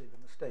precisely the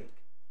mistake,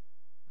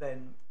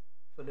 then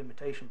for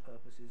limitation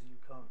purposes you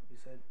can't be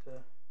said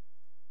to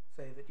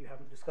say that you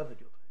haven't discovered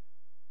your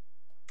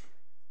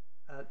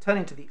claim.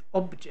 Turning to the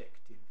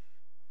objective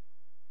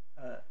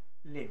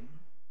limb,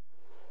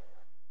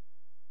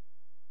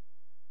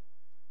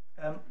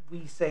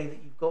 we say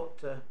that you've got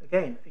to,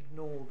 again,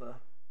 ignore the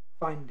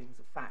findings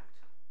of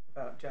fact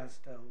about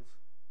Jazztel's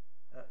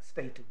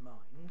state of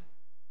mind,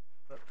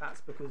 but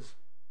that's because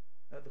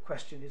the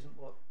question isn't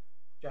what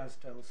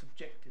Jazztel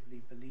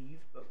subjectively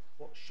believed, but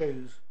what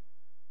shows,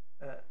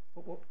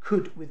 what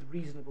could, with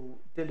reasonable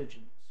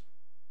diligence,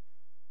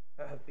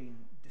 have been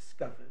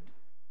discovered.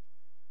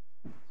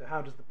 So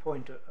how does the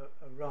point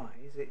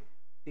arise?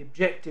 The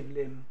objective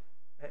limb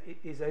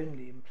is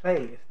only in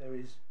play if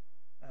there's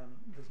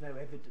no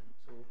evidence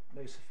or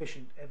no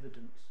sufficient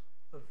evidence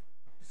of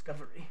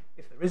discovery.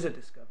 If there is a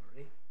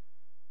discovery,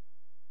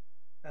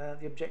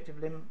 the objective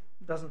limb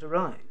doesn't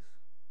arise.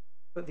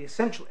 But the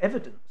essential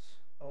evidence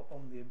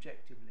on the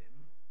objective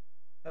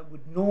limb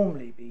would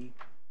normally be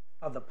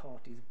other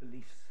parties'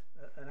 beliefs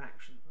and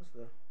actions.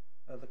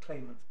 The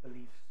claimant's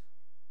beliefs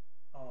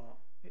are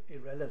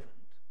irrelevant.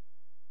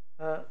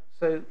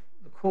 So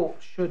the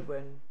court should,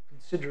 when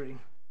considering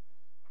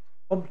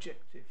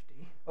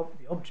objectivity of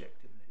the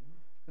objective limb,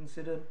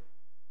 consider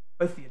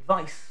both the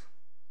advice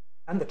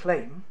and the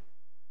claim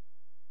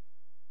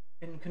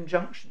in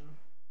conjunction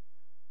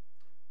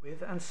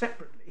with and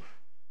separately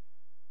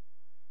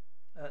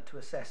to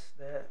assess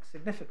their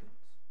significance.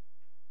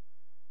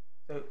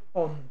 So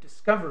on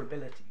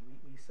discoverability,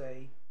 we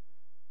say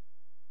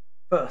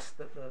first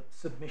that the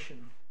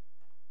submission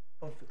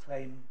of the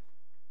claim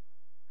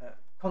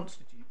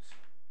constitutes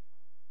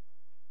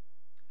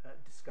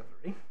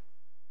discovery.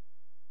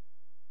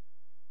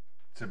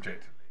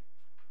 Subjectively.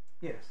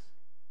 Yes.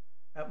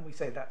 We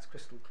say that's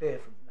crystal clear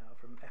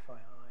from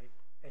FII,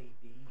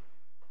 AB.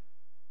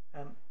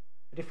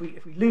 But if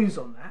we lose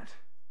on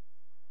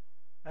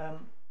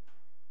that,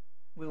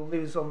 we'll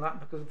lose on that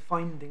because of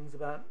findings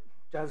about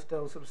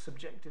Jazztel's sort of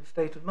subjective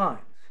state of mind.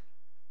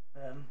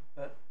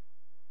 But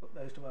put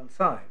those to one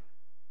side.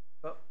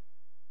 But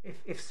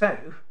if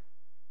so,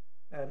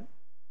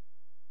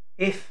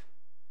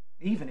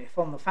 even if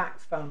on the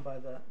facts found by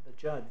the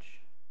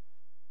judge,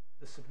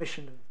 the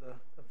submission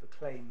of the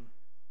claim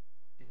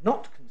did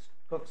not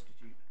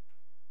constitute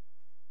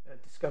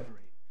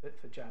discovery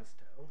for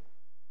Jazztel,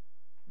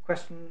 the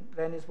question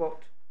then is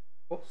what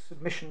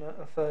submission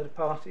a third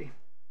party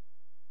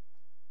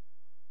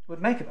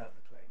would make about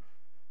the claim.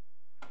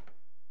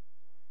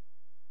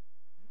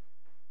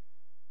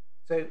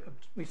 So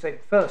we say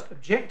first,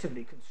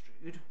 objectively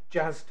construed,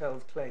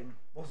 Jazztel's claim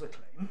was a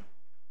claim.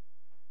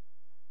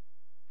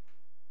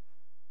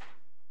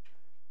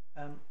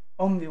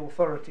 On the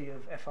authority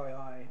of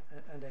FII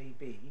and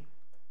AB,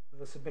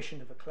 the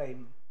submission of a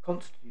claim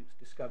constitutes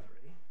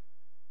discovery,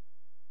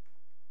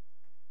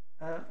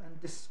 and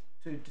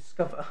to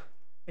discover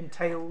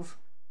entails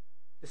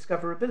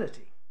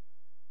discoverability.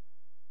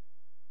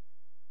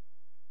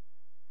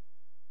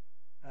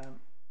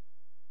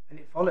 And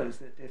it follows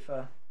that if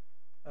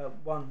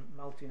one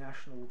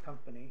multinational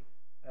company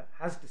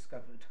has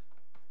discovered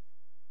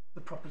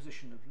the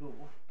proposition of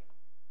law,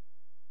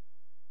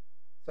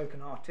 so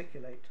can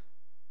articulate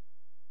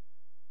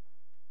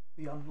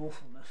the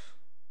unlawfulness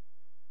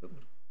that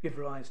would give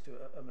rise to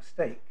a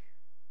mistake,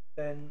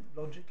 then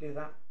logically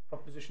that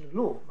proposition of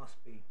law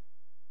must be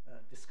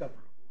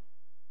discoverable.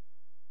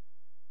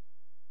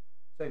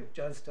 So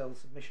Jazztel's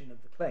submission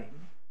of the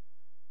claim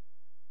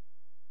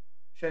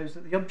shows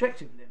that the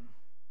objective limb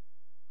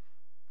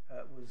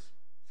was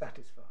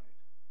satisfied.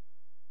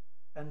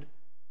 And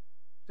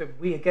so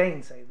we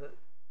again say that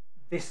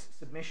this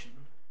submission,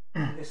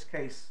 in this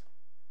case,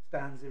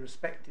 stands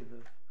irrespective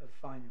of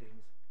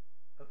findings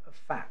of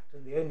fact,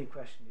 and the only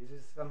question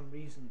is some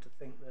reason to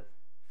think that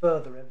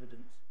further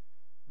evidence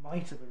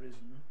might have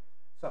arisen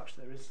such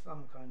there is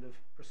some kind of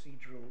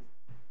procedural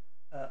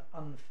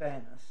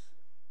unfairness,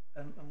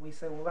 and we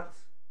say, well,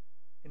 that's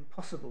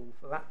impossible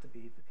for that to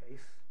be the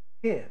case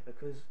here,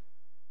 because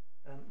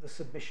the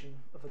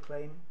submission of a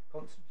claim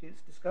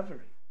constitutes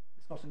discovery.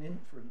 It's not an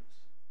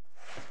inference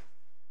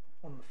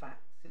on the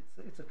facts,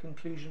 it's a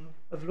conclusion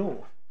of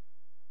law.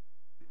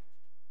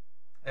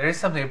 There is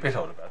something a bit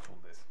odd about all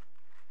this.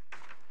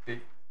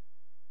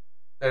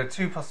 There are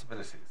two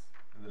possibilities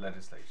in the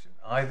legislation.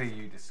 Either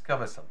you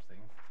discover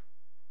something,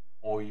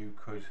 or you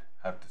could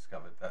have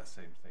discovered that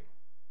same thing.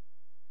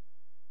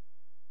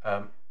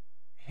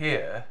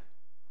 Here,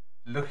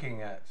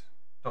 looking at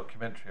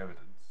documentary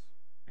evidence,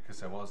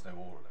 because there was no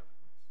oral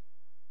evidence,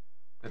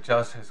 the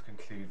judge has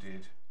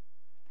concluded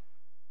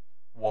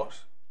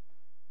what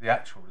the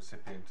actual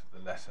recipient of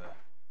the letter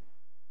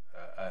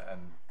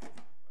and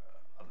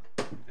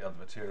the other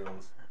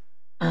materials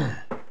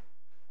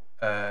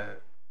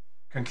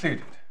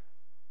concluded.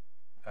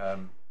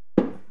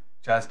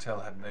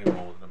 Jazztel had no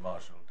more than a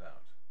marginal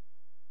doubt.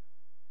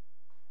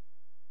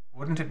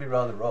 Wouldn't it be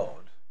rather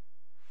odd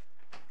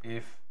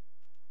if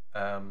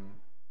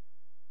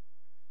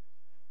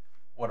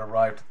one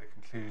arrived at the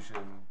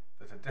conclusion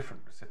that a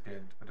different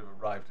recipient would have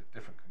arrived at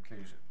different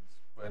conclusions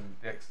when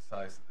the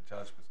exercise that the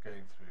judge was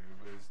going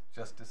through was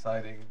just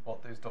deciding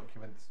what those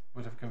documents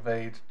would have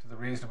conveyed to the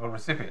reasonable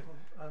recipient?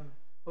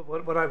 But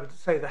what I would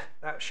say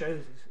that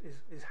shows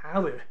is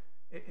how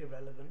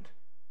irrelevant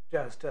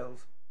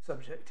Jazztel's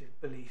subjective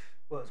belief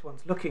was.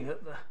 One's looking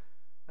at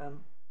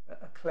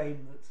a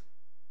claim that's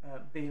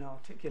been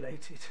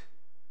articulated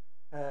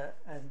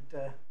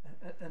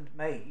and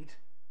made.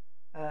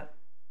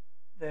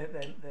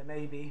 There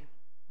may be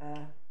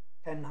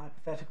 10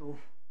 hypothetical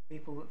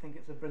people that think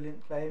it's a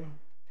brilliant claim,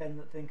 10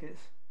 that think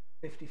it's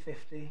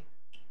 50-50,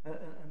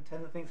 and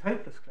 10 that think it's a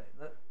hopeless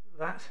claim.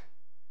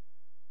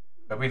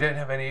 But we don't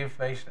have any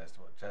information as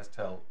to what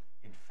Jazztel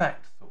in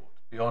fact thought,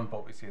 beyond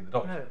what we see in the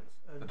documents.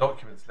 No, the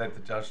documents led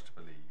the judge to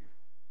believe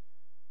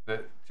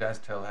that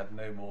Jazztel had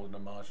no more than a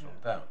marginal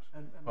doubt.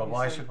 Well,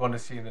 why should one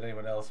assume that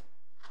anyone else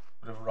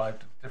would have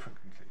arrived at a different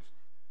conclusion?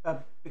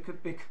 Because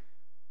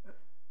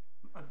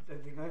I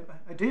don't think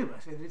I do. I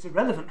say that it's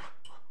irrelevant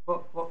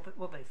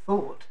what they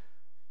thought.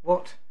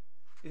 What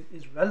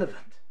is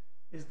relevant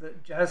is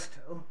that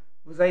Jazztel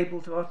was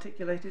able to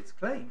articulate its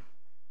claim.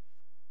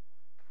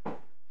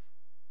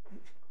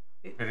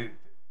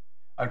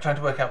 I'm trying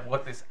to work out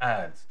what this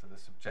adds to the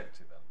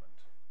subjective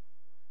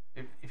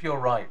element. If you're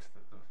right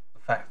that the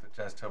fact that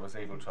Jazztel was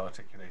able to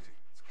articulate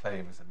its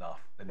claim is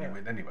enough, then you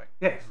win anyway.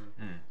 Yes.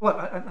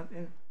 Well,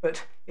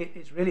 but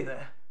it's really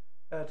there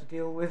to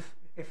deal with.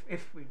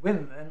 If we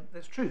win, then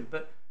that's true.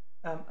 But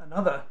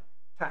another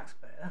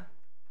taxpayer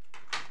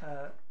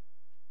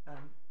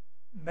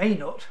may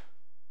not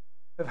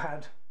have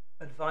had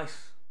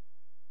advice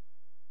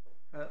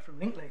from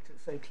Linklater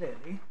so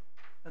clearly,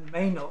 and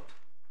may not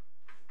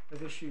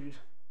have issued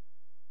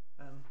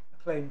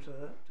a claim to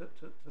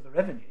the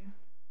revenue.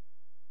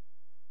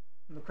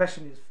 And the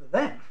question is for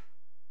them: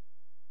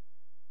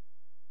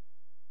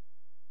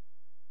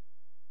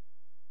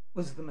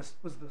 was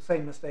the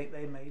same mistake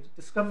they made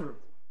discoverable?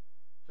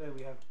 So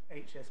we have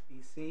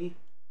HSBC,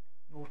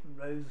 Norton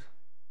Rose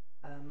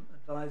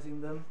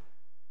advising them,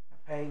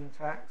 paying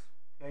tax,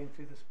 going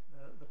through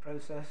the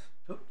process,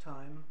 took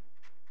time.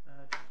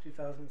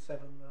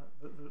 2007,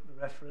 the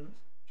reference,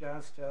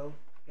 Jazztel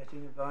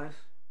getting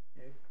advice.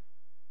 You know,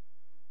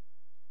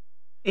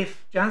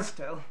 if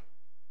Jazztel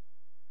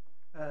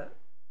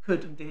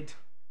could and did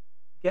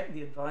get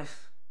the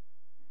advice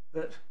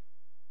that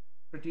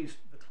produced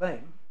the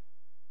claim,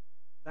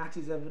 that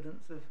is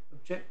evidence of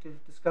objective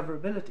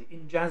discoverability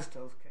in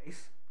Jazztel's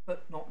case,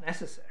 but not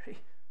necessary,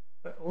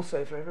 but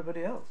also for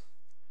everybody else.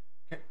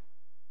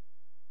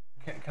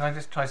 Can I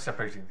just try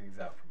separating things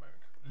out for a moment?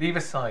 Leave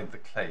aside the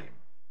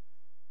claim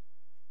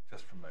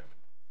just for a moment.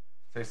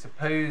 So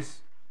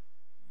suppose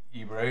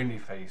you were only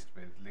faced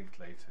with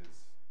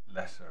Linklater's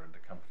letter and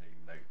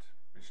accompanying note,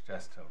 which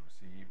Jazztel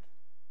received,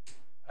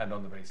 and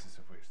on the basis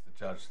of which the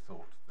judge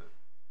thought that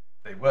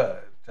they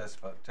were,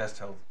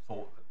 Jazztel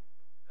thought that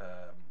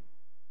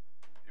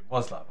it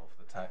was liable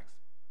for the tax,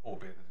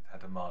 albeit that it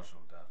had a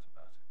marginal doubt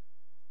about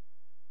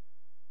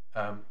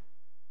it.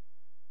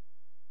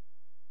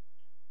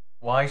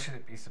 Why should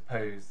it be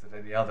supposed that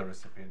any other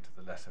recipient of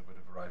the letter would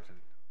have arrived at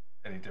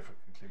any different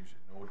conclusion,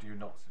 or do you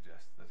not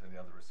suggest that any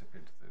other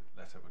recipient of the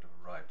letter would have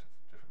arrived at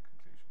a different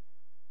conclusion?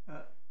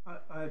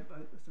 I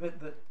submit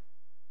that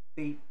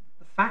the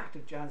fact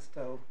of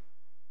Jazztel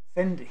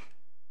sending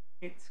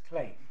its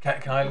claim.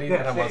 Can I leave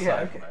that on one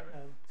side for a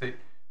moment? So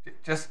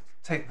just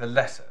take the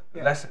letter.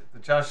 The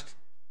judge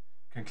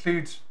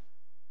concludes,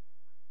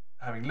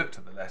 having looked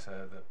at the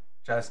letter, that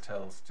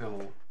Jazztel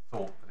still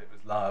thought that it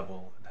was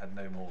liable and had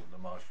no more than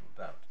a marginal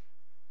doubt.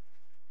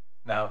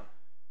 Now,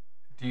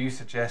 do you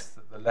suggest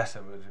that the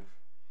letter would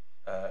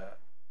have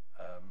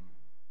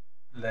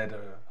led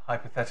a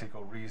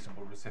hypothetical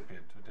reasonable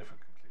recipient to a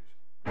different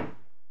conclusion?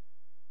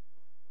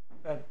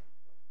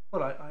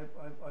 Well,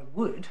 I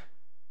would,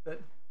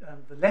 but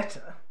the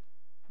letter,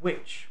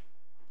 which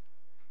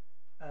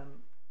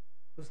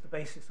was the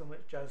basis on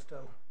which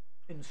Jazztel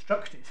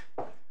instructed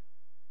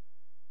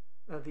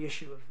the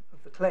issue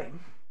of the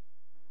claim,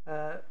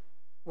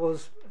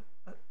 was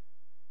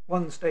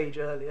one stage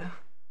earlier,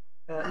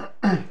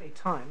 a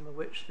time at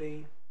which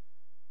the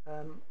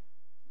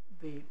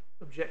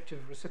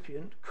objective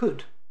recipient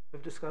could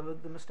have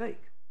discovered the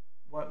mistake.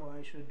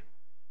 Why should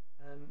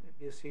it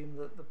be assumed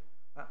that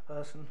that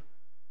person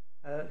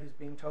who's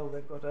being told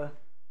they've got an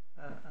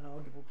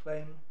arguable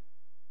claim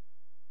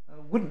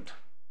wouldn't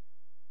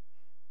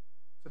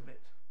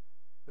submit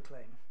the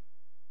claim?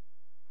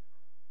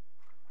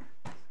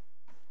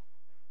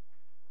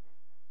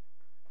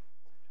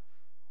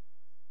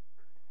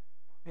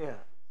 Yeah,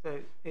 so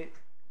it's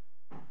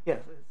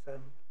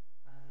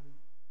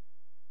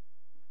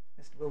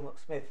Mr. Wilmot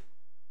Smith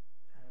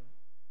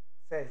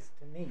says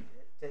to me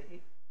that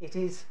it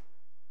is,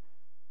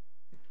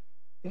 I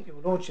think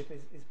your lordship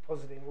is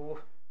positing, well,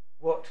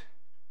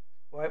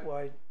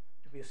 why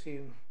we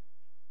assume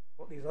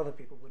what these other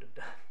people would have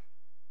done?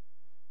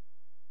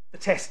 The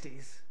test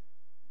is,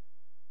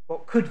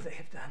 what could they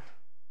have done?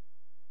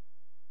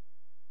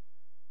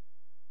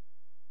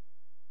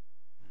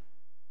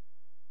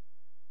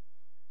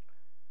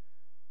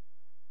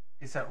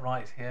 Is that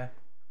right here?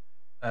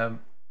 I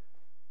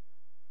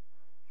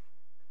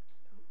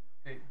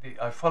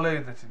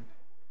follow that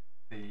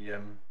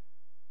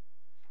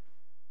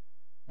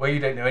where you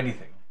don't know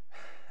anything,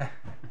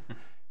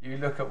 you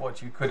look at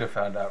what you could have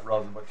found out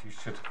rather than what you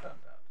should have found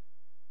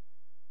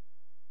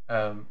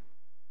out.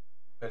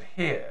 But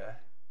here,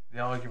 the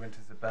argument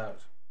is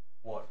about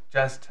what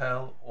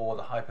Jazztel or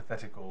the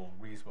hypothetical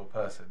reasonable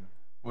person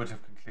would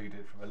have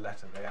concluded from a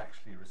letter they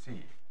actually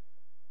received.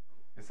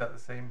 Is that the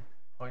same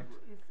point?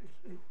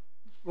 It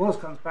always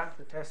comes back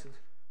to the test as,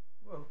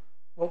 well,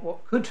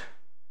 what could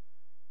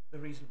the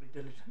reasonably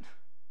diligent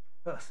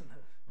person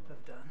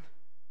have done?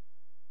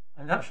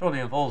 And that surely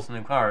involves an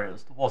inquiry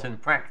as to what in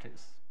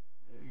practice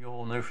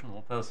your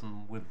notional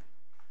person with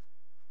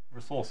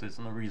resources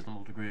and a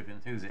reasonable degree of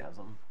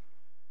enthusiasm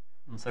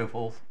and so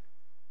forth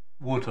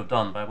would have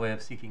done by way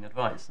of seeking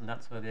advice, and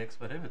that's where the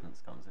expert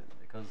evidence comes in,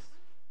 because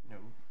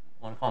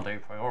one can't a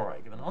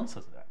priori give an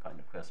answer to that kind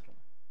of question.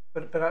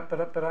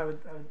 But I would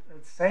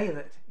say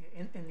that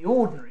in the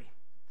ordinary,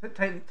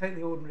 take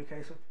the ordinary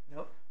case of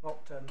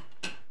not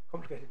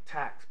complicated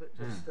tax, but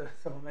just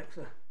someone makes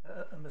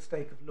a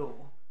mistake of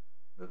law.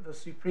 The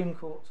Supreme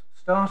Court's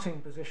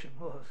starting position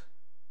was,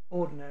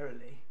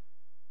 ordinarily,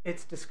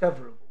 it's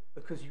discoverable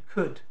because you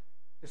could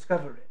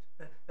discover it.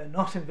 They're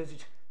not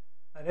envisaged.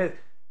 I know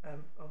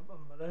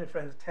my learned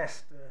friend's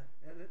test,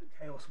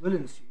 chaos will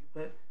ensue,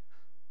 but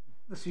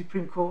the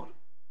Supreme Court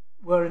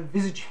were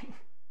envisaging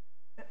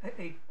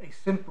a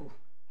simple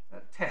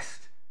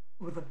test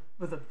with a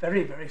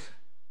very, very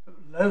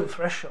low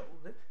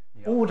threshold. That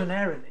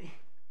ordinarily,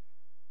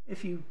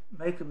 if you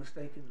make a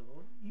mistake in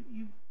law,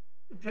 you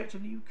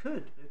objectively you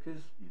could,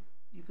 because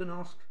you can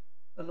ask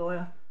a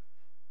lawyer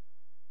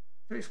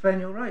to explain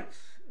your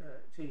rights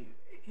to you.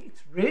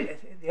 It's really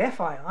the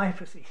FII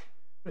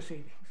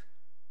proceedings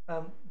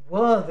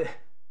were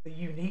the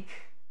unique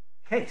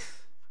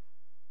case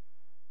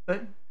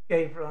that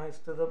gave rise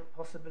to the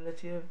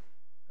possibility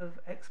of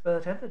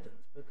expert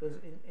evidence, because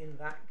in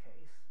that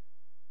case,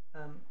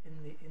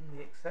 in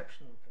the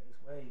exceptional case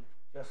where you've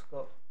just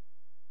got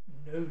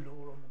no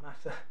law on the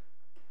matter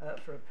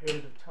for a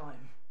period of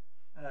time,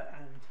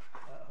 and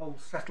a whole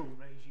settled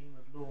regime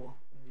of law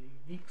in the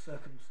unique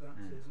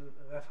circumstances of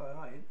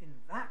FII, in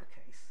that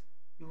case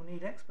you'll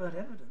need expert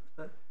evidence.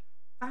 But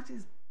that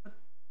is a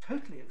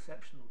totally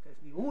exceptional case.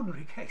 The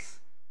ordinary case,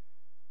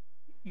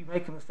 you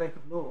make a mistake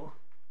of law,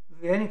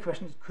 the only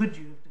question is, could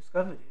you have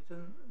discovered it?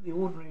 And the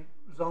ordinary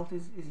result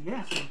is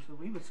yes. And so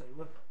we would say,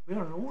 well, we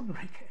are an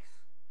ordinary case.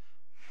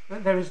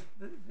 But there is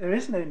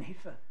no need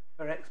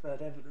for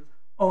expert evidence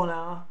on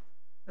our,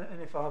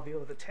 and if our view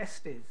of the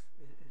test is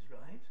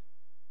right,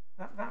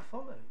 that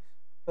follows.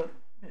 But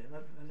and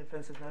the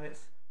defence says, no,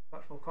 it's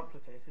much more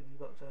complicated. You've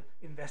got to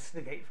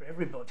investigate for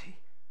everybody.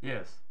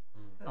 Yes.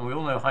 And we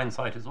all know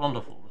hindsight is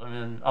wonderful. But I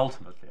mean,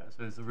 ultimately, I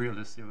suppose the real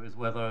issue is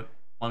whether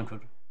one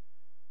could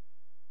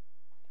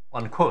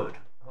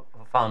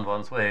have found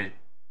one's way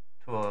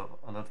to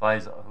an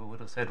advisor who would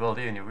have said, well,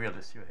 the only real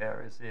issue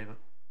here is the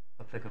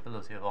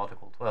applicability of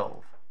Article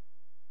 12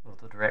 of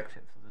the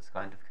directive for this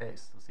kind of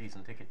case, the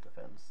season ticket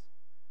defence.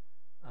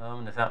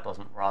 And if that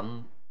doesn't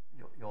run,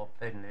 you're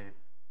plainly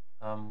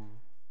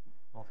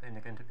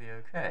going to be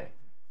okay.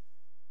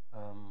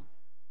 So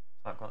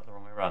I've got it the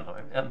wrong way around. But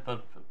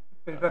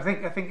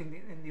I think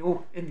in the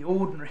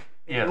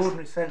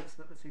ordinary sense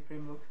that the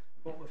Supreme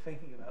Court were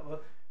thinking about,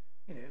 well,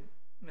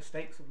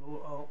 mistakes of law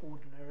are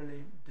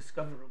ordinarily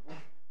discoverable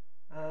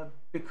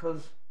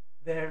because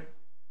the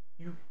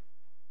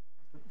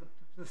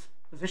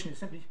position is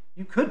simply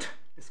you could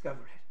discover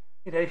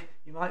it.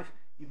 You might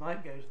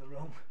go to the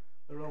wrong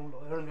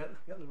lawyer and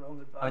get the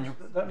wrong advice.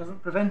 But that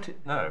doesn't prevent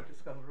it being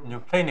discoverable. You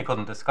plainly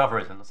couldn't discover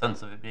it in the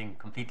sense of it being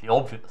completely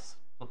obvious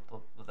that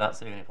that's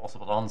the only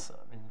possible answer.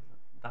 I mean,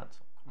 that's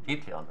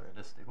completely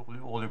unrealistic.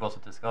 All you've got to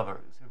discover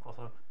is you've got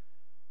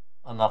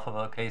enough of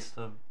a case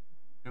to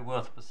be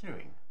worth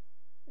pursuing.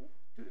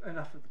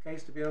 Enough of the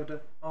case to be able to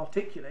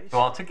articulate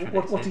what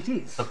it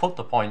is. To put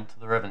the point to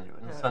the revenue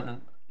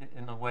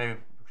in a way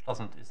which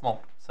it's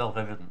not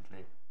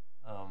self-evidently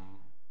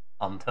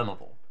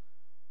untenable.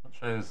 It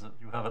shows that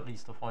you have at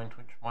least a point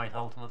which might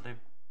ultimately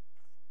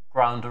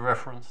ground a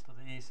reference to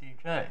the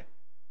ECJ.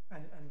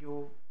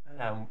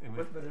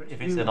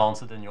 If it's then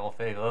answered in your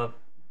favour,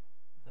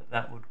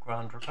 that would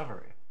ground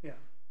recovery. Yeah.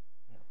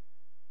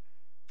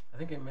 I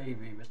think it may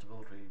be, Mr.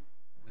 Baldry,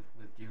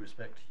 with due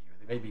respect to you,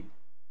 they may be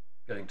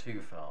going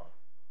too far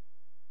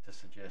to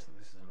suggest that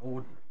this is an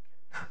ordinary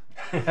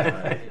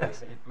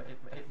case.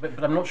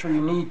 But I'm not sure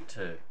you need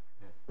to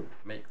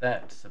make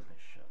that submission.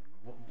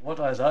 What,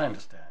 as I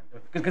understand,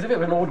 because if it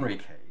were an ordinary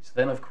case,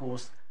 then of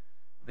course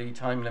the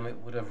time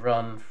limit would have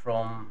run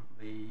from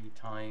the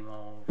time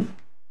of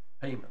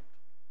payment,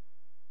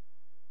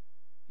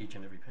 each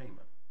and every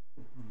payment.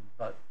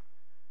 But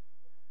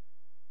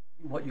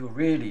what you're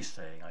really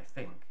saying, I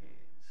think,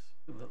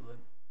 is that the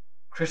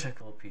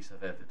critical piece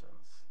of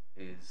evidence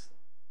is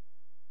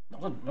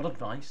not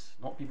advice,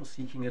 not people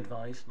seeking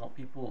advice, not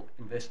people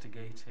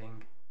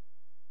investigating.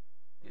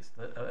 It's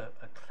that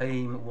a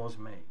claim was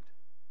made,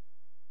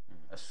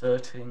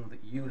 asserting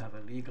that you have a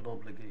legal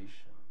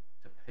obligation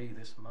to pay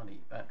this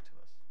money back to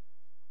us.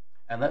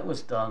 And that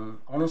was done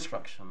on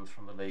instructions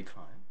from the lay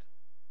client.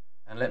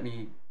 And let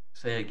me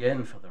say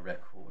again for the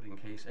record, in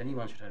case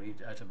anyone should have any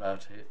doubt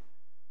about it,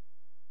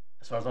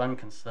 as far as I'm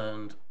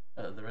concerned,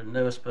 there are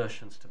no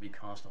aspersions to be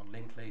cast on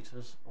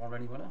Linklaters or on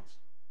anyone else.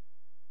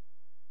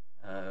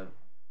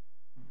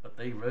 But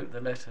they wrote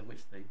the letter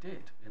which they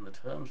did, in the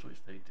terms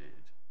which they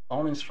did,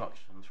 on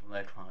instructions from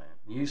their client.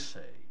 You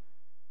say,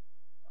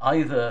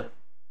 either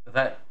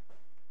that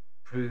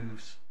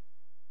proves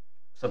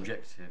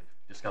subjective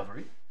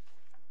discovery,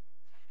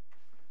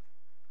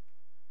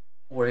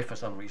 or if for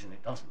some reason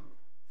it doesn't,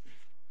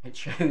 it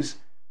shows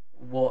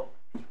what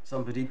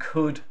somebody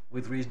could,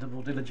 with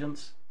reasonable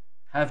diligence,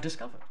 have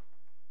discovered.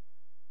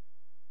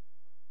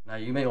 Now,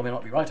 you may or may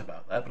not be right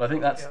about that, but I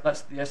think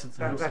that's the essence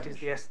of that is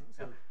the essence.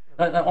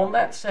 Now, on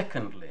that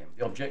second limb,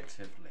 the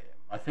objective limb,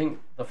 I think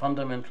the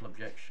fundamental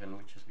objection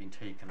which has been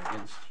taken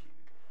against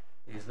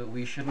you is that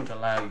we shouldn't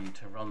allow you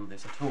to run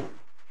this at all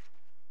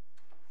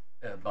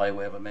by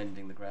way of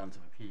amending the grounds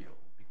of appeal,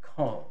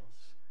 because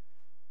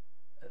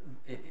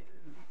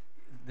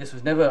this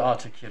was never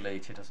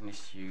articulated as an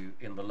issue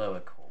in the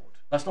lower court.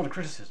 That's not a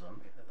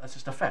criticism, that's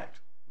just a fact.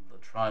 The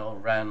trial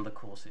ran the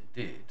course it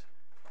did.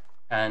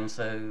 And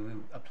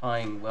so,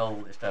 applying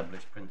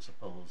well-established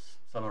principles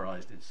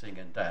summarised in Singh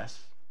and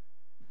Das,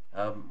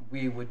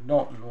 we would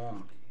not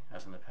normally,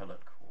 as an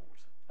appellate court,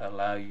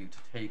 allow you to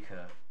take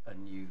a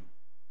new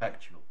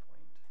factual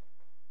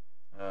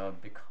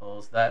point,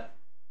 because that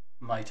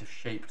might have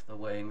shaped the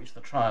way in which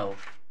the trial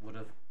would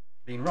have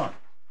been run.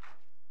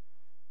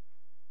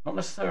 Not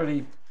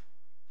necessarily,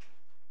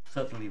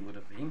 certainly would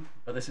have been,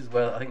 but this is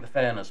where I think the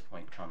fairness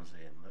point comes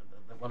in.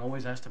 That one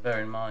always has to bear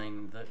in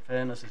mind that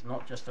fairness is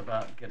not just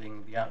about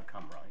getting the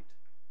outcome right,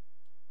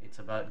 it's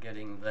about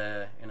getting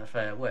there in a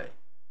fair way.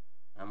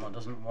 And one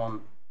doesn't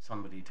want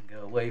somebody to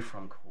go away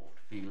from court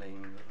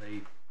feeling that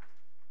they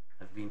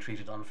have been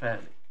treated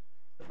unfairly,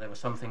 that there was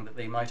something that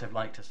they might have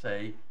liked to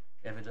say,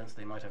 evidence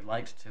they might have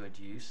liked to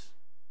adduce,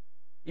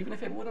 even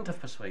if it wouldn't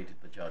have persuaded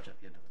the judge at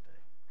the end of the day.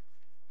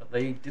 But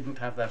they didn't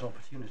have that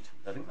opportunity.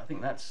 I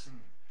think that's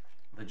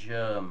the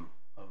germ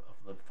of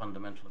the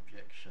fundamental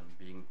objection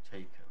being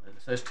taken.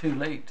 So it's too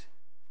late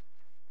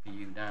for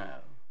you now.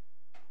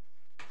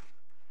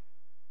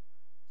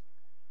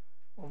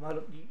 Well,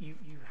 Maluk,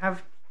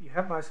 you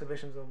have my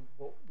submissions on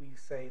what we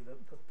say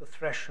that the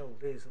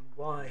threshold is and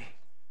why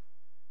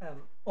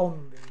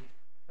on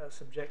the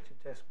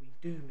subjective test we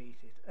do meet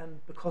it,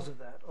 and because of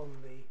that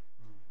on the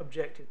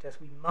objective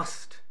test we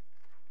must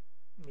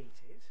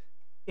meet it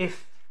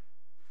if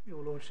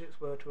your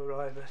lordships were to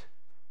arrive at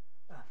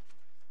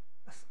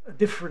a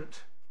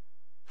different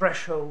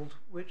threshold,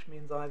 which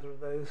means either of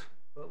those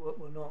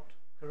were not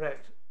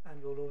correct,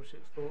 and your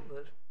lordships thought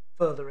that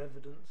further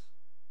evidence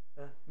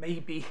may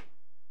be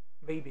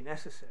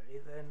necessary,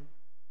 then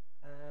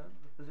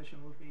the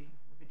position would be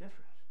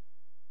different.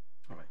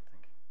 All right,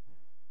 thank you.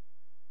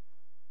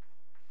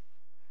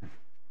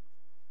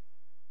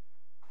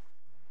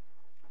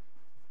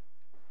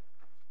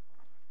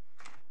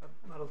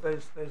 Well,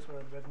 those were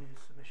the revenue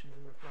submissions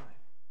in reply.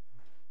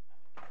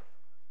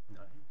 No,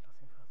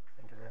 nothing further.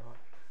 Thank you very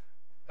much.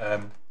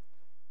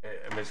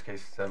 In which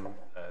case,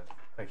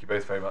 thank you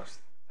both very much.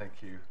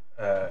 Thank you.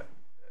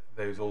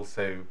 Those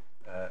also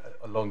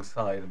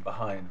alongside and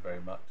behind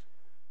very much.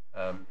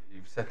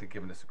 You've certainly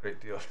given us a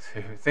great deal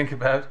to think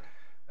about,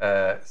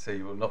 so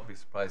you will not be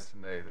surprised to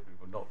know that we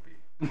will not be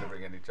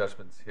delivering any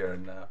judgments here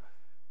and now.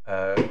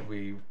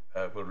 We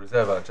will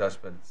reserve our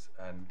judgments,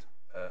 and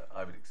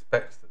I would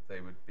expect that they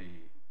would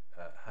be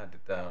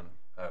handed down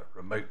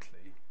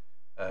remotely,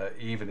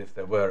 even if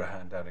there were a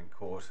hand down in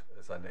court.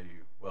 As I know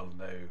you well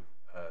know,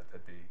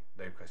 there'd be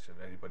no question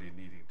of anybody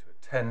needing to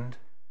attend.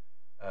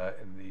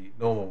 In the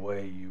normal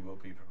way, you will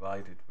be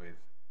provided with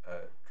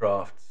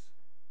drafts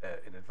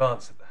in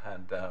advance of the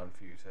hand down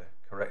for you to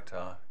correct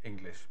our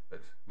English,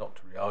 but not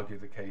to re-argue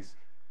the case.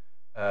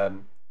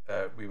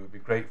 We would be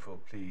grateful,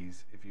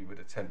 please, if you would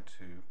attempt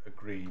to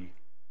agree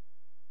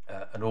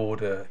an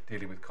order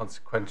dealing with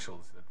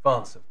consequentials in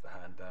advance of the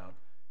hand down.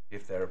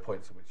 If there are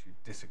points on which you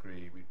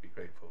disagree, we'd be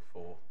grateful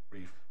for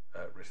brief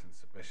written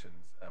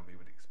submissions, and we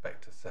would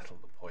expect to settle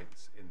the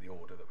points in the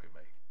order that we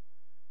make.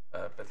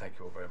 But thank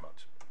you all very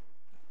much.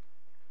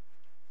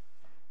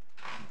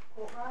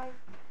 All right.